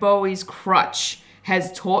David Bowie's Crutch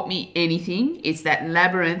has taught me anything, it's that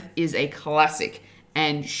Labyrinth is a classic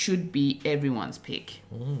and should be everyone's pick.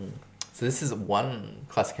 So this is one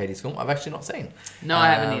classic 80s film I've actually not seen. No, I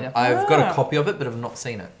haven't either. I've got a copy of it, but I've not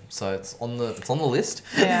seen it. So it's on the list,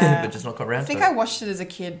 Yeah. but just not got around to it. I think I watched it as a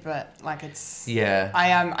kid, but like it's... Yeah.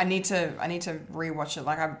 I need to rewatch it.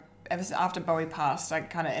 Like after Bowie passed, I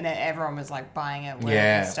kind of... And everyone was like buying it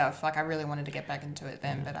and stuff. Like I really wanted to get back into it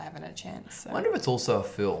then, but I haven't had a chance. So. I wonder if it's also a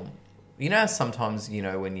film. You know, sometimes,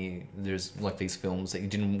 when there's like these films that you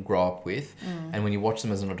didn't grow up with, and when you watch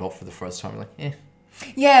them as an adult for the first time, you're like, eh.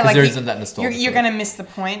 Yeah, like there isn't that nostalgia. You're going to miss the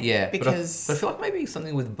point. Yeah, because but I feel like maybe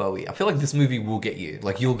something with Bowie. I feel like this movie will get you.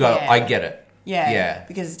 Like you'll go, I get it. Yeah,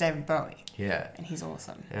 because it's David Bowie. Yeah, and he's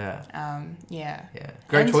awesome. Yeah. Yeah.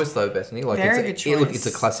 Great choice though, Bethany. Like very good choice. It's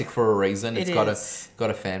a classic for a reason. It's is. got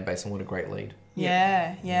a fan base, and what a great lead.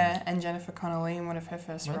 Yeah. And Jennifer Connelly in one of her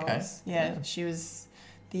first roles. Okay. Yeah, she was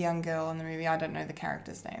the young girl in the movie. I don't know the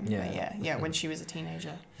character's name. Yeah. But yeah, when she was a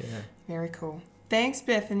teenager. Yeah. Very cool. Thanks,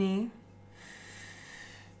 Bethany.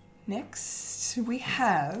 Next, we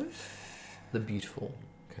have... the beautiful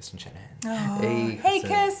Kirsten Shanahan. Oh. Hey,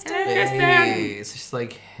 Kirsten. Hey. So she's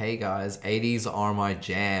like, hey guys, 80s are my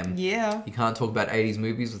jam. Yeah. You can't talk about 80s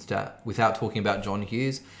movies without talking about John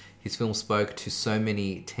Hughes. His film spoke to so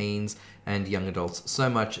many teens and young adults so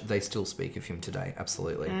much they still speak of him today.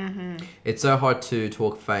 Absolutely. It's so hard to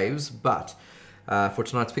talk faves, but for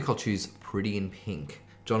tonight's pick, I'll choose Pretty in Pink.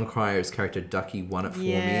 John Cryer's character Ducky won it for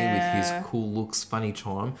me with his cool looks, funny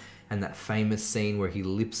charm, and that famous scene where he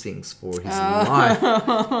lip syncs for his life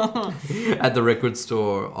at the record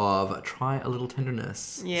store of Try a Little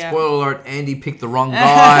Tenderness. Yeah. Spoiler alert, Andy picked the wrong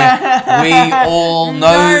guy. We all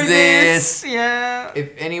know this. Yeah.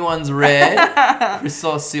 If anyone's read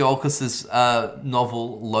Christos Tsiolkis'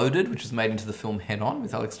 novel Loaded, which was made into the film Head On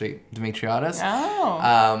with Alex Dimitriadis,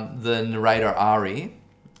 the narrator Ari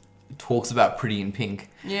talks about Pretty in Pink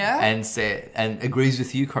and agrees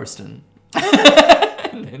with you, Kirsten.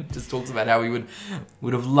 And then just talks about how he would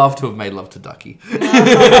have loved to have made love to Ducky.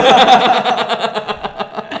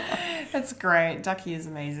 That's great. Ducky is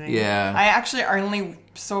amazing. Yeah. I actually only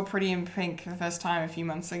saw Pretty in Pink for the first time a few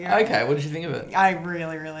months ago. Okay, what did you think of it? I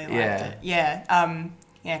really, really liked it. Yeah.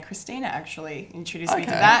 Christina actually introduced me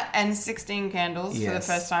to that and 16 Candles for the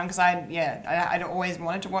first time because I'd always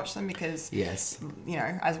wanted to watch them because as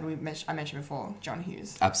I mentioned before, John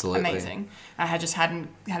Hughes, absolutely amazing. I hadn't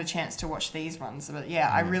had a chance to watch these ones, but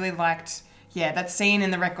I really liked. Yeah, that scene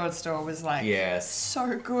in the record store was like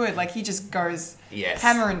so good. Like he just goes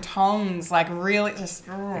hammer and tongs, like really just.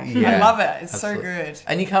 I love it. It's so good.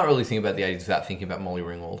 And you can't really think about the 80s without thinking about Molly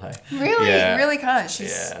Ringwald, hey? Really can't.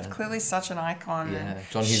 She's clearly such an icon. Yeah, and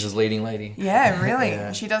John Hughes' leading lady. Yeah,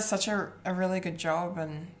 really. She does such a really good job,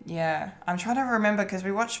 and I'm trying to remember because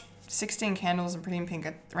we watched 16 Candles and Pretty in Pink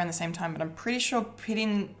around the same time, but I'm pretty sure Pretty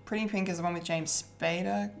in Pink is the one with James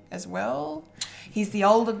Spader as well. He's the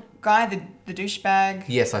older guy, the douchebag.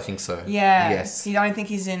 Yes, I think so. Yeah. Yes. I don't think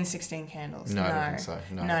he's in 16 Candles. No, I don't think so.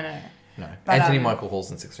 No. But, Anthony Michael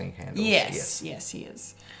Hall's in 16 Candles. Yes, he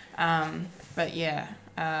is. It's a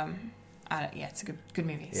good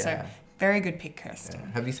movie. Yeah. So, very good pick, Kirsten.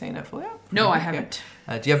 Yeah. Have you seen it, Fulia? No, I haven't.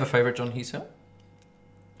 Do you have a favourite John Hughes film?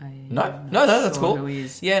 No, that's cool.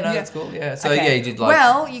 That's cool. Yeah, so he did like.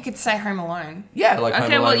 Well, you could say Home Alone. Yeah, like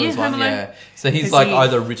Home Alone was one. Home Alone. Yeah, so he's like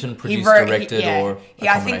either written, produced, directed, or a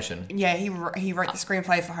combination. He wrote the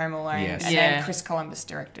screenplay for Home Alone, and then Chris Columbus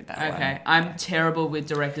directed that one. Okay, I'm terrible with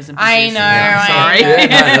directors and producers. I know. I'm sorry. Yeah,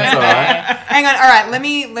 that's all right. Hang on. All right, let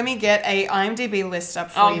me get a IMDb list up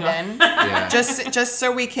for you then. Yeah. Just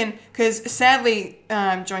so we can, because sadly,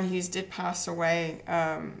 John Hughes did pass away.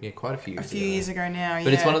 Quite a few years ago now.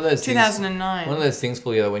 But it's one of those 2009. Things, one of those things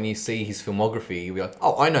for you when you see his filmography, you'll be like,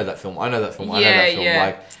 oh, I know that film. I know that film.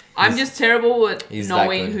 Like, I'm just terrible at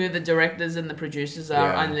knowing who the directors and the producers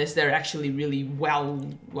are unless they're actually really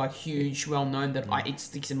huge, well known that it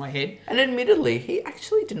sticks in my head. And admittedly, he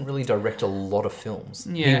actually didn't really direct a lot lot.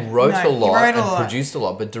 Yeah. He wrote a lot, produced a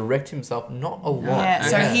lot, but direct himself not a lot. Yeah,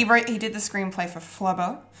 so he did the screenplay for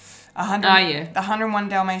Flubber. The 101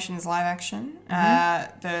 Dalmatians live action,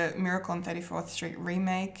 the Miracle on 34th Street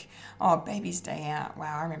remake, Baby's Day Out.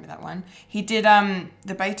 Wow, I remember that one. He did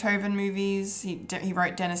the Beethoven movies. He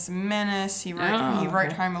wrote Dennis the Menace. He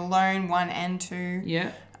wrote Home Alone 1 and 2.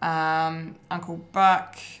 Yeah. Uncle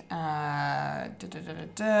Buck.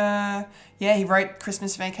 He wrote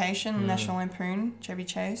Christmas Vacation, National Lampoon, Chevy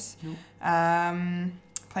Chase.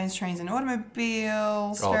 Planes, Trains and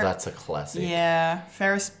Automobiles. That's a classic. Yeah.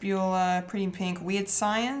 Ferris Bueller, Pretty in Pink, Weird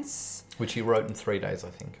Science. Which he wrote in 3 days,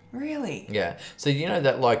 I think. Really? Yeah. So you know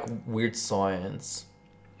that like Weird Science,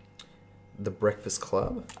 The Breakfast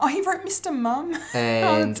Club. Oh, he wrote Mr. Mum.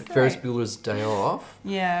 And Ferris Bueller's Day Off.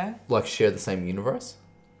 Yeah. Like share the same universe.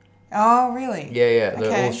 Oh, really? Yeah.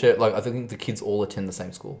 They all share, like I think the kids all attend the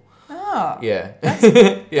same school. Oh. Yeah.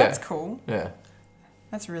 That's cool. Yeah.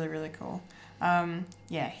 That's really, really cool.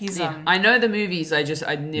 He's I know the movies. I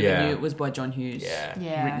never knew it was by John Hughes.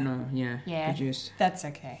 Yeah. Written produced. That's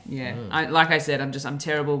okay. Yeah. Like I said, I'm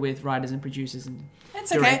terrible with writers and producers and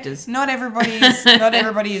directors. Okay. Not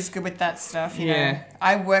everybody is good with that stuff. You know.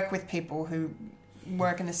 I work with people who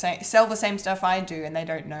work in sell the same stuff I do, and they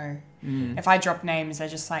don't know. If I drop names, they're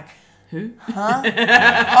just like, who? Huh?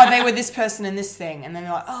 They were this person in this thing, and then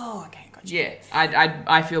they're like, oh, okay. Yeah,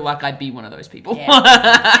 I feel like I'd be one of those people.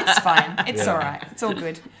 Yeah. It's fine. It's all right. It's all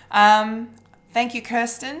good. Thank you,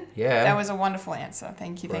 Kirsten. Yeah. That was a wonderful answer.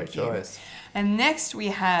 Thank you. Great choice. And next we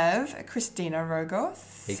have Christina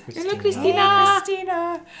Rogos. Hey, Christina. Hello, Christina. Hey,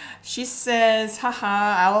 Christina. She says,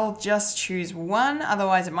 haha, I'll just choose one,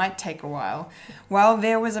 otherwise it might take a while. While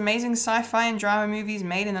there was amazing sci-fi and drama movies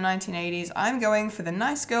made in the 1980s, I'm going for The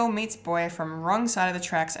Nice Girl Meets Boy from Wrong Side of the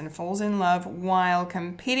Tracks and Falls in Love while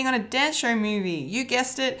competing on a dance show movie. You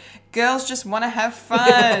guessed it, Girls Just Want to Have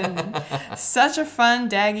Fun. Such a fun,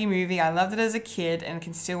 daggy movie. I loved it as a kid and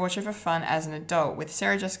can still watch it for fun as an adult, with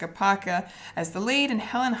Sarah Jessica Parker as the lead and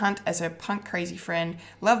Helen Hunt as her punk crazy friend.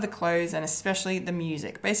 Love the clothes and especially the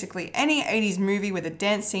music. Basically, any 80s movie with a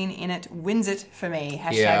dance scene in it wins it for me.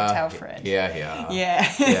 Hashtag Telfred. Yeah.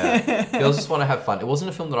 Yeah. Girls Just Want to Have Fun. It wasn't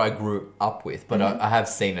a film that I grew up with, but I have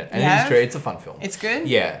seen it. And You it is have? true. It's a fun film. It's good?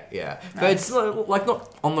 Yeah. But it's like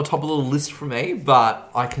not on the top of the list for me,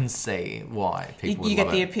 but I can see why people You would get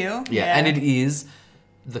love the it. appeal? Yeah, and it is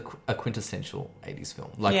a quintessential 80s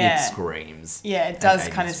film. Like, Yeah. it screams. Yeah, it does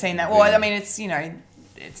an kind of 80s seem that. movie. Well, I mean, it's,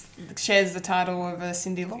 it shares the title of a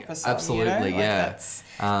Cyndi Lauper song. Absolutely, yeah. That's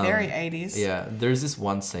very 80s. Yeah, there's this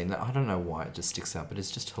one scene that I don't know why it just sticks out, but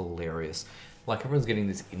it's just hilarious. Like, everyone's getting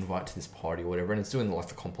this invite to this party or whatever, and it's doing like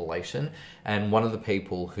the compilation, and one of the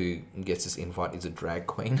people who gets this invite is a drag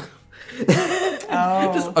queen.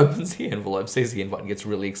 Just opens the envelope, sees the invite, and gets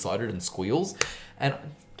really excited and squeals. And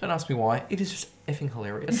don't ask me why. It is just effing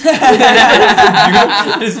hilarious.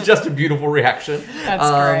 It's just a beautiful reaction. That's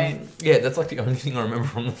great. Yeah, that's like the only thing I remember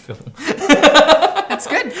from the film. That's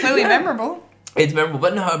good. Clearly memorable. It's memorable,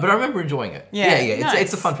 but I remember enjoying it. Yeah, It's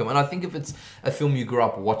nice. a fun film, and I think if it's a film you grew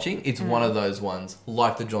up watching, it's one of those ones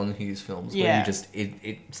like the John Hughes films where Yeah. you just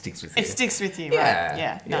it sticks with you. It sticks with you, Yeah, right?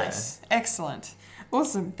 Yeah, yeah. nice. Excellent.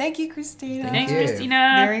 Awesome. Thank you, Christina. Thanks, you.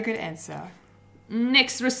 Christina. Very good answer.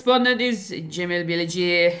 Next respondent is Jamil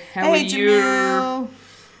Bilajir. How Hey, are you? Jamil.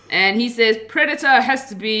 And he says Predator has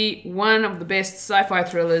to be one of the best sci-fi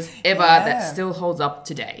thrillers ever Yeah. that still holds up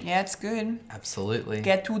today. Yeah, it's good. Absolutely.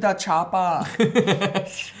 Get to the chopper.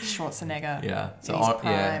 Schwarzenegger. Yeah. So In his yeah,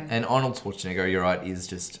 prime. and Arnold Schwarzenegger, you're right, is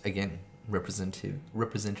just again representative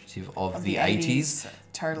of the 80s.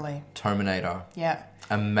 Totally. Terminator, Yeah.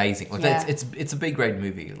 amazing. Like Yeah. it's a B grade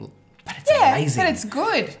movie, but it's Yeah, amazing. but it's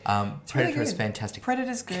good. Predator really is good. fantastic.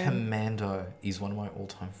 Predator's good. Commando is one of my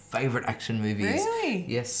all-time favorite action movies. Really?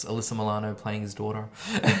 Yes, Alyssa Milano playing his daughter.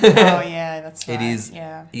 Oh, yeah, that's right. It is.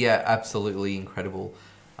 Yeah. Absolutely incredible.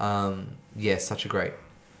 Such a great,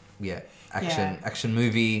 action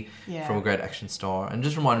movie Yeah. from a great action star, and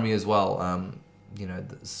just reminded me as well.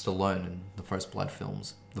 Stallone in the First Blood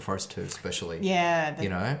films, the first two especially. Yeah.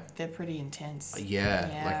 They're pretty intense. Yeah,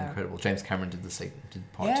 like Yeah. incredible. James Cameron did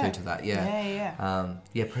part two to that. Yeah.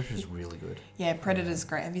 Yeah. Predator's really good. Yeah, Predator's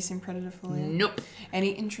great. Have you seen Predator fully? Nope. Any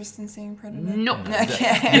interest in seeing Predator? Nope.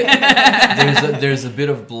 Okay. There's a bit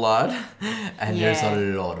of blood, and there's Yeah.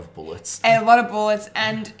 a lot of bullets. And a lot of bullets,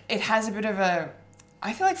 and it has a bit of a...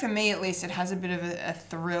 I feel like for me, at least, it has a bit of a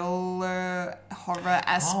thriller, horror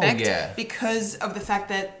aspect. yeah. Because of the fact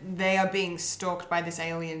that they are being stalked by this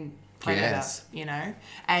alien predator, Yes.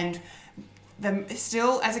 And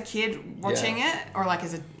still, as a kid watching it, or like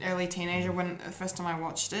as an early teenager, when the first time I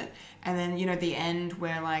watched it, and then, the end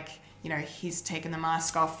where, like, he's taken the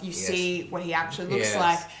mask off, you see what he actually looks Yes.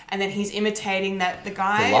 like, and then he's imitating the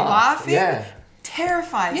guy The laugh, laughing. yeah.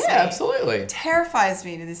 Terrifies me. Yeah, absolutely. Terrifies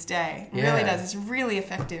me to this day. It really Yeah. does. It's really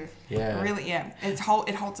effective. Yeah. Really, yeah. It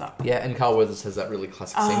holds up. Yeah, and Carl Weathers has that really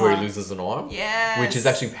classic scene where he loses an arm. Yes. Which is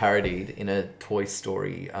actually parodied in a Toy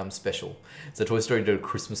Story special. So Toy Story did a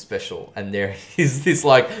Christmas special, and there is this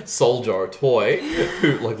like soldier toy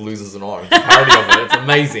who like loses an arm. It's a parody of it. It's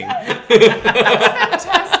amazing.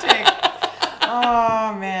 Fantastic.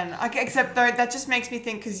 Oh, man. Except, though, that just makes me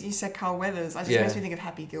think, because you said Carl Weathers, it just makes me think of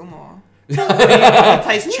Happy Gilmore. He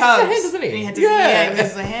plays Chubbs. doesn't he? And he had to, Yeah. he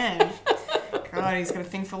loses a hand. God, he's got a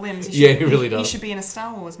thing for limbs. Yeah, he really does. He should be in a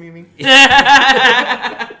Star Wars movie.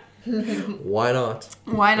 Why not?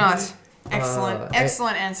 Why not? Excellent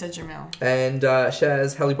answer, Jamil. And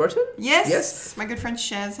Shaz Halliburton? Yes. Yes. My good friend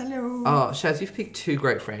Shaz. Hello. Oh, Shaz, you've picked two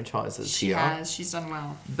great franchises She here. has. She's done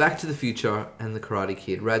well. Back to the Future and The Karate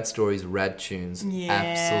Kid. Rad stories, rad tunes. Yeah.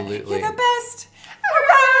 Absolutely. You're the best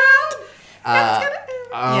around.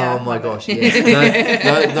 Oh my gosh,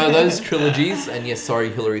 yes. Those trilogies, and yes,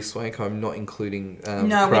 sorry, Hilary Swank, I'm not including No, we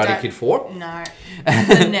Karate don't. Kid 4. No.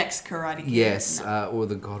 The next Karate Kid. Yes, or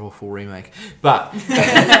the god-awful remake. But,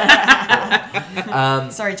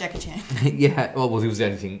 Sorry, Jackie Chan. yeah, well, he was the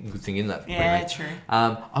only good thing in that Yeah, remake. true.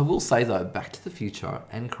 I will say, though, Back to the Future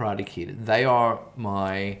and Karate Kid, they are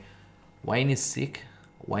my... Wayne is sick,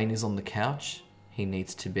 Wayne is on the couch, he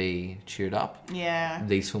needs to be cheered up. Yeah.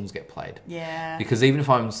 These films get played. Yeah. Because even if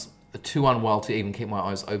I'm too unwell to even keep my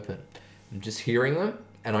eyes open, I'm just hearing them,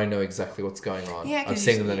 and I know exactly what's going on. Yeah, I've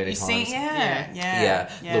seen them that many you times. see, yeah.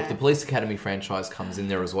 Look, the Police Academy franchise comes in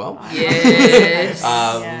there as well. Yes.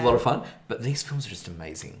 A lot of fun. But these films are just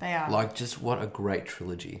amazing. They are. Like, just what a great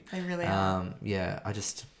trilogy. They really are.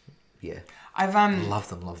 I've love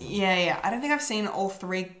them. Yeah. I don't think I've seen all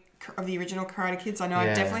three of the original Karate Kids. I know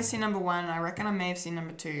I've definitely seen number 1. I reckon I may have seen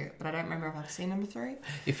number 2, but I don't remember if I've seen number 3.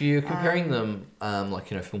 If you're comparing them,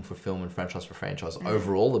 film for film and franchise for franchise,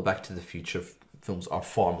 overall, the Back to the Future films are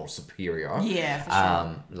far more superior. Yeah, for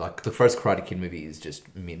sure. Like, the first Karate Kid movie is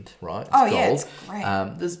just mint, right? It's gold. gold. It's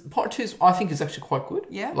great. There's part 2, I think, is actually quite good.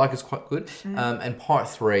 Yeah. Like, it's quite good. And part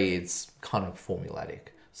 3, it's kind of formulaic.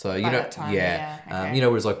 So, you By know, that time, okay.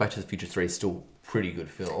 whereas, like, Back to the Future 3 is still pretty good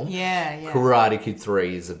film. Yeah. Karate Kid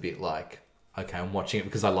 3 is a bit like, okay, I'm watching it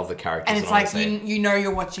because I love the characters. And it's like, you know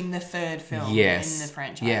you're watching the third film in the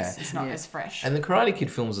franchise. Yeah. It's not as fresh. And the Karate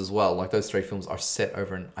Kid films as well, like those 3 films are set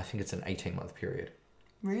over I think it's an 18-month period.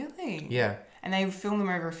 Really? Yeah. And they filmed them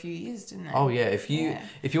over a few years, didn't they? Oh yeah, if you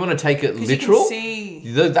want to take it 'Cause literal, you can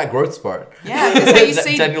see... that growth spurt. Yeah, because you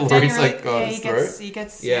see Daniel Daniel like goes he through.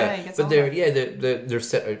 gets But older. they're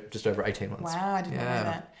set just over 18 months. Wow, I didn't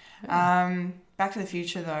know that. Back to the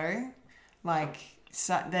Future though, like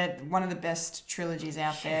they're one of the best trilogies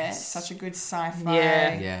out there. Such a good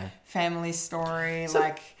sci-fi family story.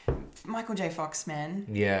 Like Michael J. Fox, man.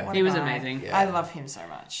 Yeah. What a He was guy. amazing. Yeah. I love him so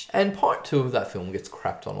much. And part 2 of that film gets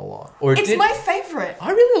crapped on a lot. It's my favourite. I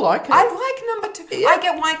really like it. I like number 2. Yeah. I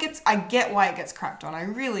get why it gets crapped on. I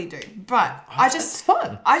really do. But it's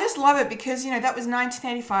fun. I just love it because, that was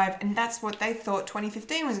 1985 and that's what they thought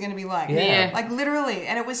 2015 was going to be like. Yeah. Like literally.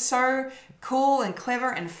 And it was so cool and clever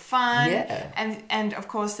and fun. Yeah. And of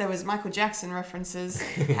course there was Michael Jackson references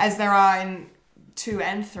as there are in 2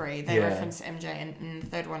 and 3. They reference MJ in the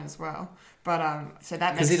third one as well. But so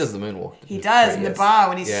that makes... Because he does the moonwalk. He does in the bar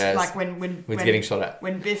when he's like when he's getting shot at.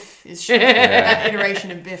 when Biff is shooting, that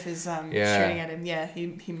iteration of Biff is shooting at him. Yeah, he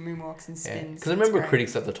moonwalks and spins. Because I remember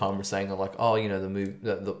critics at the time were saying like, oh,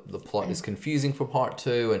 the plot is confusing for part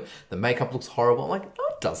 2 and the makeup looks horrible. I'm like, no,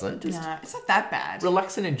 it doesn't. Just it's not that bad.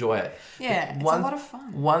 relax and enjoy it. Yeah, it's a lot of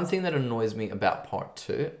fun. One thing that annoys me about part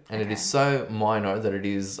 2, and it is so minor that it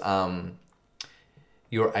is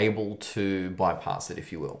you're able to bypass it,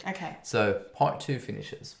 if you will. Okay. So part 2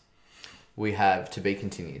 finishes. We have To Be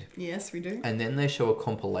Continued. Yes, we do. And then they show a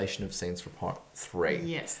compilation of scenes for part 3.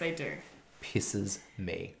 Yes, they do. Pisses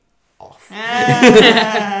me off.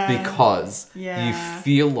 Because you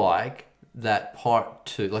feel like that part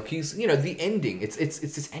 2, like the ending, it's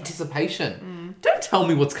this anticipation. Don't tell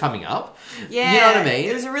me what's coming up. Yeah. You know what I mean?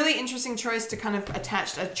 It was a really interesting choice to kind of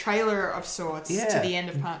attach a trailer of sorts to the end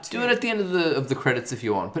of part 2. Do it at the end of the credits if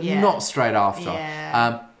you want, but not straight after.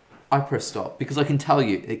 Yeah. I press stop because I can tell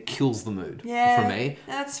you it kills the mood for me.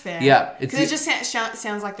 That's fair. Yeah. Because it just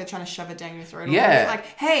sounds like they're trying to shove it down your throat. Yeah. Like,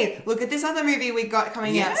 hey, look at this other movie we got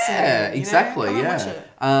coming out soon. Yeah, exactly. Come and watch it.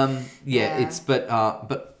 It's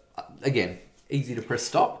but again, easy to press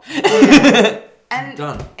stop. And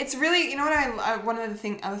done. It's really, what one of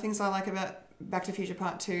the other things I like about Back to the Future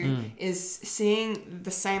Part 2 is seeing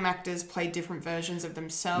the same actors play different versions of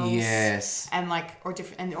themselves. Yes. And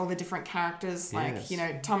and all the different characters,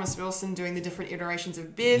 Thomas Wilson doing the different iterations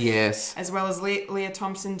of Biff. Yes. As well as Leah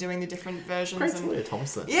Thompson doing the different versions. Great Leah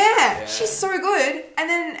Thompson. Yeah, she's so good. And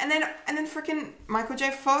then freaking Michael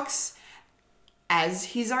J. Fox as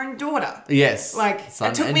his own daughter. Yes. Like,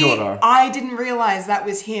 son it took and me, daughter. I didn't realise that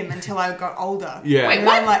was him until I got older. Yeah. Wait, And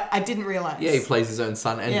what? I'm like, I didn't realise. Yeah, he plays his own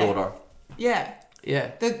son and daughter. Yeah.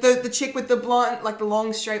 Yeah. The chick with the blonde, like the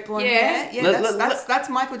long straight blonde hair. Yeah, that's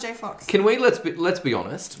Michael J. Fox. Can we let's be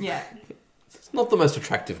honest? Yeah. It's not the most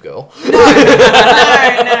attractive girl. No.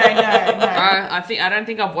 I don't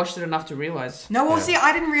think I've watched it enough to realise. No, well, see,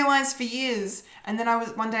 I didn't realise for years, and then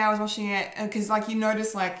one day I was watching it because you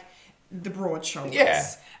notice the broad shoulders. Yeah.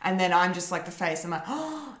 And then I'm just the face. I'm like,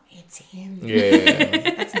 oh, it's him.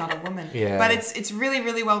 Yeah. That's not a woman. Yeah. But it's really,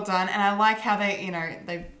 really well done, and I like how they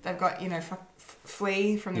they've got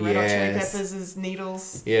Flea from the Red Hot Chili Peppers as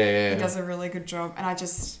Needles. Yeah. He does a really good job, and I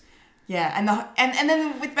just. Yeah, and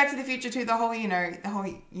then with Back to the Future too, the whole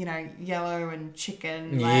yellow and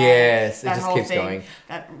chicken. Yes, it that just whole keeps thing, going.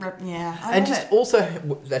 I love it. Also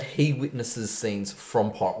that he witnesses scenes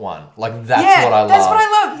from part 1. Like that's what I love. That's what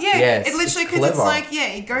I love. Yeah, yes, it literally it's because clever.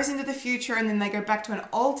 it goes into the future and then they go back to an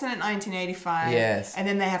alternate 1985. Yes, and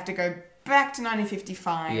then they have to go back to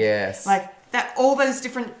 1955. Yes, like that. All those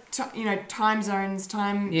different time zones.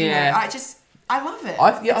 I love it.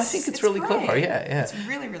 I think it's really great. clever. Yeah. It's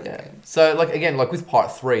really, really good. So like again, like with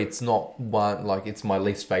part 3, it's not one like it's my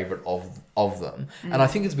least favorite of them, and I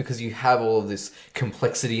think it's because you have all of this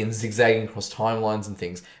complexity and zigzagging across timelines and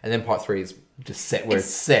things, and then part 3 is just set where it's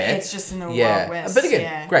set. It's just in the Wild West. But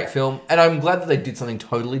again, great film, and I'm glad that they did something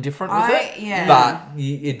totally different with it. Yeah. But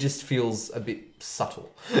it just feels a bit subtle.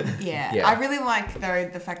 Yeah. I really like though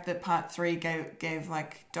the fact that part 3 gave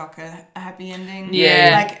like Doc a happy ending.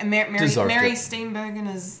 Yeah. Like Mary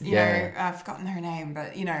Steenburgen is, you know, I've forgotten her name,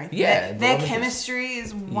 but you know, their chemistry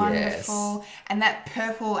is wonderful, and that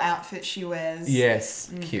purple outfit she wears.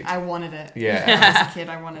 Yes, cute. I wanted it. Yeah. As a kid,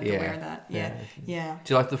 I wanted to wear that. Yeah.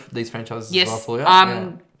 Do you like these franchises Yes. as well,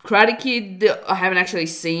 Fulia? Karate Kid, I haven't actually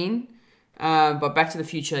seen. But Back to the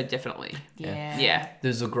Future, definitely. Yeah.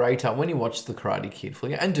 There's a great when you watch the Karate Kid,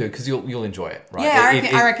 Fulia, and do because you'll enjoy it, right?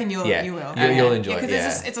 Yeah, I reckon you will. You'll enjoy it.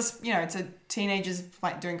 Because it's a teenagers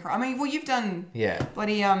like doing karate. I mean, well, you've done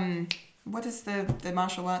bloody what is the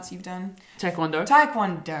martial arts you've done? Taekwondo.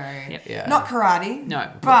 Yep. Yeah. Not karate.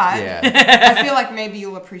 No. But I feel like maybe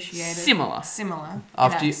you'll appreciate it. Similar.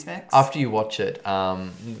 After you watch it,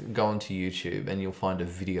 go onto YouTube and you'll find a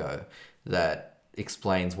video that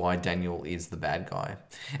explains why Daniel is the bad guy.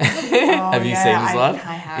 Have you seen this one?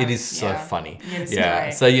 I have. It is so funny. It is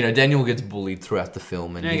great. So, Daniel gets bullied throughout the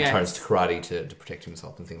film and he turns to karate to protect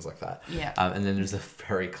himself and things like that. Yeah. And then there's a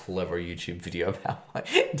very clever YouTube video about like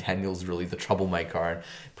Daniel's really the troublemaker and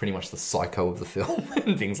pretty much the psycho of the film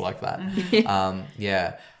and things like that.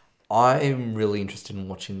 I'm really interested in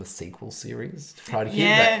watching the sequel series to Karate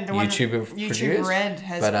Kid that YouTube have produced. YouTube Red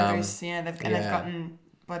has produced. They've gotten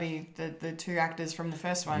the two actors from the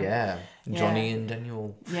first one. Johnny and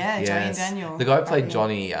Daniel. Johnny and Daniel. The guy who played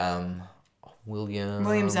Johnny, William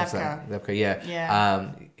Zabka.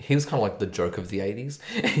 He was kind of like the joke of the 80s.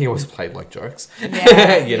 He always played like jokes.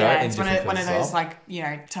 It's one of those like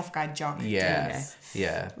tough guy jock.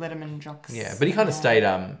 Letterman jocks. But he kind of stayed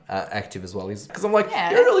active as well. Because I'm like,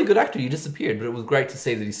 you're a really good actor. You disappeared, but it was great to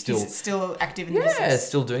see that he's still active in the business.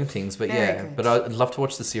 Still doing things. But good. but I'd love to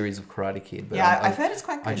watch the series of Karate Kid. But I've heard it's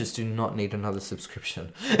quite good. I just do not need another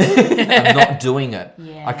subscription. I'm not doing it.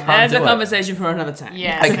 I can't That's do it. a conversation for another time.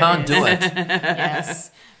 Yes, I can't do it. Yes.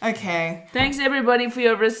 Okay. Thanks everybody for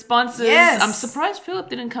your responses. Yes. I'm surprised Philip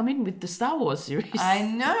didn't come in with the Star Wars series. I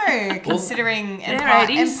know, considering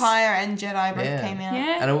Empire and Jedi both came out.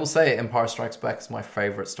 Yeah. And I will say Empire Strikes Back is my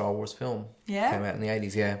favourite Star Wars film. Yeah. Came out in the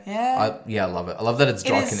 80s, Yeah. I love it. I love that it's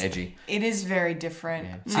dark and edgy. It is very different.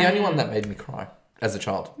 It's the only one that made me cry as a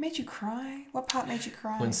child. Made you cry? What part made you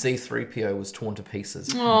cry? When C-3PO was torn to pieces.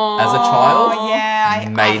 Aww. As a child, I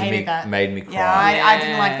hated that. Made me cry. Yeah, I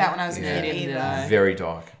didn't like that when I was a kid either. Very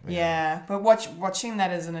dark. Yeah, but watching that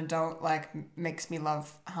as an adult makes me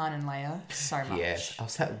love Han and Leia so much. Yes,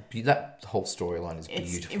 that whole storyline is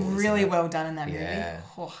beautiful. It's really well done in that movie.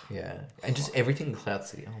 Yeah, and just everything in Cloud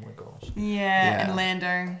City. Oh my gosh. Yeah, and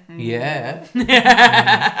Lando. Yeah.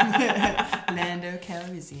 Lando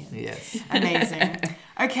Calrissian. Yes. Amazing.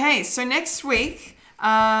 Okay, so next week,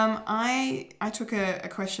 I took a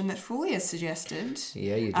question that Fulia suggested.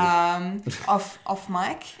 Yeah, you did. Off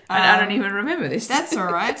mic. I don't even remember this. That's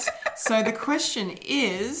all right. So the question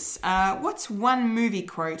is, what's one movie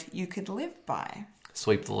quote you could live by?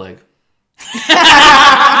 Sweep the leg.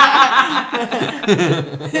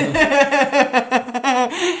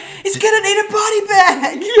 He's gonna need a body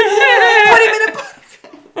bag. Yeah. Put him in a body bag.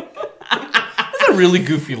 That's a really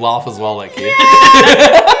goofy laugh as well, that kid.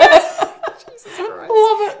 Jesus Christ.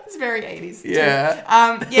 Love it. It's very 80s. Yeah.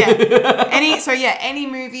 Any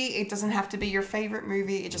movie. It doesn't have to be your favorite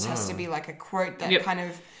movie. It just has to be like a quote that kind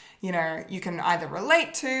of, you can either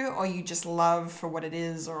relate to or you just love for what it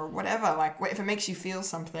is or whatever. Like if it makes you feel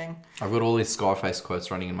something. I've got all these Scarface quotes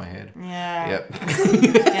running in my head. Yeah. Yep.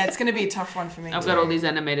 Yeah, it's going to be a tough one for me. I've got all these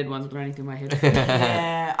animated ones running through my head.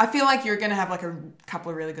 Yeah. I feel like you're going to have like a couple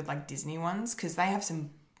of really good like Disney ones because they have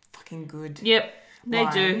some fucking good. Yep, they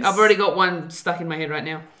lines. do. I've already got one stuck in my head right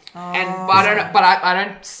now. I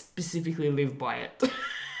don't specifically live by it.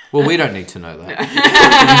 Well, we don't need to know that. You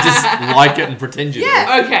just like it and pretend you do.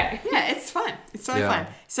 Okay. Yeah, it's fun. It's totally fun.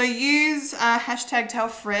 So use hashtag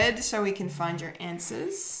 #TellFred so we can find your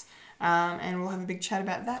answers. And we'll have a big chat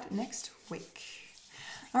about that next week.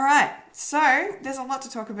 All right. So there's a lot to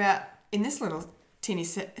talk about in this little teeny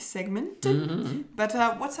segment. Mm-hmm. But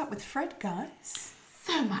what's up with Fred, guys?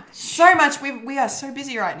 So much. We are so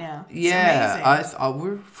busy right now. It's amazing.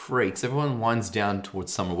 we're freaks. Everyone winds down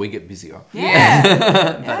towards summer. We get busier.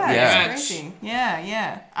 Yeah. It's crazy.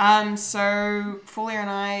 Yeah. So Fulia and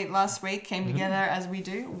I last week came together as we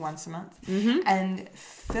do once a month and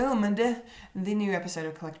filmed the new episode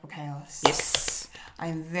of Collectible Chaos. Yes.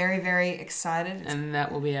 I'm very, very excited. And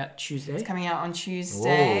that will be out Tuesday. It's coming out on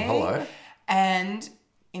Tuesday. Whoa, hello. And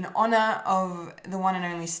in honor of the one and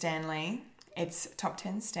only Stanley, it's top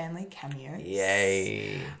 10 Stanley cameos.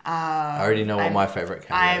 Yay. I already know what my favourite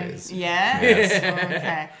cameo is. Yeah? Yes.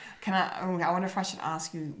 Okay. I wonder if I should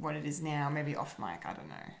ask you what it is now, maybe off mic, I don't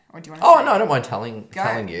know. Or do you want to Oh, no, I don't mind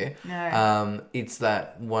telling you. No. It's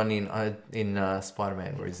that one in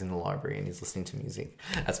Spider-Man where he's in the library and he's listening to music.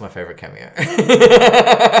 That's my favourite cameo.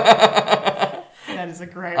 That is a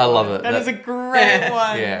great one. I love it. That is a great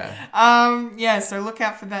one. Yeah. So look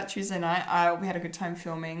out for that Tuesday night. We had a good time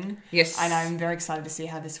filming. Yes. And I'm very excited to see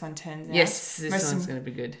how this one turns out. Yes, this one's going to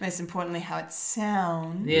be good. Most importantly, how it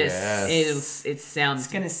sounds. Yes. It sounds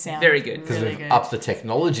It's going to sound very good. Because really we've good. upped the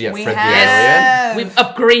technology at We Fred have. the Alien. We've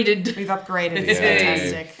upgraded. We've upgraded. It's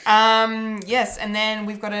Yay. fantastic. Yes, and then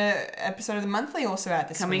we've got a episode of the monthly also out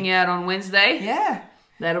this Coming week. out on Wednesday. Yeah.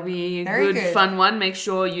 That'll be a Very good. fun one. Make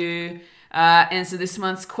sure you answer this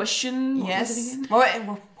month's question. What was it Yes. again?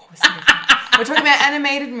 What was it again? We're talking about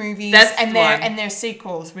animated movies That's and the their one. and their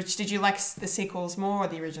sequels. Which did you like the sequels more or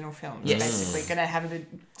the original films? Yes. Basically, going to have a good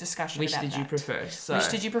discussion Which about did you that. prefer? So, Which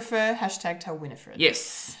did you prefer? Hashtag tell Winifred.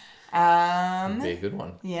 Yes. Be a good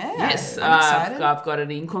one. Yeah. Yes. I'm excited. I've got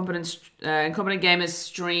an Incompetent Gamers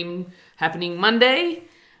stream happening Monday.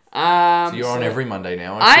 So you're on every Monday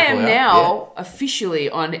now. on I Triple am R? now officially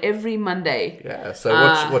on every Monday. Yeah. So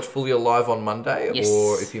watch Fulia live on Monday, Yes.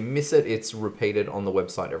 or if you miss it, it's repeated on the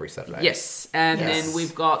website every Saturday. Yes, and Yes. then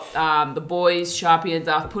we've got the boys, Sharpie and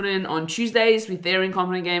Darth Puddin on Tuesdays with their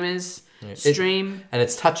Incompetent Gamers stream. And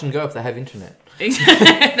it's touch and go if they have internet.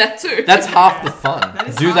 That too. That's half the fun. Do half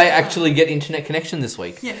they the fun. actually get internet connection this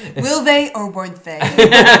week? Yeah. Will they or won't they?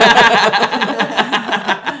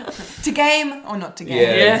 To game or not to game?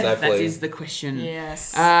 Yeah. yeah, exactly. that is the question.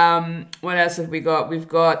 Yes. What else have we got? We've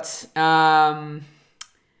got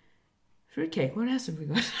fruitcake. What else have we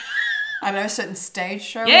got? I know a certain stage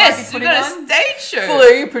show. Yes, we we've might be got putting a stage show. Fulia,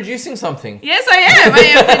 are you producing something? Yes, I am. I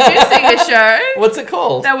am producing a show What's it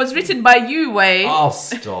called? that was written by you, Wade. Oh,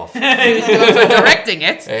 stop. Who's also directing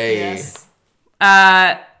it. Hey. Yes.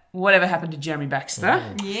 Whatever happened to Jeremy Baxter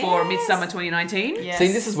for Yes. Midsummer 2019? Yes. See,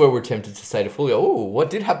 this is where we're tempted to say to Fulia, oh, what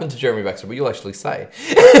did happen to Jeremy Baxter? But you'll actually say.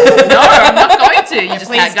 No, I'm not going to. You're just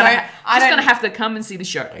please gonna, don't. I just don't- gonna have to come and see the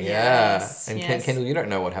show. Yeah. Yes, And yes. Kendall, you don't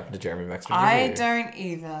know what happened to Jeremy Baxter, do I you? don't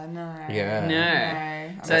either. No. Yeah.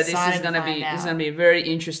 No. I'm So this excited is to gonna find out. be a very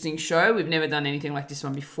interesting show. We've never done anything like this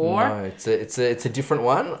one before. No, it's a different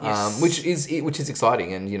one, Yes. which is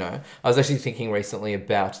exciting. And I was actually thinking recently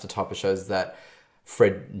about the type of shows that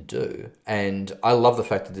Fred do, and I love the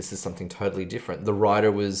fact that this is something totally different. The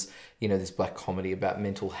writer was, this black comedy about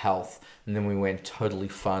mental health, and then we went totally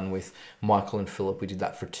fun with Michael and Philip. We did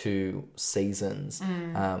that for 2 seasons,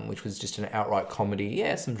 which was just an outright comedy.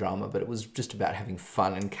 Yeah, some drama, but it was just about having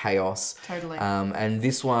fun and chaos. Totally. And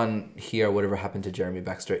this one here, Whatever Happened to Jeremy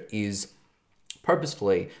Baxter, is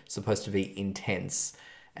purposefully supposed to be intense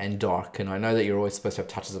and dark, and I know that you're always supposed to have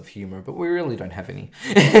touches of humor, but we really don't have any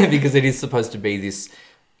because it is supposed to be this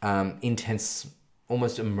intense,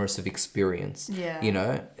 almost immersive experience.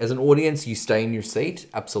 Yeah. As an audience, you stay in your seat,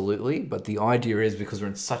 absolutely, but the idea is because we're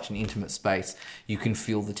in such an intimate space, you can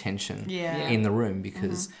feel the tension in the room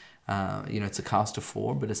because it's a cast of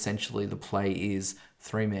 4, but essentially the play is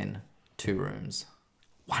 3 men, 2 rooms,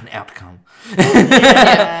 1 outcome.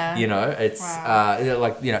 It's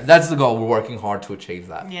that's the goal. We're working hard to achieve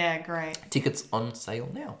that. Yeah, great. Tickets on sale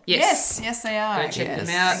now. Yes. Yes, they are. Go check Yes.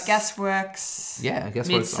 them out. Gasworks. Yeah, I guess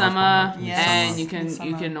what it's Midsummer, on. Yes. and you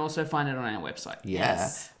Midsummer. can also find it on our website. Yeah.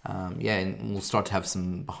 Yes. And we'll start to have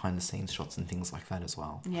some behind the scenes shots and things like that as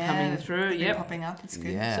well. Yeah. Coming through, They've been yep. popping up. It's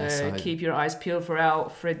good. Yeah. So keep your eyes peeled for our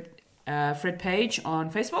Fred page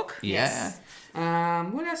on Facebook. Yeah.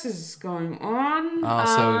 What else is going on?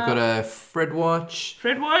 So we've got a Fred Watch.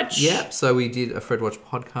 Fred Watch. Yep. So we did a Fred Watch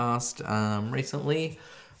podcast recently.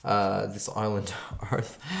 This Island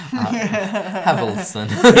Earth. Have a listen.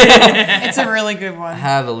 It's a really good one.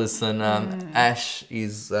 Have a listen. Ash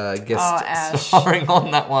is guest Ash. starring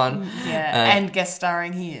on that one. Yeah. And guest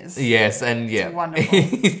starring he is. Yes, and yeah, wonderful.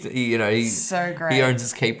 he's So great. He earns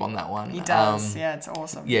his keep on that one. He does. Yeah, it's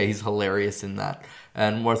awesome. Yeah, he's hilarious in that.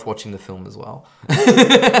 and worth watching the film as well.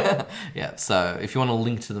 Yeah, so if you want a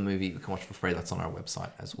link to the movie you can watch for free, that's on our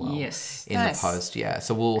website as well. Yes. In the post, yeah.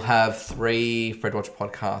 So we'll have 3 Fred Watch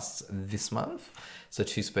podcasts this month. So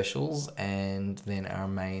 2 specials and then our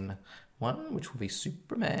main one, which will be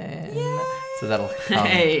Superman. Yay! So that'll come.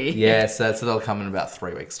 Hey. Yeah, so that'll come in about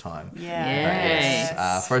 3 weeks' time. Yeah.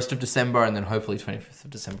 Yes. 1st of December and then hopefully 25th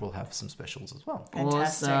of December we'll have some specials as well.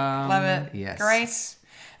 Fantastic. Awesome. Love it. Yes. Great.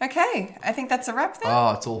 Okay, I think that's a wrap then.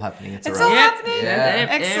 Oh, it's all happening. It's It's a all wrap. happening. Yeah.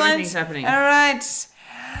 Excellent. Everything's happening. All right.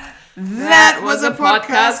 That was a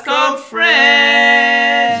podcast called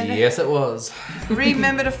Fred. Yes, it was.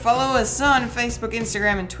 Remember to follow us on Facebook,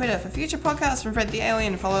 Instagram, and Twitter for future podcasts from Fred the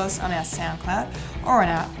Alien. Follow us on our SoundCloud or on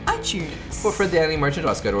our iTunes. For Fred the Alien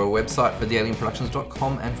merchandise, go to our website,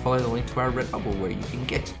 fredthealienproductions.com, and follow the link to our Redbubble where you can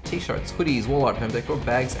get t-shirts, hoodies, wall art, home decor,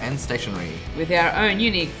 bags, and stationery. With our own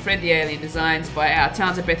unique Fred the Alien designs by our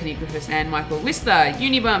talented Bethany Griffiths and Michael Lister,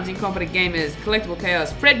 Unibums, Incompetent Gamers, Collectible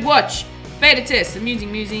Chaos, Fred Watch, Beta Tests,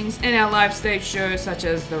 Amusing Musings, and our live stage shows such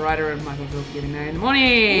as The Writer and Michael Philp Getting Married in the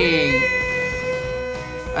Morning.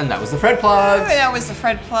 And that was the Fred Plugs. That was the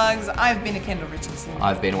Fred Plugs. I've been a Kendall Richardson.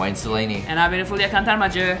 I've been Wayne Stellini. And I've been a Fulia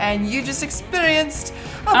Cantarmaggio. And you just experienced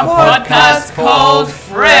A podcast called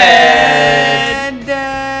Fred.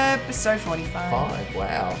 Episode 45. 5,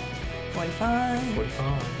 wow. 45.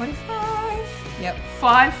 45. 45. Yep.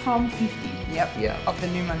 5 from 50. Yep. Yeah. Of the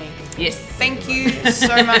new money. Yes. Thank you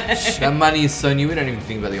so much. That money is so new, we don't even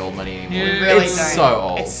think about the old money anymore. We really it's don't. so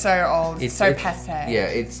old. It's so old. It's so passe. Yeah,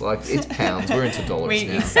 it's like, it's pounds. We're into dollars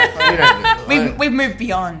now. Exactly. We don't, We've moved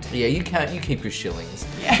beyond. yeah, you keep your shillings.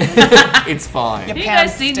 Yeah. It's fine. Yep. Have you guys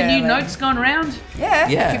Pound seen the new sterling. notes gone around? Yeah.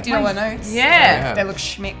 Yeah. $50 notes. Yeah. They look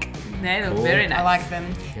schmick. They look Cool. very nice. I like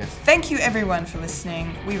them. Yes. Thank you everyone for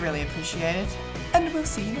listening. We really appreciate it. And we'll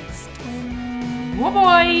see you next time.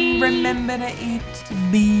 Bye-bye. Remember to eat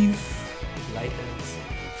beef. Laters.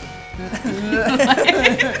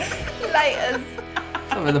 Laters.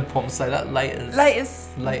 Some of the poms say that. Laters. Laters.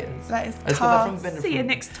 Laters. Laters. I just got that from Bend It See you from,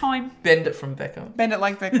 next time. Bend It from Beckham. Bend it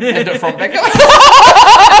like Beckham. Bend It from Beckham.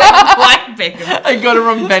 Like Beckham. I got it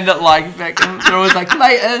from Bend It Like Beckham. So I was like,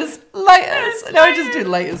 laters. Laters. Now I just do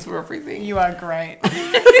laters for everything. You are great.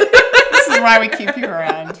 This is why we keep you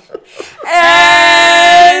around.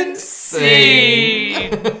 And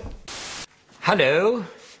See. Hello,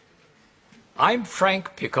 I'm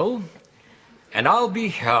Frank Pickle, and I'll be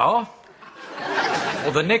here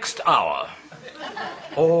for the next hour.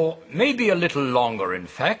 Or maybe a little longer, in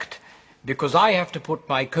fact, because I have to put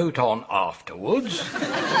my coat on afterwards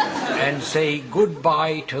and say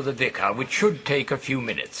goodbye to the vicar, which should take a few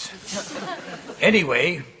minutes.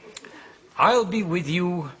 Anyway, I'll be with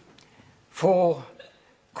you for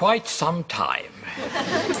quite some time.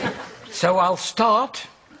 So I'll start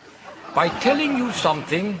by telling you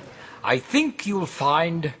something I think you'll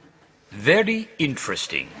find very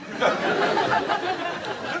interesting.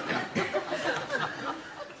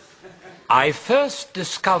 I first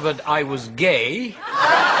discovered I was gay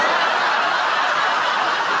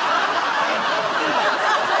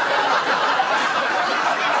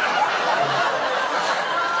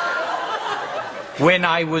when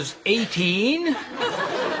I was 18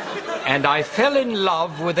 and I fell in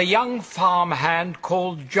love with a young farmhand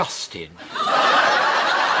called Justin.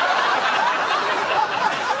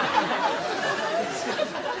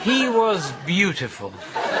 He was beautiful.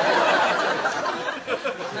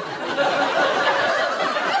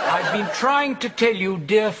 I've been trying to tell you,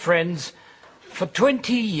 dear friends, for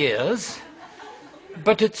 20 years,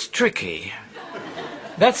 but it's tricky.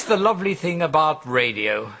 That's the lovely thing about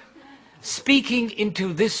radio. Speaking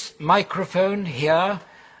into this microphone here,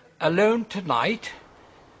 alone tonight,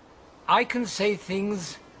 I can say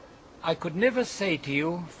things I could never say to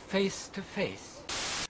you face to face.